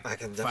lying, I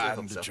can definitely fighting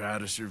hope to so. try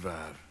to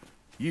survive,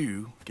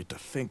 you get to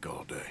think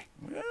all day.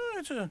 Well,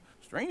 it's a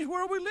strange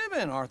world we live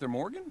in, Arthur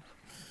Morgan.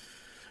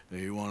 Do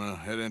you want to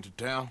head into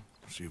town?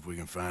 See if we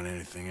can find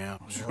anything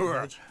out?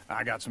 Sure.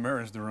 I got some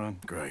errands to run.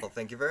 Great. Well,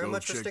 thank you very Go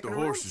much for check sticking the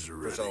around horses are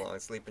for ready. so long,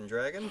 Sleeping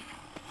Dragon.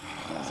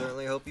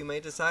 Certainly hope you may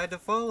decide to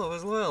follow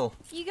as well.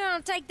 You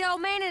gonna take the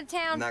old man into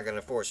town? I'm not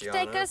gonna force you on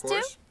Take it, us of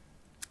course. too?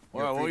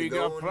 Well, what do you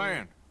got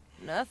planned?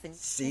 Nothing.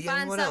 See We'll find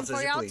anyone something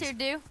else for as y'all you to please.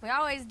 do. We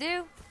always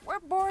do. We're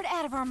bored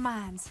out of our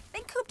minds.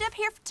 Been cooped up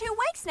here for 2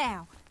 weeks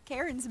now.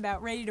 Karen's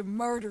about ready to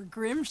murder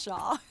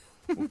Grimshaw.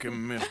 Well,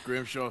 can Miss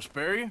Grimshaw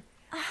spare you?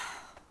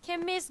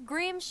 Can Miss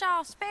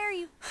Grimshaw spare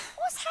you?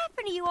 What's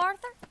happened to you,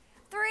 Arthur?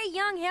 3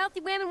 young, healthy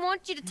women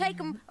want you to take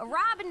them a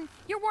robbing.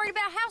 You're worried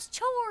about house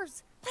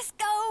chores. Let's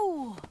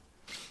go.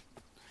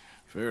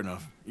 Fair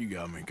enough. You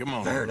got me. Come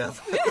on. Fair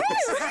enough.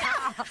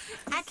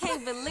 I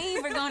can't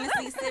believe we're going to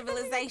see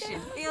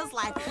civilization. Feels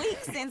like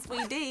weeks since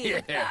we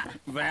did. Yeah,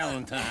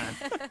 Valentine.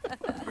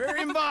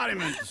 Very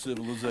embodiment of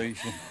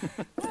civilization.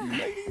 You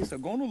ladies are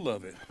gonna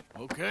love it.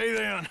 Okay,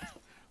 then.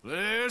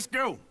 Let's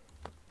go.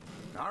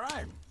 All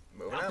right.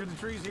 Moving After up. the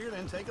trees here,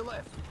 then take a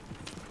left.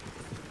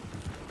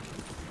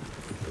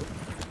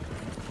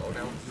 Slow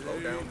down, slow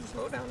down,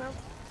 slow down now.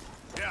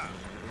 Yeah.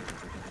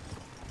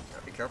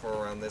 Gotta be careful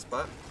around this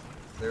spot.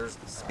 There's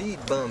speed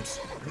bumps.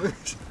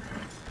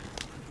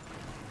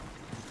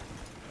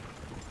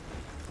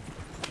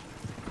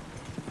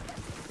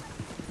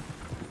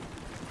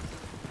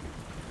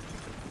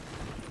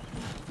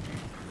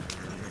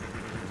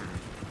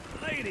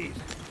 Ladies,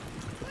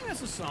 sing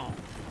us a song.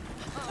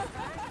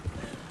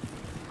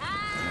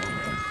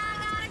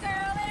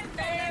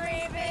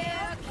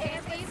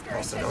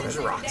 Also known as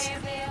rocks.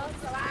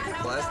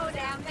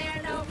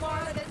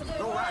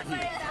 Go right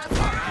here.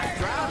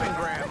 Driving,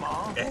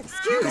 Grandma.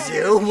 Excuse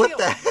you, what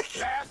the heck?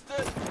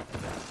 Bastard.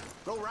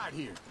 Go right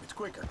here. It's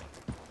quicker.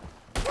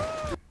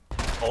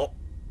 Oh.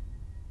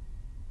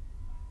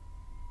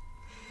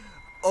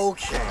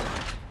 Okay.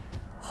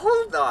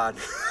 Hold on.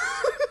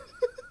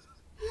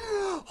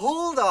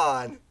 Hold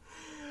on.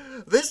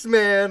 This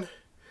man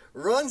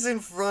runs in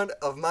front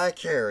of my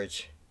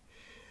carriage.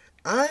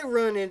 I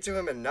run into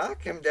him and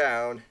knock him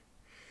down.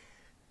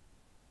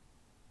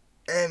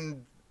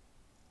 And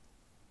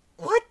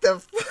what the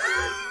f-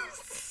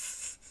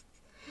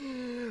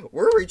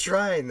 We're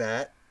retrying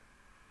that.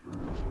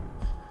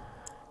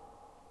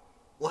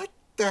 What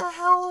the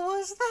hell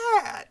was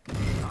that?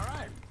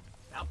 Alright,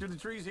 out through the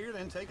trees here,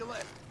 then take a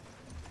left.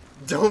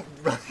 Don't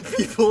run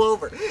people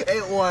over.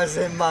 It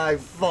wasn't my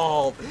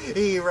fault.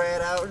 He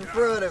ran out in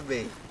front of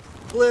me.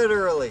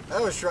 Literally. I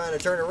was trying to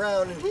turn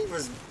around and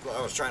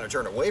I was trying to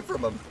turn away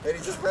from him and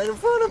he just ran in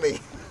front of me.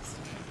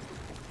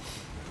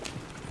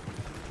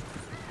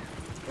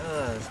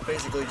 It's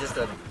basically just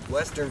a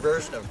Western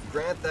version of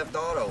Grand Theft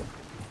Auto.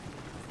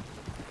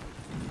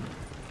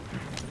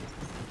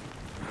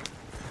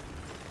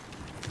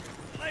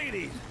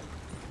 Ladies,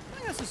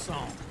 sing us a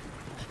song.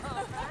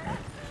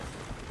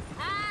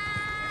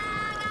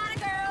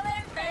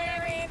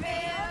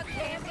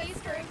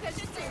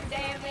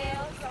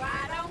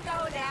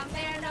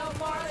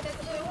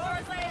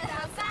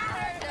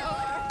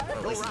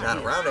 At least he's not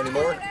around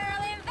anymore.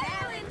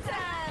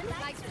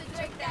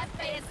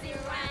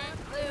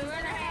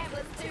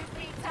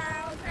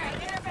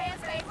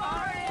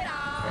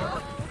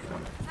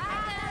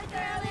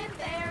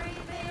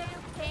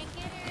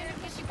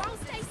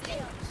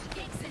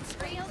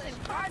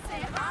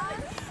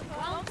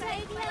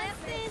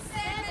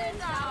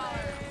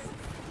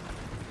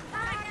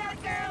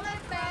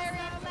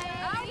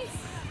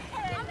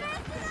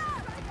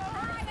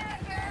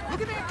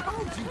 Look at that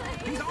coach.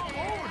 He's all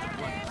over the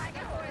place.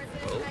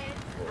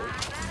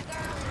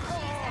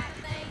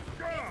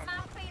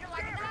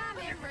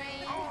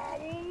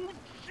 Oh,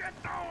 shit,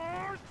 the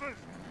horses!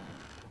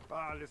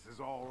 Ah, this is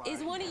all right.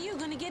 Is one of you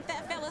gonna get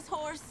that fella's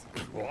horse?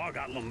 Well, I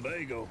got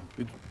lumbago.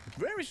 It's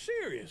very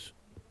serious.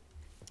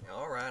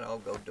 Alright, I'll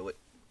go do it.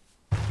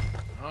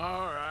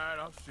 All right,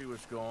 I'll see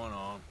what's going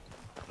on.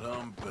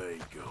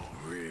 Lumbago,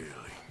 really?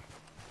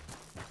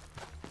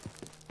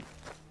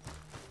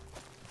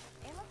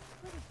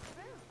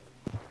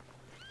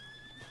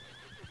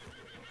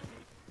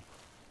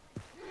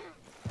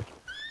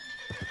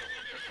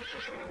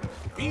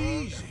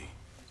 Easy.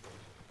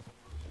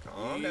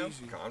 Calm down,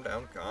 calm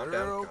down, calm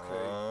down,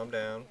 calm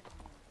down.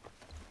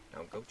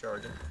 Don't go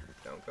charging.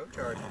 Don't go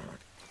charging.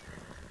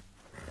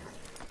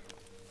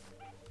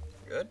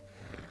 Good.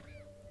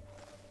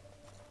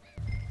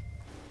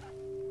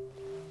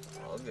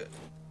 All good.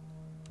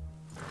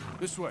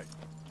 This way.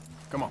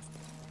 Come on.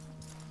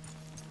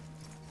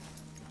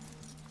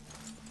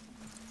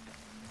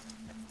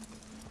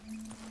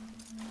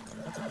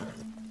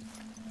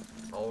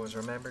 Always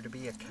remember to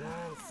be a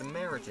kind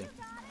Samaritan.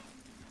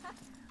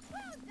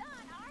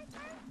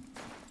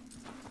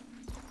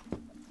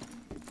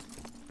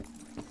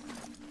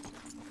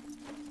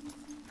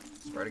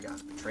 Swear to God,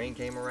 if the train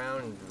came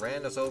around and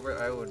ran us over,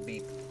 I would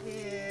be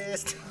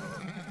pissed.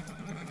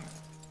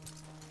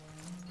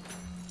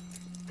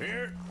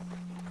 Here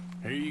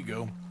you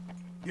go.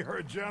 You're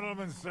a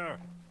gentleman, sir.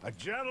 A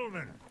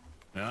gentleman.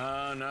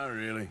 No, not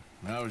really.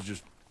 I was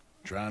just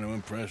trying to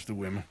impress the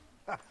women.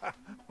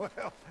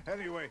 Well,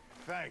 anyway,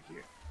 thank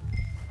you.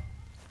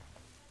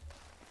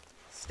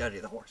 Study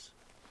the horse.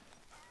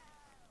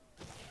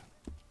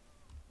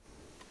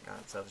 God,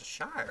 it's a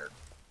shire.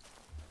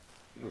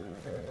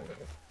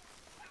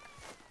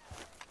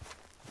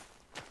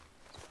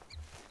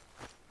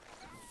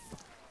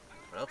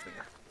 What else we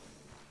got?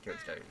 Can we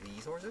study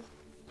these horses?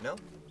 No?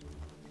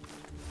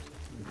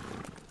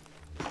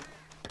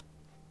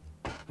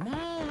 Come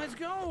on, let's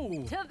go.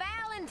 To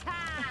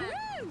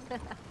Valentine!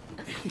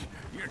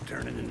 You're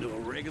turning into a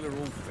regular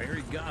old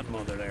fairy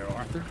godmother there,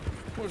 Arthur.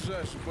 What's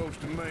that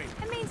supposed to mean?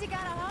 It means you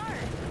got a heart.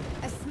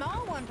 A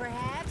small one,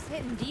 perhaps,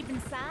 hidden deep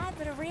inside,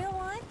 but a real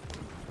one.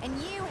 And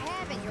you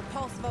haven't, you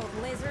repulsive old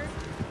lizard.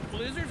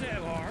 Lizards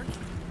have hearts.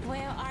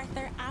 Well,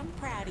 Arthur, I'm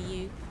proud of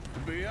you. To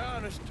be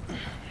honest,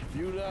 if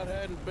you lot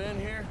hadn't been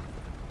here,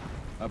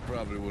 I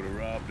probably would have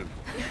robbed him.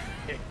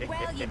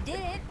 Well, you did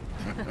it.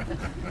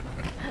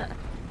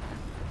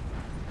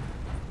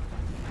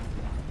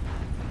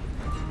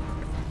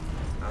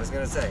 I was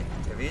gonna say,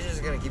 if he's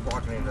just gonna keep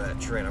walking into that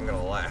train, I'm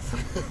gonna laugh.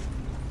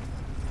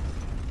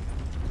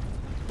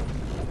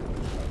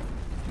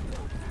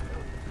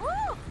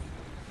 Woo!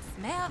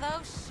 Smell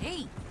those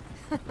sheep.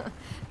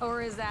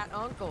 Or is that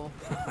Uncle?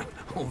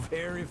 Oh,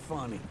 very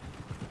funny.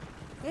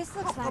 This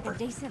looks like a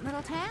decent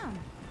little town.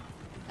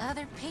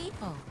 Other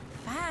people,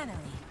 finally.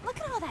 Look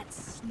at all that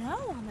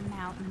snow on the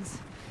mountains.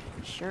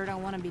 Sure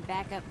don't want to be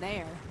back up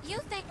there. You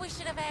think we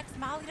should have asked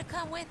Molly to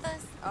come with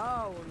us?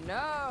 Oh,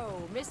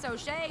 no. Miss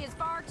O'Shea is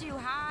far too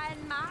high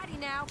and mighty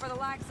now for the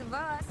likes of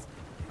us.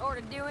 Or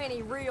to do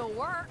any real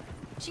work.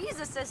 She's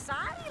a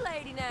society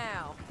lady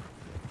now.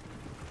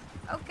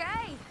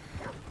 Okay.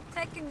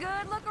 Take a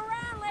good look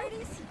around,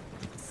 ladies.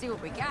 See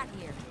what we got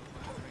here.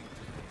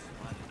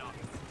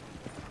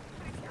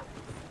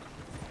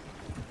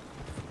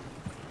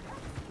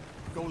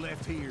 Go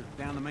left here,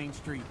 down the main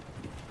street.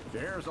 The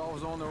air's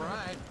always on the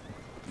right.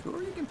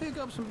 Sure, you can pick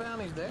up some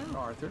bounties there,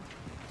 Arthur.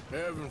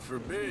 Heaven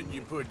forbid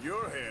you put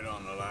your head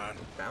on the line.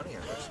 Bounty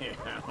hunters.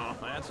 Yeah,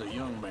 that's a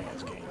young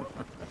man's game.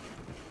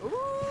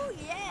 Ooh,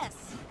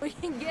 yes. We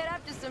can get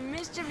up to some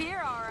mischief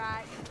here, all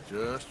right.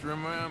 Just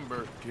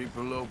remember, keep a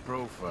low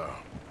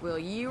profile. Will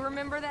you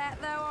remember that,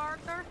 though,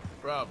 Arthur?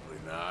 Probably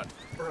not.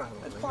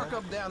 Let's park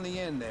up down the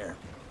end there,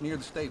 near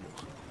the stables.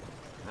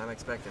 I'm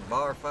expecting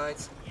bar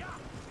fights and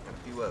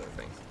a few other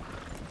things.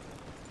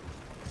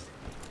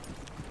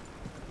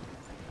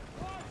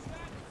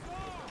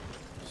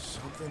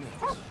 Something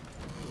else.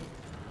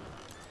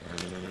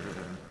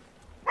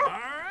 All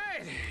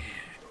right.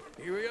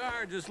 Here we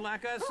are, just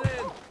like I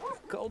said.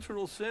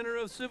 Cultural center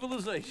of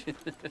civilization.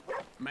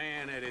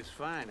 Man at his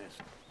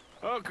finest.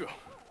 Uncle,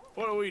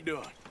 what are we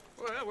doing?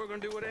 Well, we're gonna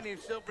do what any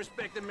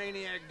self-respecting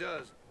maniac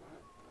does.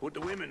 Put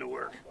the women to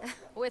work.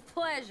 With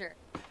pleasure.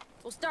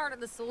 We'll start at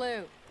the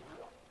saloon.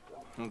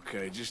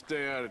 Okay, just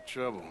stay out of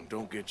trouble and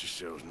don't get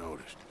yourselves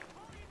noticed.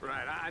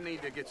 Right, I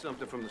need to get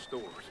something from the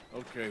stores.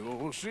 Okay, well,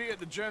 we'll see you at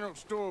the general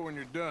store when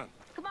you're done.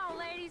 Come on,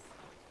 ladies.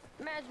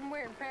 Imagine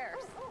we're in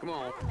Paris. Come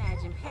on.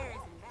 Imagine Paris.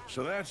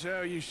 So that's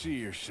how you see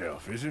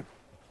yourself, is it?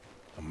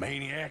 A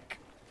maniac?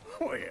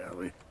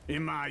 Well,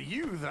 in my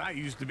youth, I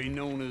used to be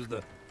known as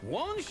the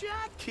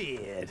one-shot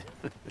kid.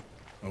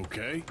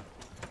 Okay.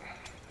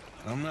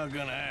 I'm not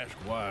gonna ask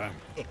why.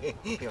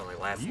 He only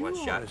lasts You one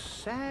are shot. a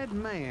sad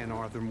man,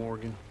 Arthur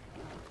Morgan.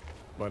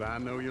 But I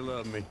know you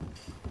love me.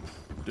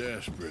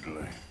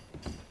 Desperately.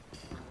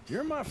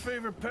 You're my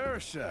favorite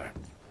parasite.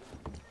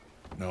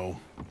 No.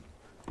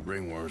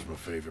 Ringworm's my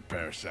favorite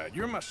parasite.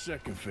 You're my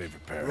second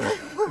favorite parasite.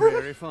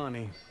 Very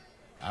funny.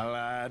 I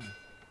lied.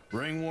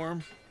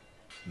 Ringworm,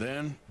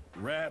 then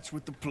rats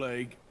with the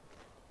plague,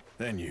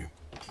 then you.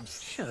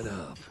 Shut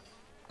up.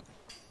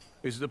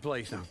 This is the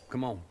place now.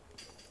 Come on.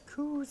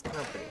 Coos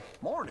Company.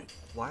 Morning.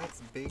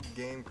 Wyatt's Big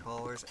Game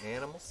Callers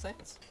Animal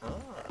Sense. Ah,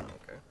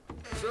 okay.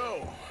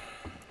 So,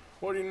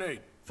 what do you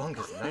need?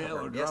 Fungus. Yeah,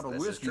 we'll drop a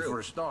whiskey for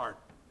a start.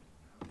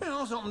 You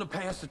know, something to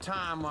pass the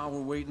time while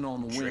we're waiting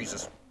on the wind.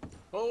 Jesus.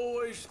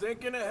 Always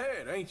thinking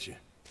ahead, ain't you?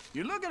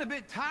 You're looking a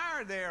bit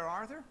tired there,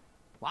 Arthur.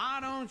 Why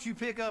don't you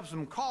pick up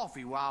some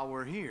coffee while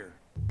we're here?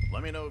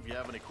 Let me know if you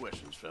have any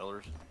questions,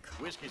 fellers.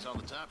 Whiskey's on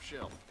the top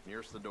shelf,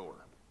 nearest the door.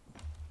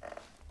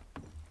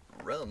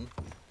 Rum.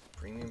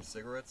 Premium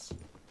cigarettes.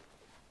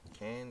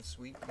 Canned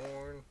sweet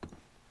corn.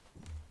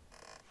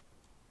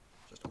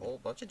 Just a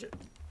whole bunch of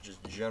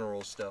just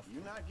general stuff.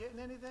 You not getting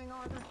anything,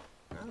 Arthur?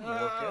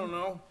 I don't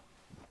know.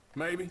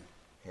 Maybe.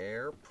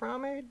 Hair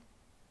pomade?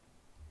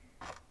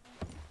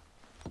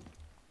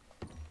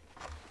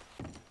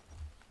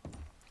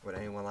 Would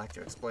anyone like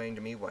to explain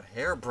to me what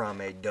hair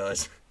pomade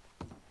does?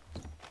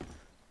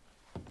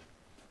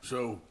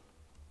 So,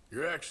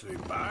 you're actually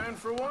buying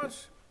for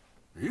once?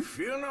 Are you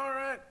feeling all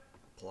right?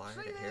 Apply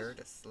See the hair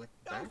to slick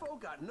Young back? folk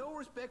got no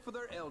respect for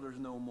their elders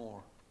no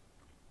more.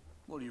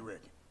 What do you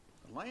reckon?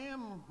 The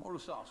lamb or the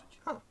sausage?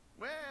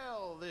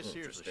 Well, this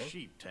here's a Interesting.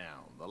 sheep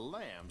town. The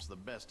lamb's the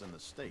best in the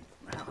state.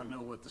 Now I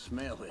know what the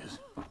smell is.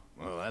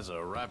 Well, that's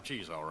a ripe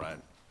cheese, all right.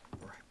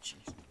 Ripe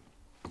cheese.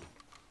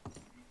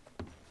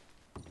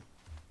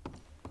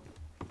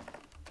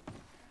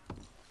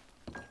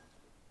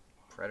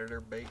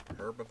 Predator bait,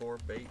 herbivore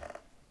bait.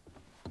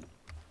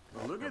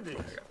 Well, look at this.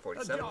 I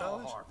got A jaw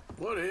 $47. harp.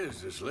 What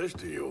is this list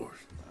of yours?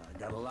 I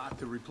got a lot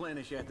to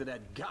replenish after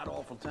that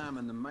god-awful time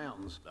in the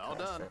mountains. All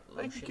done.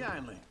 Thank you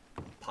kindly.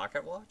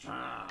 Pocket watch?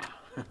 Ah,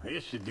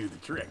 this should do the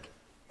trick.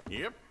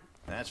 Yep,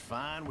 that's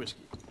fine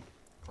whiskey.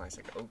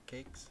 Classic oat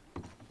cakes.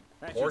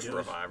 That should Horse do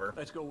us. reviver.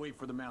 Let's go wait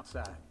for them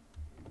outside.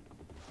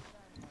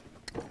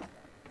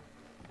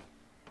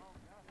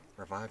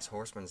 Revives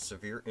horseman's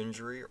severe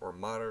injury or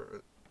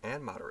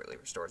moderately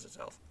restores its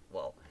health.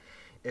 Well,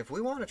 if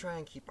we want to try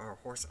and keep our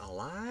horse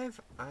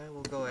alive, I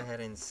will go ahead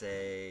and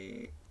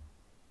say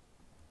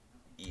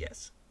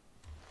yes.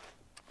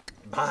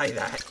 Buy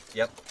that.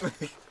 Yep.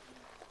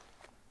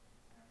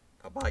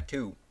 I'll buy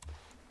 2,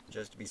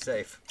 just to be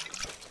safe.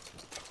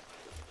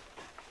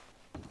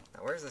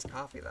 Now, where's this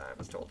coffee that I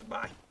was told to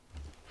buy?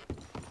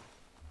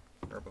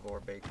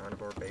 Herbivore bait,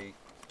 carnivore bait,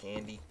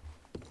 candy.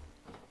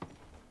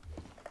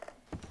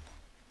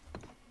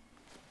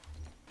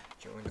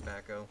 Chewing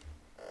tobacco.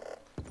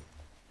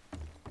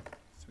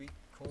 Sweet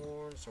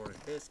corn,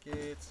 sorted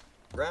biscuits.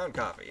 Ground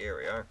coffee, here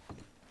we are.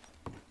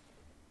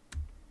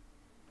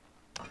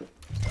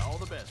 All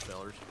the best,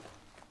 fellers.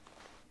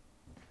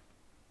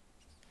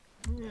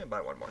 Yeah,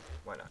 buy one more.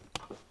 Why not?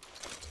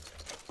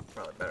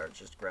 Probably better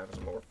just grab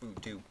some more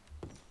food too.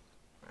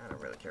 I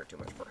don't really care too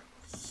much for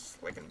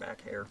slicking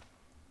back hair.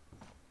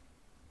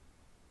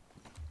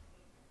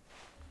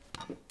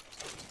 Some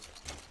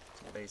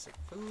basic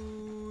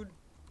food.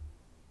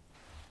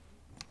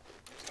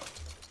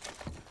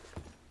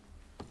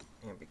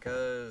 And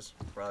because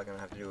we're probably gonna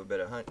have to do a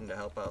bit of hunting to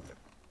help out the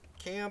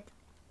camp,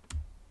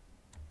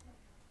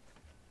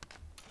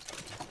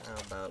 how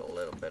about a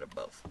little bit of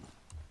both?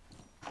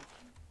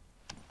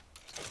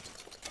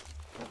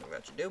 I think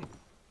that should do.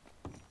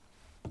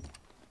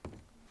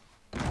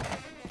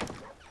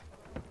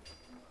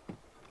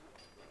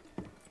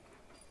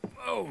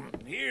 Oh,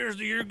 here's Cheers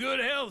to your good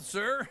health,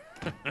 sir.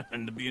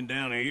 And to being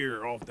down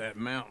here off that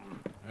mountain.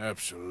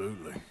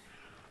 Absolutely.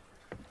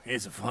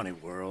 It's a funny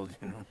world,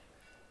 you know.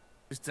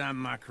 This time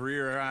in my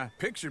career, I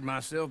pictured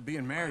myself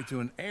being married to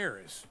an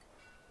heiress.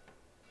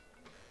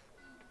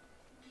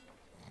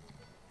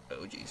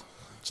 Oh, jeez.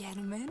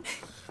 Gentlemen,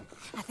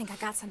 I think I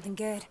got something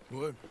good.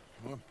 What?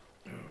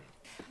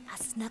 I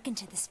snuck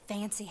into this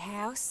fancy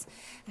house.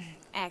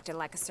 Acted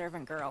like a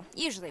servant girl.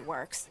 Usually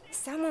works.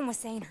 Someone was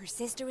saying her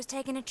sister was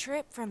taking a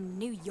trip from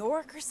New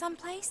York or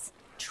someplace.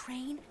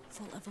 Train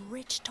full of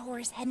rich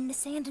tourists heading to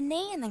Saint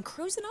Denis and then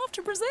cruising off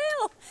to Brazil.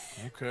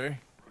 Okay.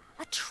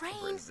 A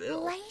train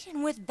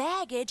laden with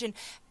baggage and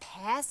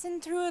passing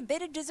through a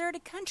bit of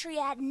deserted country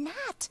at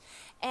night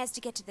as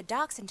to get to the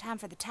docks in time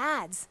for the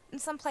tides in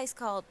some place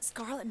called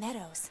Scarlet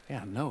Meadows.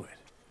 Yeah, I know it.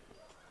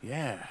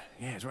 Yeah,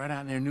 it's right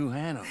out near New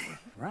Hanover.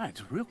 Right,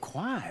 it's real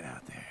quiet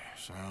out there.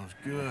 Sounds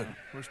good.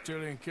 Where's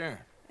Tilly and Karen?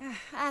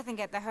 I think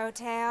at the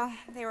hotel.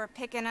 They were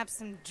picking up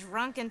some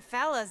drunken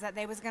fellas that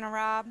they was gonna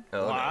rob.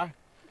 Oh, why?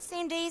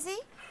 Seemed easy.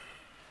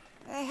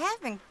 They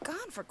have been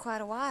gone for quite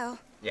a while.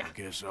 Yeah.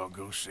 Guess I'll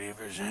go see if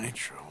there's any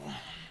trouble.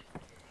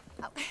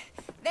 Oh,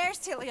 there's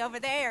Tilly over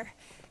there.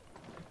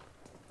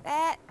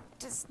 That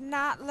does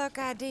not look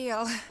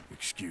ideal.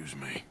 Excuse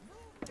me.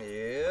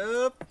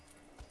 Yep.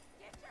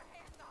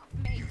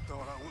 You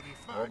thought I wouldn't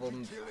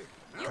find you,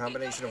 Tilly?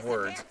 Combination of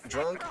words.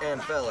 Drunk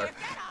and feller.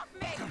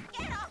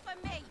 Get off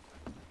of me!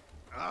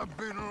 I've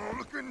been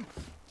looking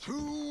too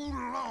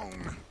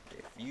long.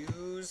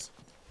 Diffuse.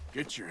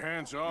 Get your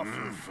hands off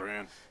her,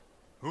 friend.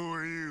 Who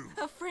are you?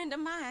 A friend of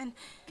mine.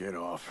 Get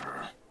off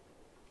her.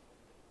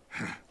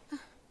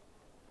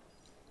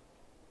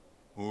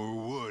 Or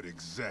what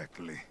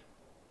exactly?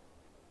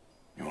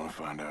 You want to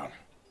find out?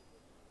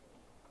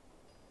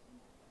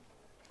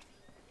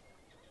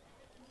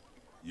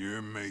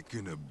 You're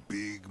making a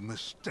big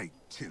mistake,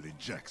 Tilly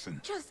Jackson.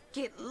 Just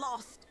get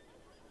lost.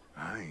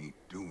 I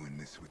ain't doing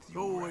this with you.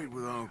 Go wait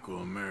with Uncle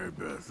and Mary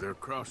Beth. They're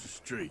across the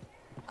street.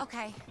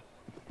 Okay.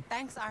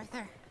 Thanks,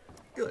 Arthur.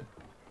 Good.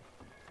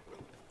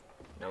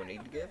 No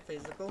need to get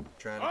physical.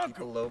 Trying to keep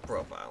a low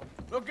profile.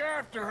 Look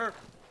after her.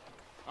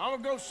 I'm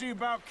gonna go see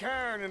about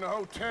Karen in the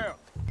hotel.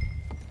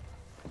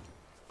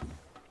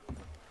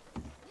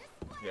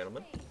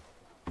 Gentlemen.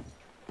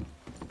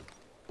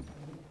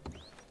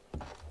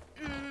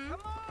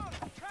 Come on,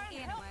 try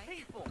and help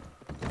people.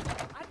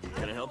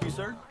 Can I help you,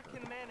 sir? I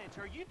can manage.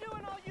 Are you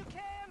doing all you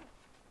can?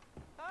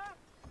 Huh?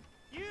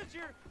 Use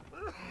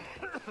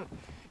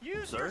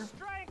your Sir?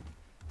 strength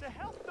to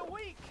help the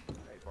weak.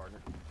 Hey,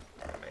 partner.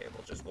 I'm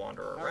able to just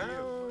wander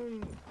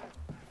around.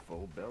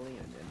 Full belly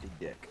and empty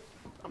dick.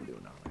 I'm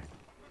doing all right.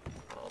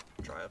 I'll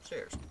try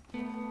upstairs.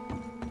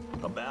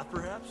 A bath,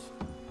 perhaps?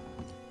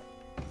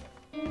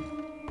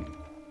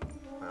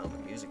 Well, the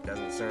music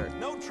doesn't start.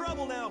 No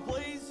trouble now,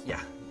 please.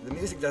 Yeah, the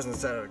music doesn't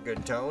set a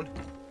good tone.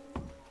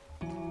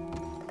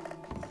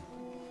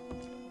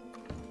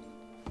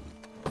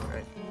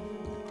 Alright.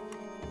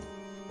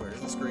 Where's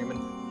the screaming?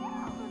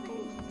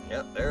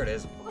 Yep, there it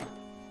is.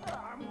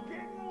 I'm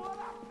getting what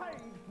I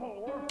paid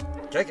for.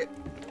 Take it.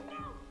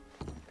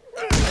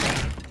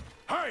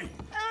 Hey!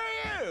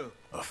 Hey, you!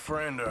 A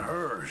friend of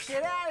hers.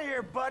 Get out of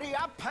here, buddy.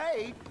 I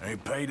paid.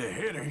 Ain't paid to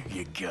hit her,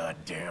 you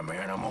goddamn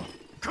animal.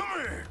 Come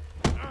here!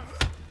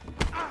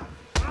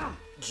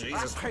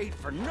 Jesus. I paid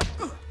for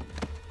nothing.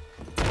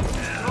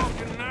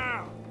 Talking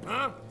now,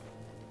 huh?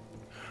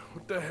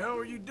 What the hell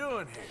are you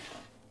doing here?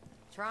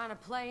 Trying to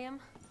play him.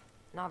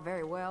 Not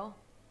very well.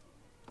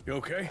 You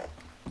okay?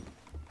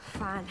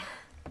 Fine.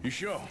 You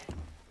sure?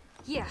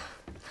 Yeah.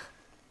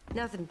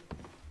 Nothing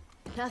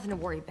to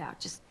worry about.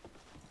 Just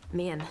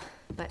men.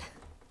 But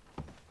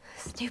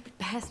stupid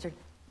bastard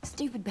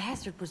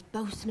was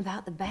boasting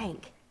about the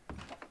bank.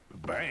 The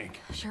bank?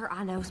 Sure,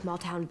 I know small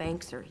town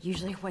banks are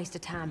usually a waste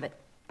of time, but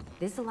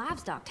this is a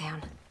livestock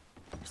town.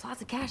 There's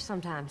lots of cash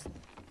sometimes.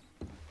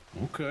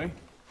 Okay.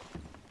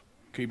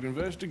 Keep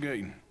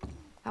investigating.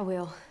 I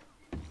will.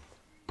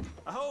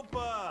 I hope,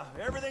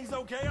 everything's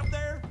okay up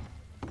there?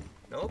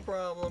 No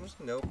problems,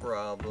 no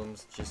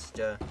problems. Just,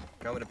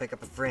 coming to pick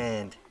up a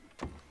friend.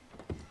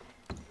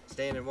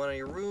 Staying in one of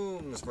your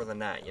rooms for the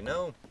night, you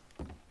know?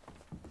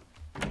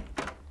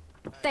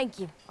 Thank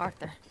you,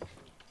 Arthur.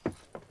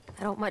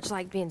 I don't much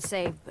like being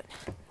saved, but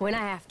when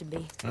I have to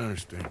be. I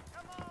understand.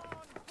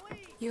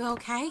 You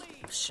okay?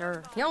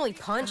 Sure. He only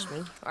punched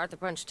me. Arthur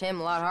punched him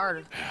a lot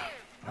harder.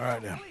 All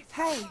right, then.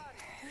 Hey,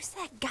 who's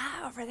that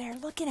guy over there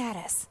looking at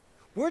us?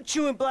 Weren't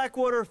you in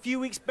Blackwater a few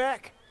weeks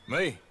back?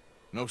 Me?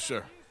 No,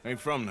 sir.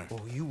 Ain't from there.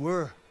 Oh, you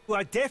were. Well,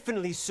 I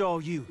definitely saw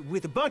you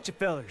with a bunch of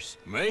fellers.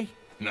 Me?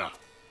 No.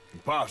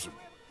 Impossible.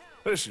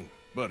 Listen,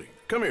 buddy,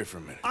 come here for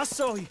a minute. I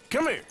saw you.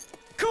 Come here.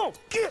 Come on,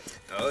 get!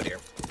 Oh, dear.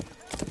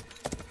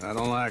 I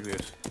don't like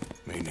this.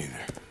 Me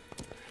neither.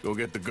 Go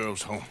get the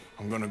girls home.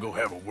 I'm gonna go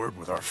have a word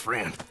with our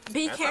friend.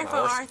 Be careful,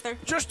 Arthur.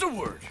 Just a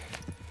word.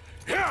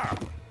 Yeah!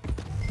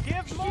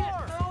 Give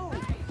more.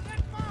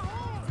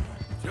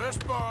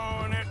 Just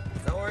borrowing it.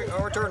 Don't worry,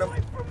 I'll return them.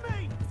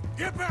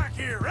 Get back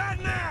here right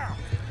now!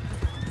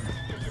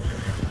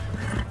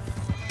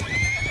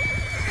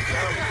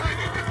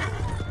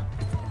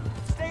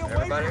 Stay away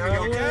Everybody from me,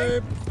 on the okay?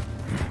 way.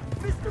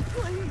 Mister,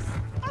 please.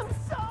 I'm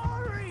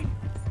sorry.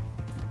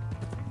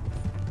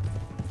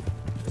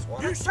 Just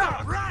want You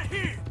stop right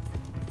here.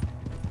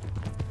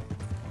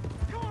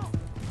 Come on.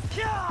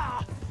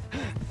 Yeah.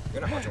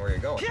 You're not watching where you're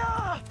going.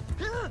 Yeah.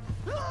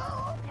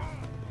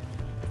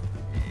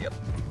 Yep.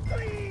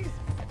 Please.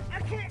 I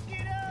can't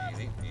get up.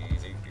 Easy,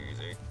 easy,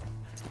 easy.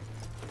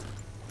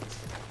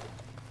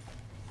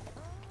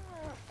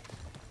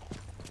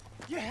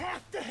 You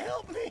have to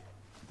help me.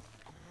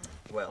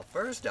 Well,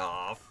 first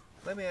off,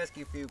 let me ask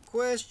you a few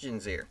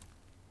questions here.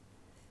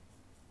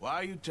 Why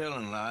are you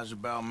telling lies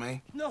about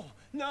me? No.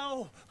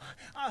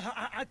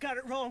 I got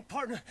it wrong,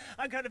 partner.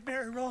 I got it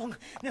very wrong.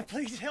 Now,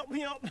 please help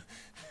me up.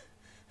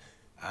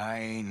 I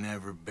ain't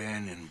never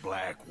been in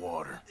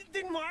Blackwater.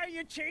 Then why are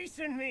you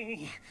chasing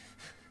me?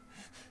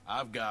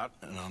 I've got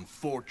an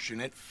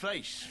unfortunate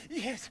face.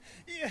 Yes,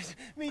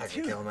 me I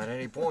too. can kill him at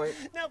any point.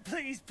 Now,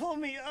 please, pull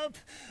me up.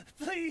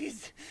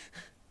 Please.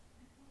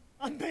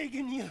 I'm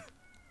begging you.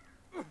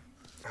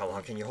 How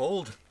long can you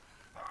hold?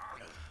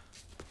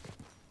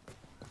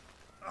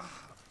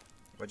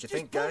 What'd you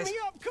think, guys? Pull me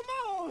up, come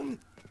on.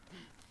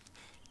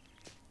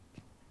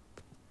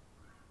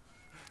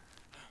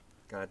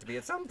 Got it to be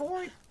at some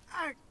point.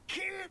 I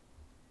can't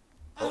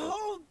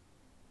hold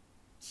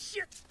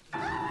shit.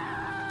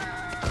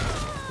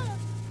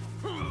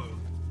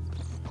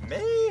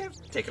 May have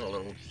taken a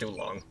little too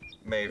long.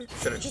 May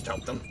should have just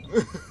helped him.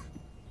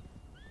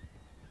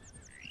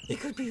 He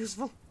could be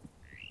useful.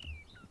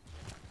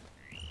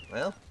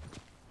 Well,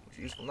 he's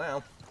useful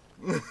now.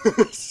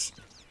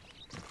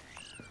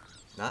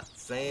 Not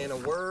saying a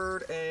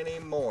word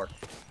anymore.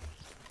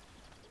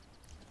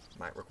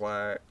 Might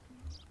require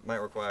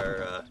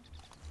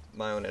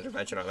my own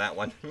intervention on that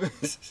one.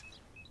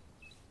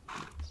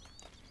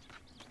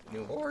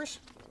 New horse.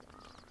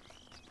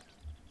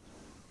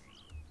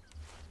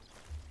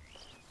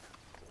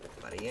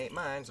 But he ain't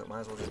mine, so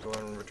might as well just go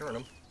ahead and return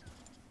him.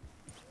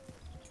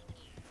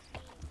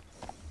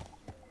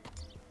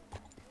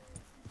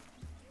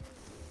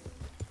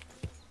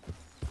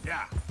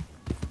 Yeah.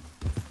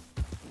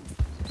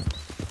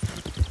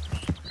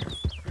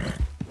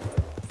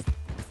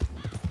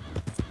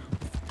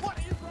 What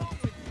is wrong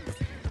with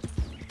you?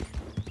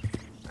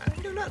 I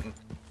didn't do nothing.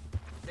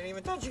 Didn't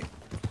even touch you.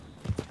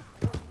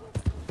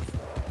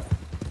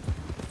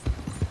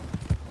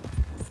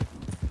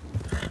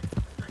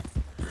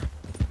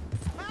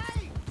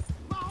 Hey,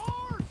 my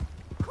horse!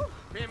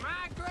 Am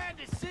I glad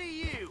to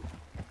see you?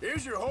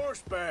 Here's your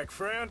horse back,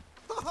 friend.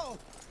 Oh,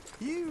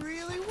 you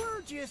really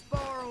were just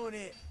borrowing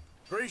it.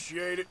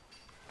 Appreciate it.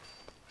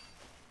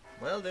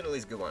 Well, did at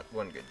least do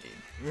one good deed.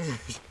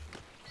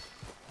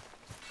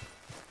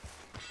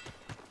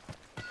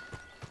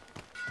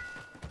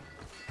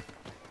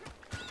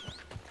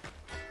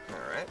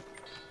 Alright.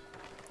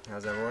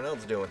 How's everyone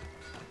else doing?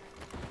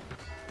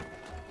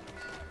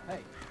 Hey,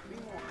 be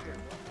more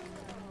careful.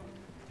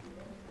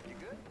 You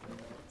good?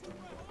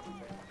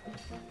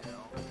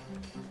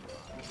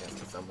 Guess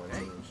someone's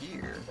in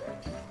here.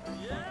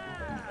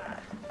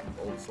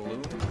 Old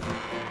saloon.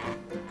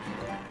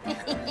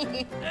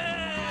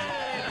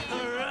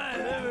 Alright,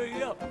 there we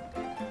go.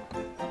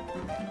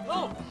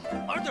 Oh,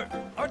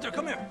 Arthur,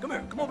 come here.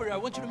 Come over here. I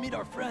want you to meet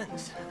our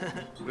friends.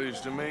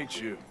 Pleased to meet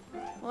you.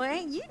 Well,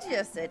 ain't you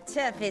just the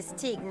toughest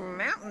teak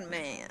mountain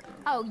man?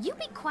 Oh, you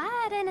be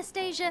quiet,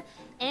 Anastasia.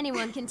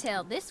 Anyone can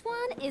tell this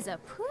one is a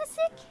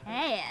pussy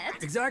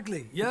cat.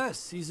 Exactly.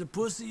 Yes, he's a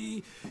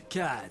pussy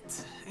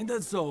cat. Ain't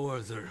that so,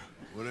 Arthur?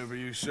 Whatever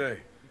you say.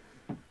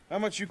 How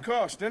much you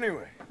cost,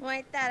 anyway? Well,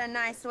 ain't that a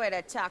nice way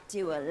to talk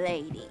to a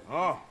lady?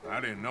 Oh, I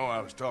didn't know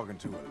I was talking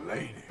to a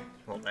lady.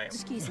 Well, damn.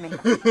 Excuse me.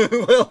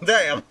 Well,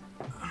 damn.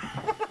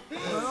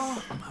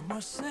 Well, I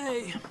must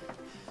say,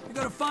 you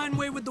got a fine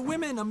way with the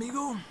women,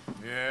 amigo.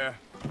 Yeah,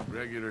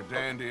 regular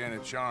dandy and a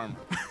charmer.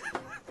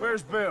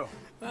 Where's Bill?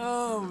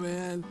 Oh,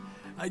 man.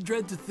 I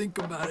dread to think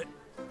about it.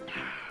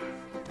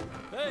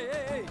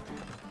 Hey!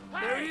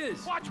 There he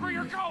is. Watch where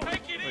you're going.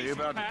 Take it easy, Are you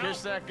about to pal.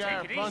 kiss that guy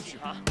or Take it punch easy,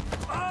 him? huh?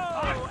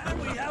 Oh, and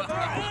we have our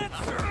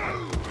answer.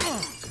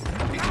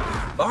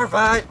 Bar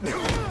fight. You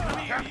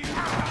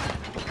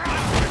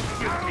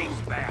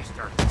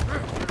bastard.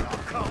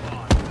 Come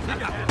on.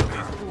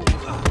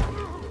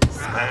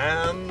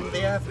 Slam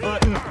the F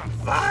button.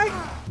 Fight.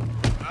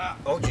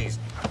 Oh, jeez.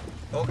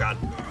 Oh, God.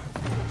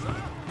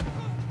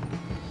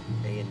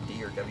 A and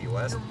D or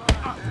WS.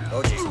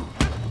 Oh, jeez.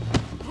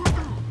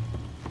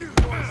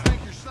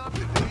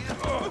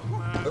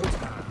 Oops.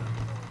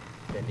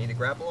 Didn't need to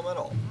grapple him at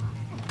all.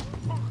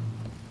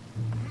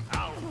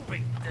 I'll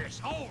beat this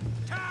whole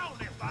town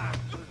if I...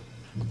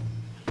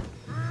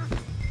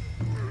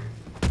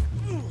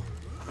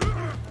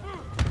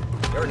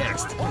 You're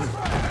next. What the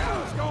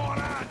hell's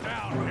going on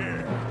down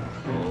here?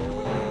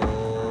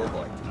 Oh,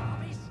 boy.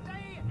 Tommy,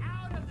 stay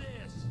out of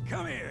this.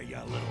 Come here, you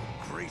little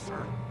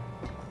greaser.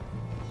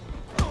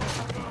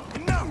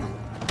 No!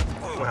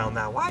 Well,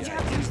 now, why'd you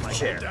have to use the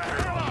chair?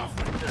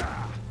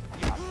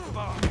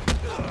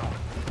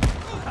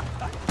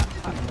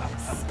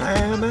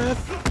 Spam it.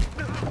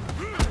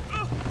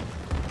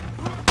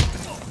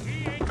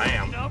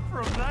 Bam. Enough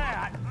from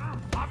that.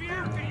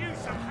 Javier could use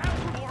some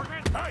help,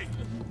 Morgan. Hey,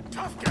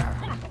 tough guy.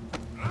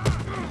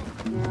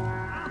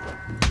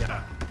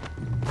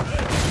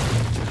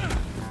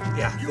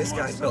 Yeah, this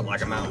guy's built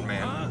like a mountain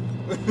man.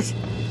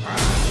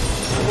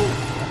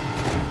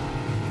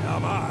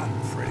 Come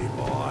on, pretty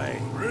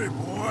boy. Pretty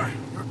boy?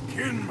 You're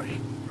kidding me.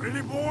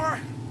 Pretty boy?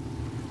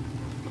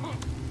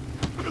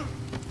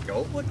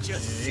 Go. What you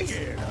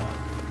scared of?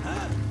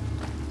 Huh?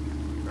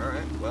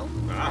 Alright, well.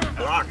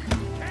 Block.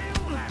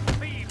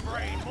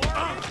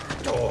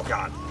 Oh,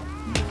 God.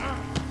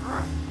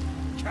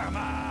 Come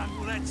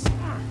on, let's...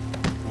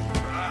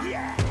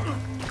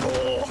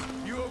 Oh.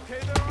 You okay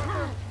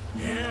there?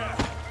 Yeah.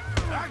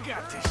 I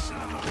got this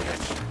son of a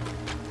bitch.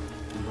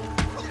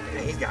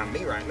 Yeah, he's got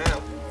me right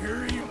now.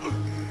 Here you...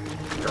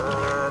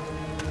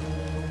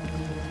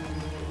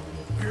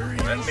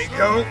 Let me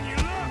go.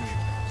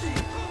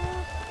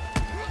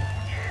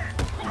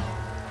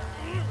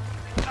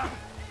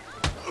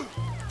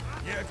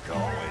 You're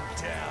going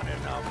down in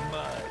the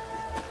mud.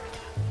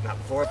 Not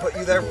before I put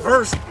you there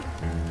first.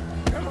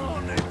 Come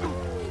on, then.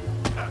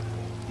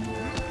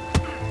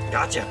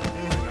 Gotcha.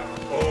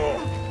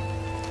 Oh.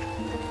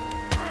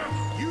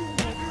 You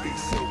won't be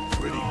so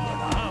pretty when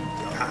I'm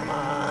done. Come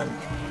on.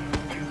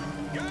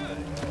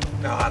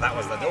 Ah, that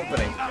was the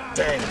opening.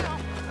 Dang.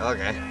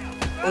 Okay.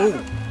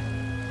 Ooh.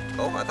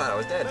 Oh, I thought I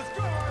was dead.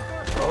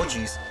 Oh,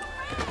 jeez.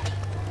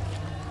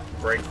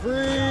 Break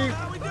free.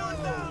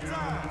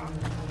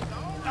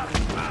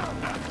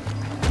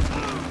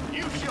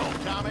 You show,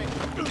 Tommy.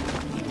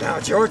 Now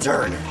it's your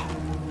turn.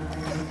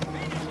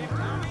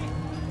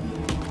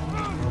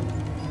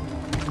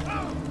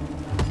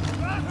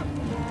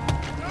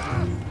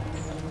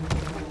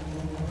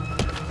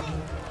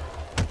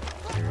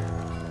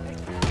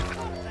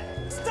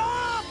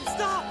 Stop!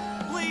 Stop!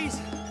 Please!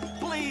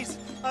 Please!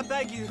 I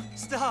beg you,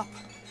 stop.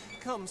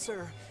 Come,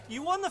 sir.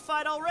 You won the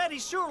fight already.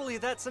 Surely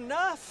that's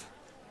enough.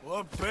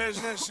 What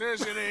business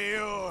is it of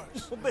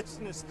yours? No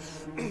business.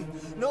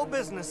 No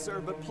business,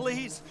 sir, but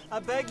please, I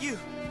beg you.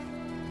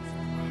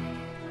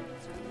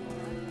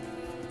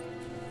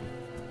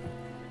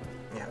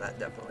 Yeah, that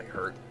definitely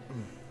hurt.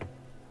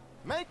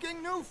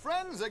 Making new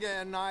friends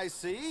again, I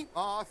see,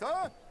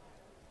 Arthur.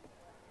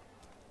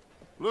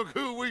 Look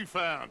who we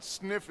found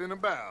sniffing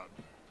about.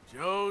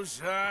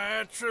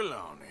 Josiah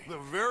Trelawney. The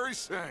very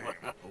same.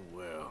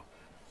 Well,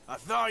 I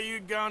thought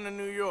you'd gone to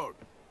New York.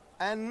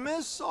 And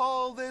miss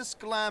all this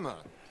glamour.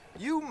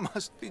 You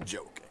must be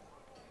joking.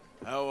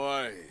 How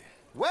are you?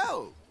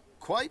 Well,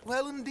 quite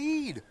well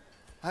indeed.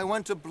 I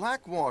went to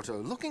Blackwater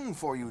looking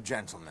for you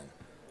gentlemen.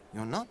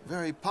 You're not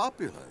very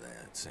popular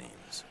there, it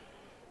seems.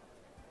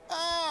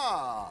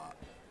 Ah!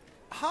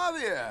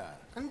 Javier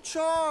and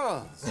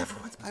Charles.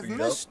 I've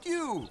missed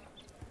you.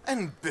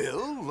 And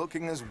Bill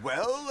looking as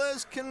well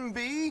as can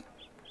be.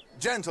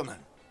 Gentlemen,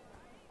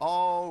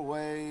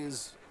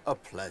 always a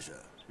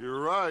pleasure.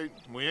 You're right.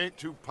 We ain't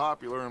too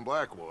popular in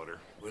Blackwater.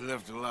 We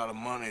left a lot of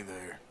money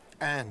there.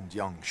 And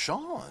young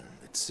Sean,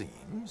 it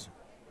seems.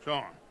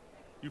 Sean,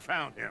 you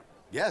found him?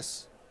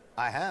 Yes,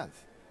 I have.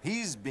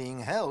 He's being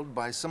held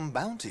by some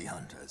bounty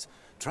hunters,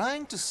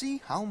 trying to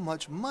see how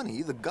much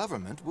money the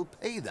government will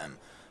pay them.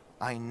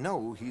 I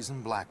know he's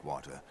in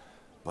Blackwater,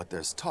 but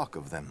there's talk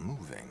of them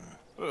moving.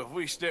 Well, if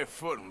we step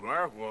foot in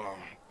Blackwater...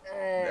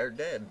 They're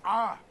dead.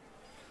 Ah!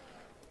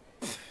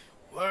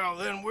 Well,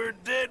 then we're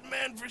dead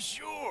men for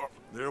sure.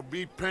 There'll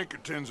be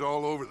Pinkertons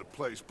all over the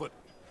place, but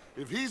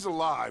if he's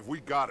alive, we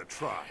gotta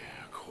try.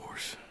 Yeah, of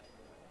course.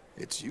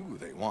 It's you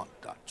they want,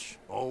 Dutch.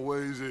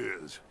 Always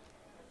is.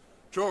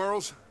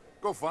 Charles,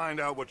 go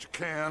find out what you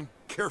can,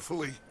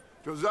 carefully.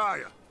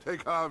 Josiah,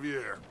 take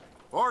Javier.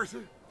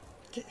 Arthur,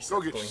 go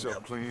get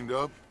yourself cleaned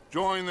up.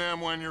 Join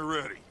them when you're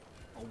ready.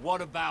 Well,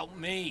 what about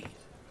me?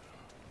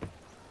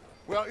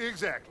 Well,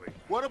 exactly.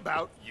 What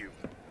about you?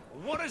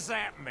 What does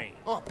that mean?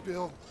 Oh,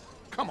 Bill,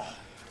 come on.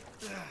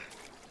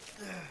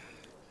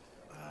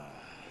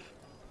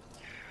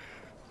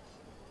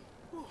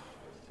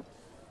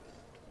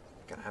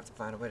 Gonna have to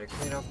find a way to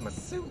clean off my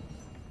suit.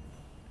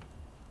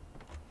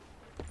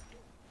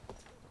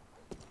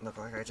 Look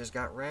like I just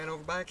got ran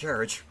over by a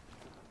carriage.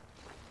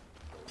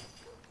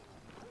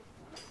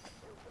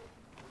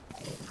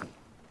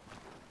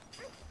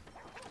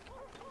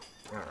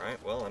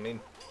 Alright, well, I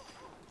mean,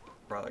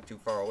 probably too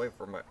far away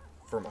for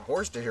my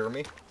horse to hear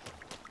me.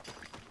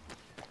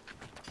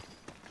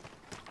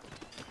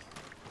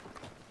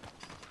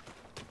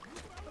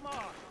 Come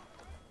on.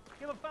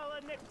 Give a fella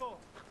a nickel.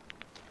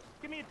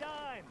 Give me a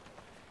dime.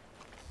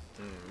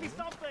 Give me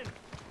something.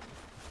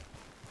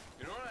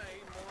 You know what I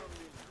ate more of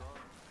these drunk?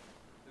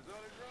 Is that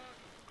a drunk?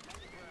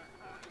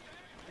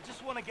 I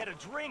just want to get a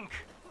drink.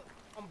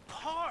 I'm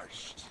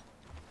parched.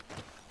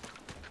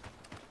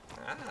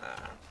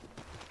 Ah.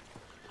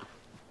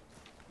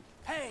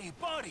 Hey,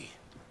 buddy.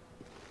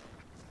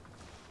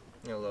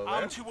 Hello there.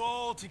 I'm too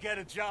old to get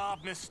a job,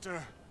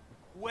 mister.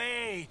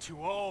 Way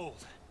too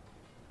old.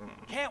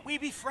 Can't we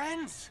be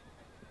friends?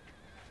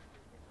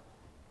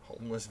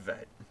 Homeless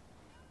vet.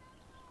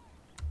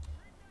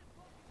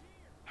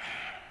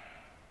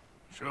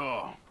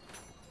 Sure.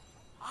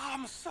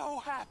 I'm so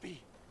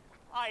happy.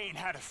 I ain't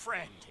had a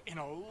friend in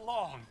a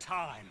long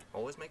time.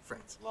 Always make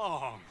friends.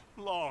 Long,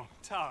 long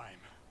time.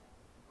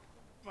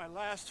 My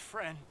last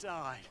friend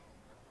died.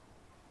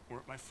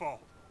 Weren't my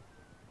fault.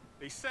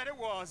 They said it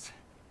was,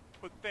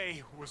 but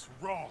they was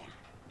wrong.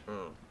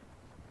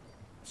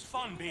 It's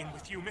fun being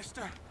with you,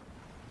 mister.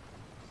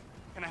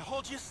 Can I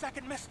hold you a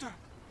second, mister?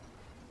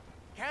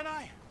 Can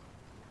I?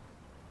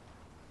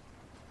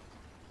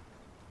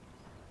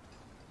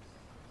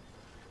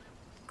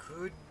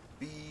 Could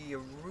be a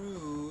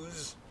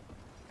ruse.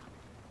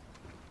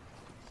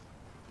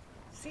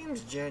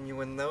 Seems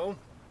genuine, though.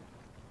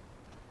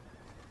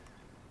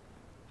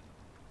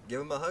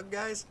 Give him a hug,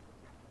 guys.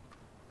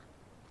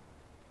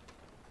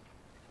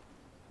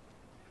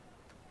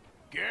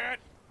 Get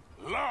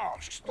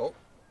lost. Oh.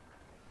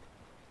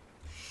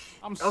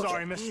 I'm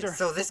sorry, mister.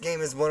 So this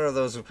game is one of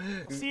those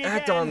See you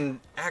act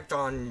again.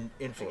 on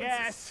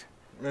influences.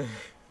 Yes.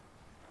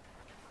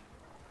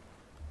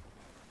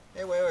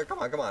 Hey, wait, come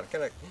on. Come on,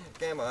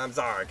 I'm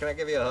sorry. Can I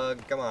give you a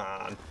hug? Come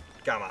on.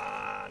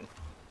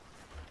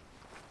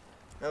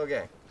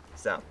 Okay,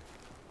 so.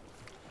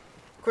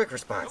 Quick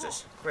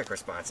responses.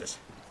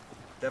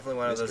 Definitely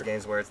one of those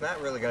games where it's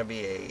not really going to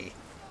be a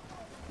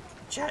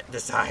chat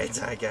decides,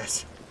 I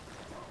guess.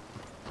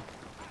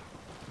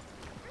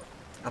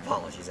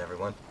 Apologies,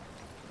 everyone.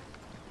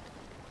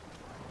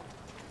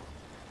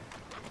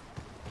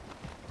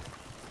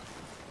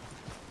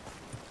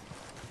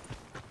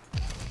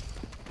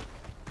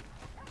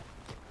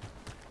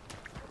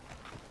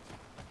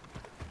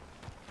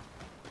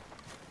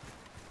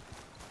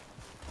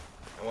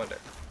 I wonder.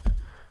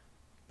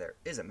 There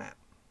is a map.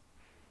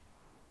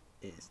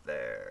 Is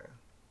there?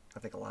 I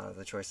think a lot of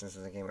the choices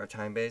in the game are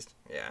time-based.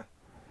 Yeah.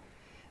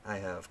 I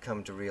have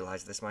come to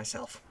realize this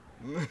myself.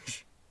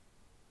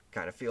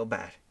 Kind of feel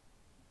bad.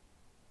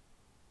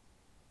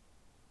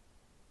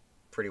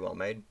 Pretty well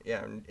made.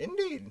 Yeah,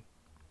 indeed.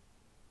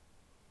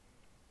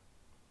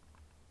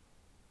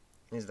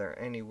 Is there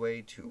any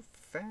way to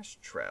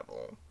fast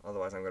travel?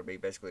 Otherwise I'm going to be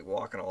basically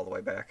walking all the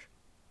way back.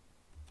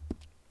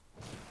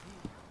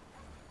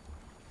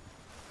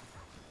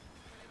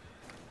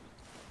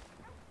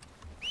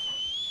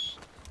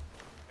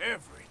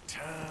 Every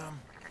time.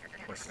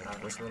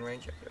 Whistling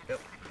range? Yep.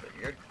 Pretty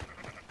good.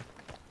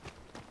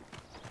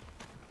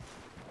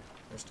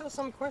 There's still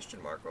some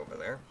question mark over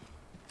there.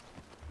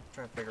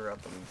 Trying to figure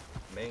out the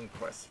main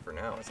quests for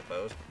now, I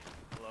suppose.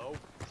 Hello?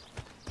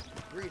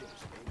 Greetings,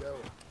 amigo.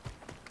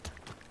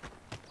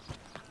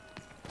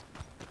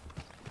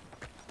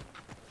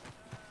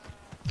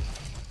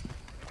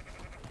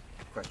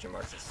 Question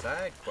marks a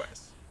side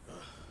quest.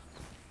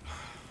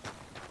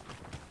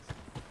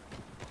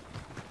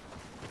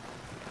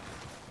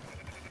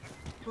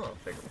 Well, I'll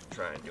figure we'll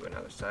try and do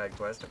another side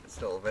quest if it's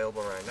still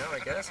available right now, I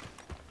guess.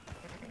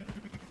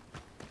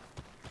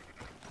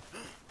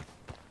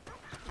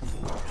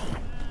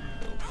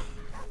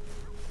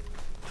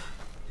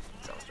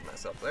 Exhausted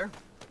myself there.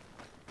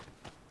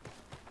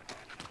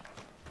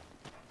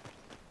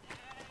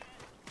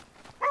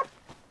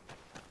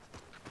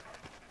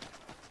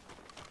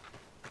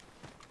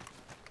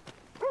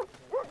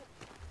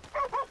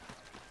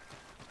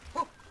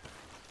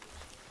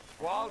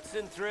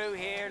 Waltzing through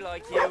here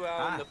like you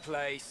own the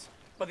place,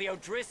 but the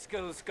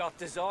O'Driscolls got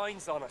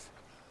designs on it.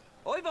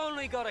 I've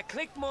only got to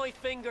click my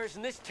fingers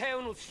and this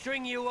town will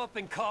string you up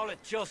and call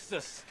it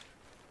justice.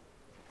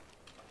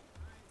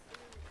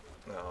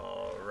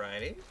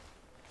 Alrighty.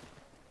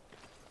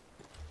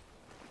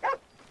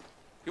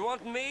 You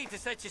want me to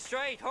set you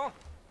straight, huh?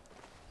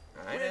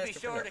 We'll be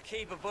sure to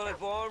keep a bullet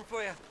warm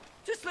for you.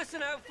 Just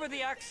listen out for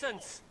the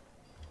accents.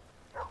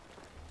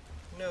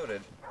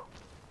 Noted.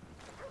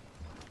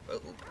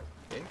 Oh,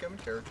 incoming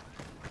carriage.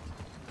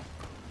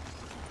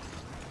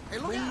 Hey,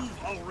 look out!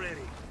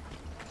 Already.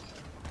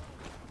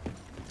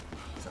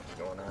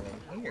 Something going on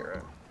in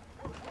here.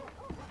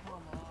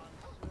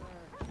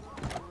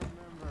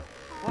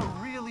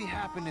 What really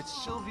happened at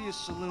Sylvia's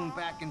Saloon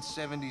back in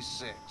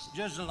 '76?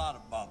 Just a lot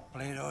of bunk,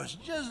 Plato. It's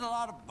just a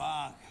lot of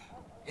bunk.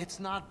 It's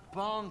not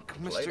bunk,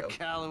 Mr.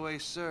 Calloway,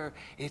 sir.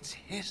 It's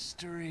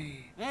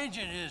history.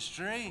 Ancient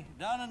history,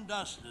 done and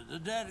dusted. The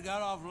dead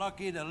got off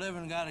lucky, the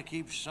living gotta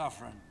keep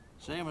suffering.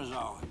 Same as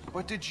always.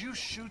 But did you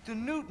shoot the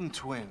Newton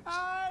twins?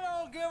 I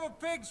don't give a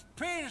pig's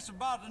penis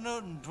about the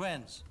Newton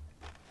twins.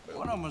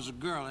 One of them was a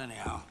girl,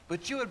 anyhow.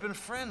 But you had been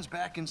friends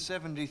back in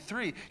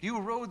 '73. You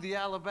rode the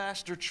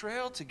Alabaster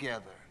Trail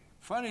together.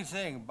 Funny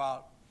thing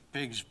about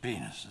pigs'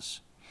 penises.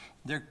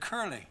 They're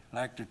curly,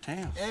 like their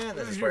tails. And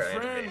this is where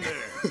I ended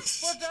it.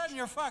 Put that in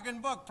your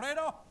fucking book,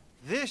 Plato.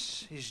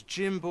 This is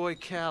Jim Boy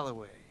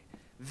Calloway.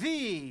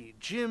 The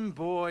Jim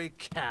Boy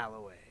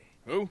Calloway.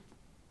 Who?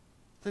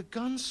 The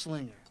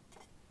gunslinger.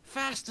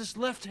 Fastest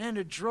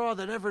left-handed draw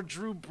that ever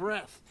drew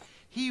breath.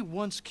 He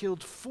once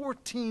killed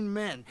 14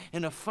 men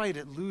in a fight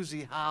at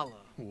Lucy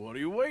Hollow. What are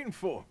you waiting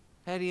for?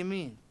 How do you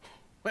mean?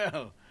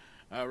 Well,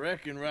 I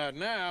reckon right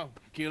now,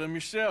 kill him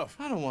yourself.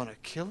 I don't want to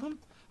kill him.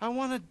 I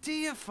want to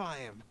deify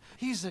him.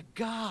 He's a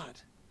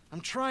god.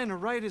 I'm trying to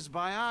write his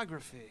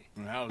biography.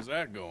 And how's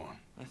that going?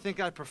 I think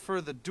I prefer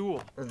the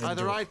duel. The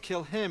Either duel. I'd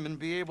kill him and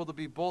be able to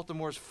be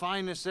Baltimore's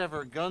finest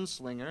ever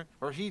gunslinger,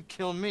 or he'd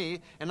kill me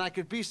and I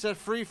could be set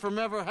free from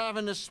ever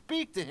having to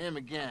speak to him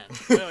again.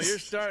 Well, you're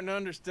starting to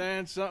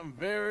understand something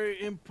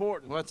very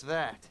important. What's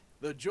that?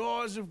 The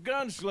joys of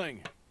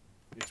gunslinging.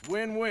 It's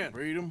win-win,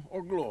 freedom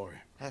or glory.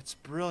 That's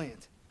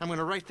brilliant. I'm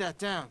gonna write that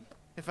down,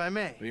 if I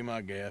may. Be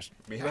my guest.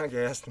 Be my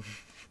guest.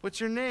 What's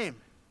your name?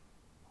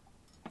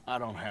 I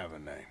don't have a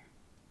name.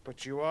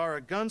 But you are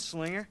a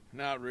gunslinger.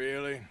 Not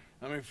really.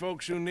 I mean,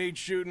 folks who need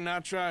shooting, I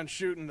try and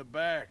shoot in the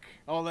back.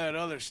 All that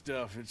other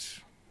stuff,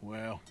 it's,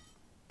 well,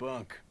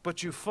 bunk.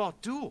 But you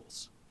fought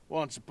duels.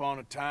 Once upon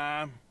a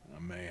time, I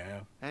may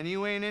have. And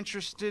you ain't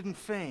interested in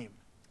fame.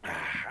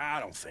 I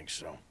don't think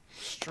so.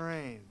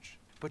 Strange.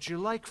 But you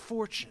like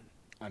fortune.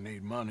 I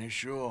need money,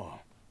 sure.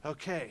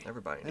 Okay.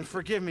 Everybody And needs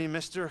forgive me,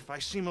 mister, if I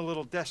seem a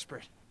little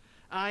desperate.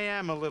 I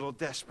am a little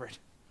desperate.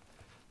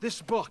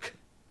 This book,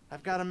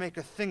 I've got to make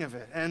a thing of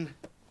it, and,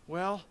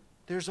 well,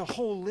 there's a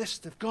whole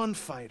list of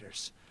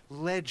gunfighters.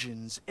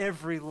 Legends,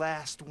 every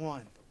last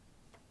one.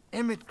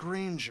 Emmett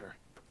Granger.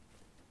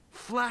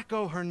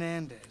 Flaco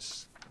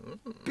Hernandez.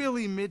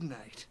 Billy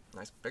Midnight.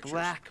 Nice pictures.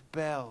 Black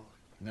Bell.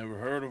 Never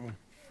heard of him.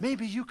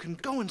 Maybe you can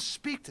go and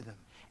speak to them.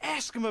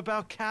 Ask them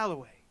about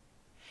Calloway.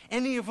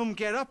 Any of them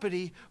get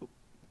uppity,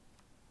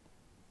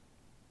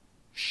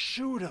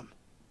 shoot them.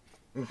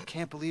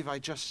 Can't believe I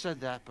just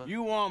said that, but...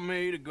 You want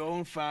me to go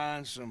and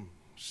find some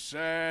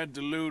sad,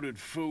 deluded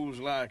fools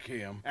like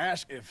him,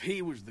 ask if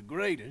he was the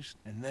greatest,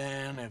 and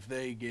then if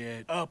they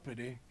get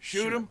uppity,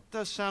 shoot him?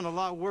 Does sound a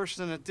lot worse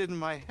than it did in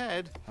my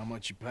head. How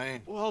much you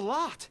paying? Well, a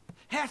lot.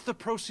 Half the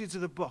proceeds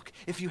of the book,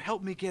 if you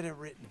help me get it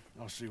written.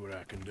 I'll see what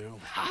I can do.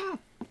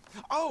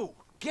 Oh,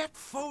 get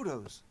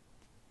photos.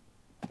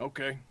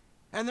 Okay.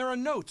 And there are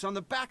notes on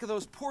the back of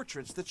those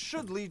portraits that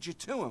should lead you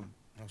to him.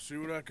 I'll see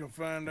what I can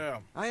find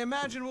out. I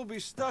imagine we'll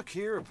be stuck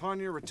here upon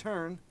your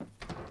return.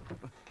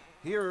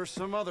 Here are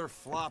some other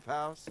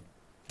flophouse.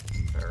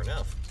 Fair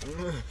enough.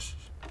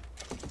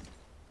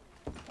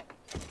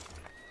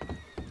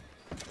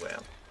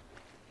 Well,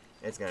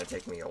 it's gonna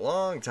take me a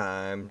long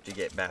time to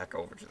get back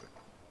over to the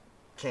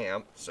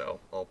camp, so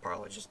I'll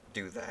probably just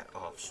do that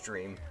off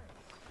stream.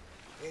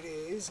 It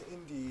is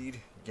indeed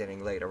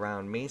getting late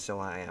around me, so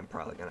I am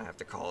probably gonna have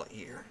to call it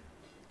here.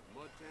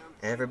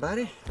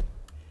 Everybody,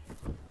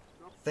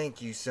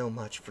 thank you so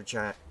much for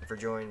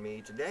joining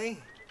me today.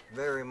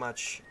 Very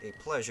much a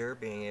pleasure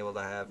being able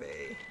to have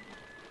a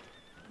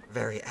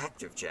very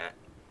active chat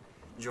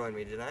join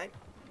me tonight.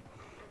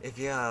 If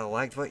you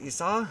liked what you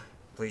saw,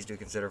 please do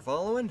consider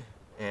following.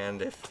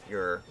 And if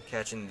you're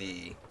catching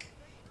the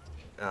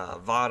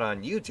VOD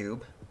on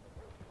YouTube,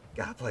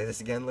 gotta play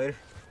this again later.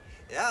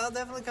 Yeah, I'll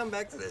definitely come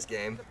back to this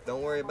game.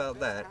 Don't worry about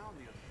that.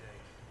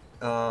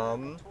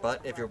 But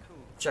if you're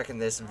checking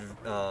this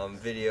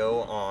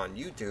video on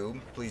YouTube,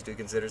 please do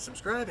consider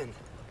subscribing.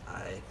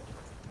 I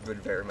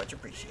would very much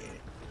appreciate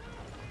it.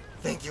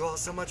 Thank you all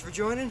so much for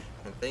joining,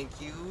 and thank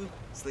you,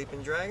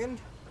 Sleeping Dragon,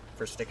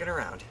 for sticking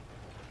around.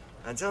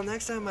 Until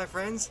next time, my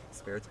friends,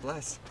 spirits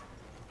bless.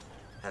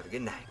 Have a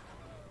good night.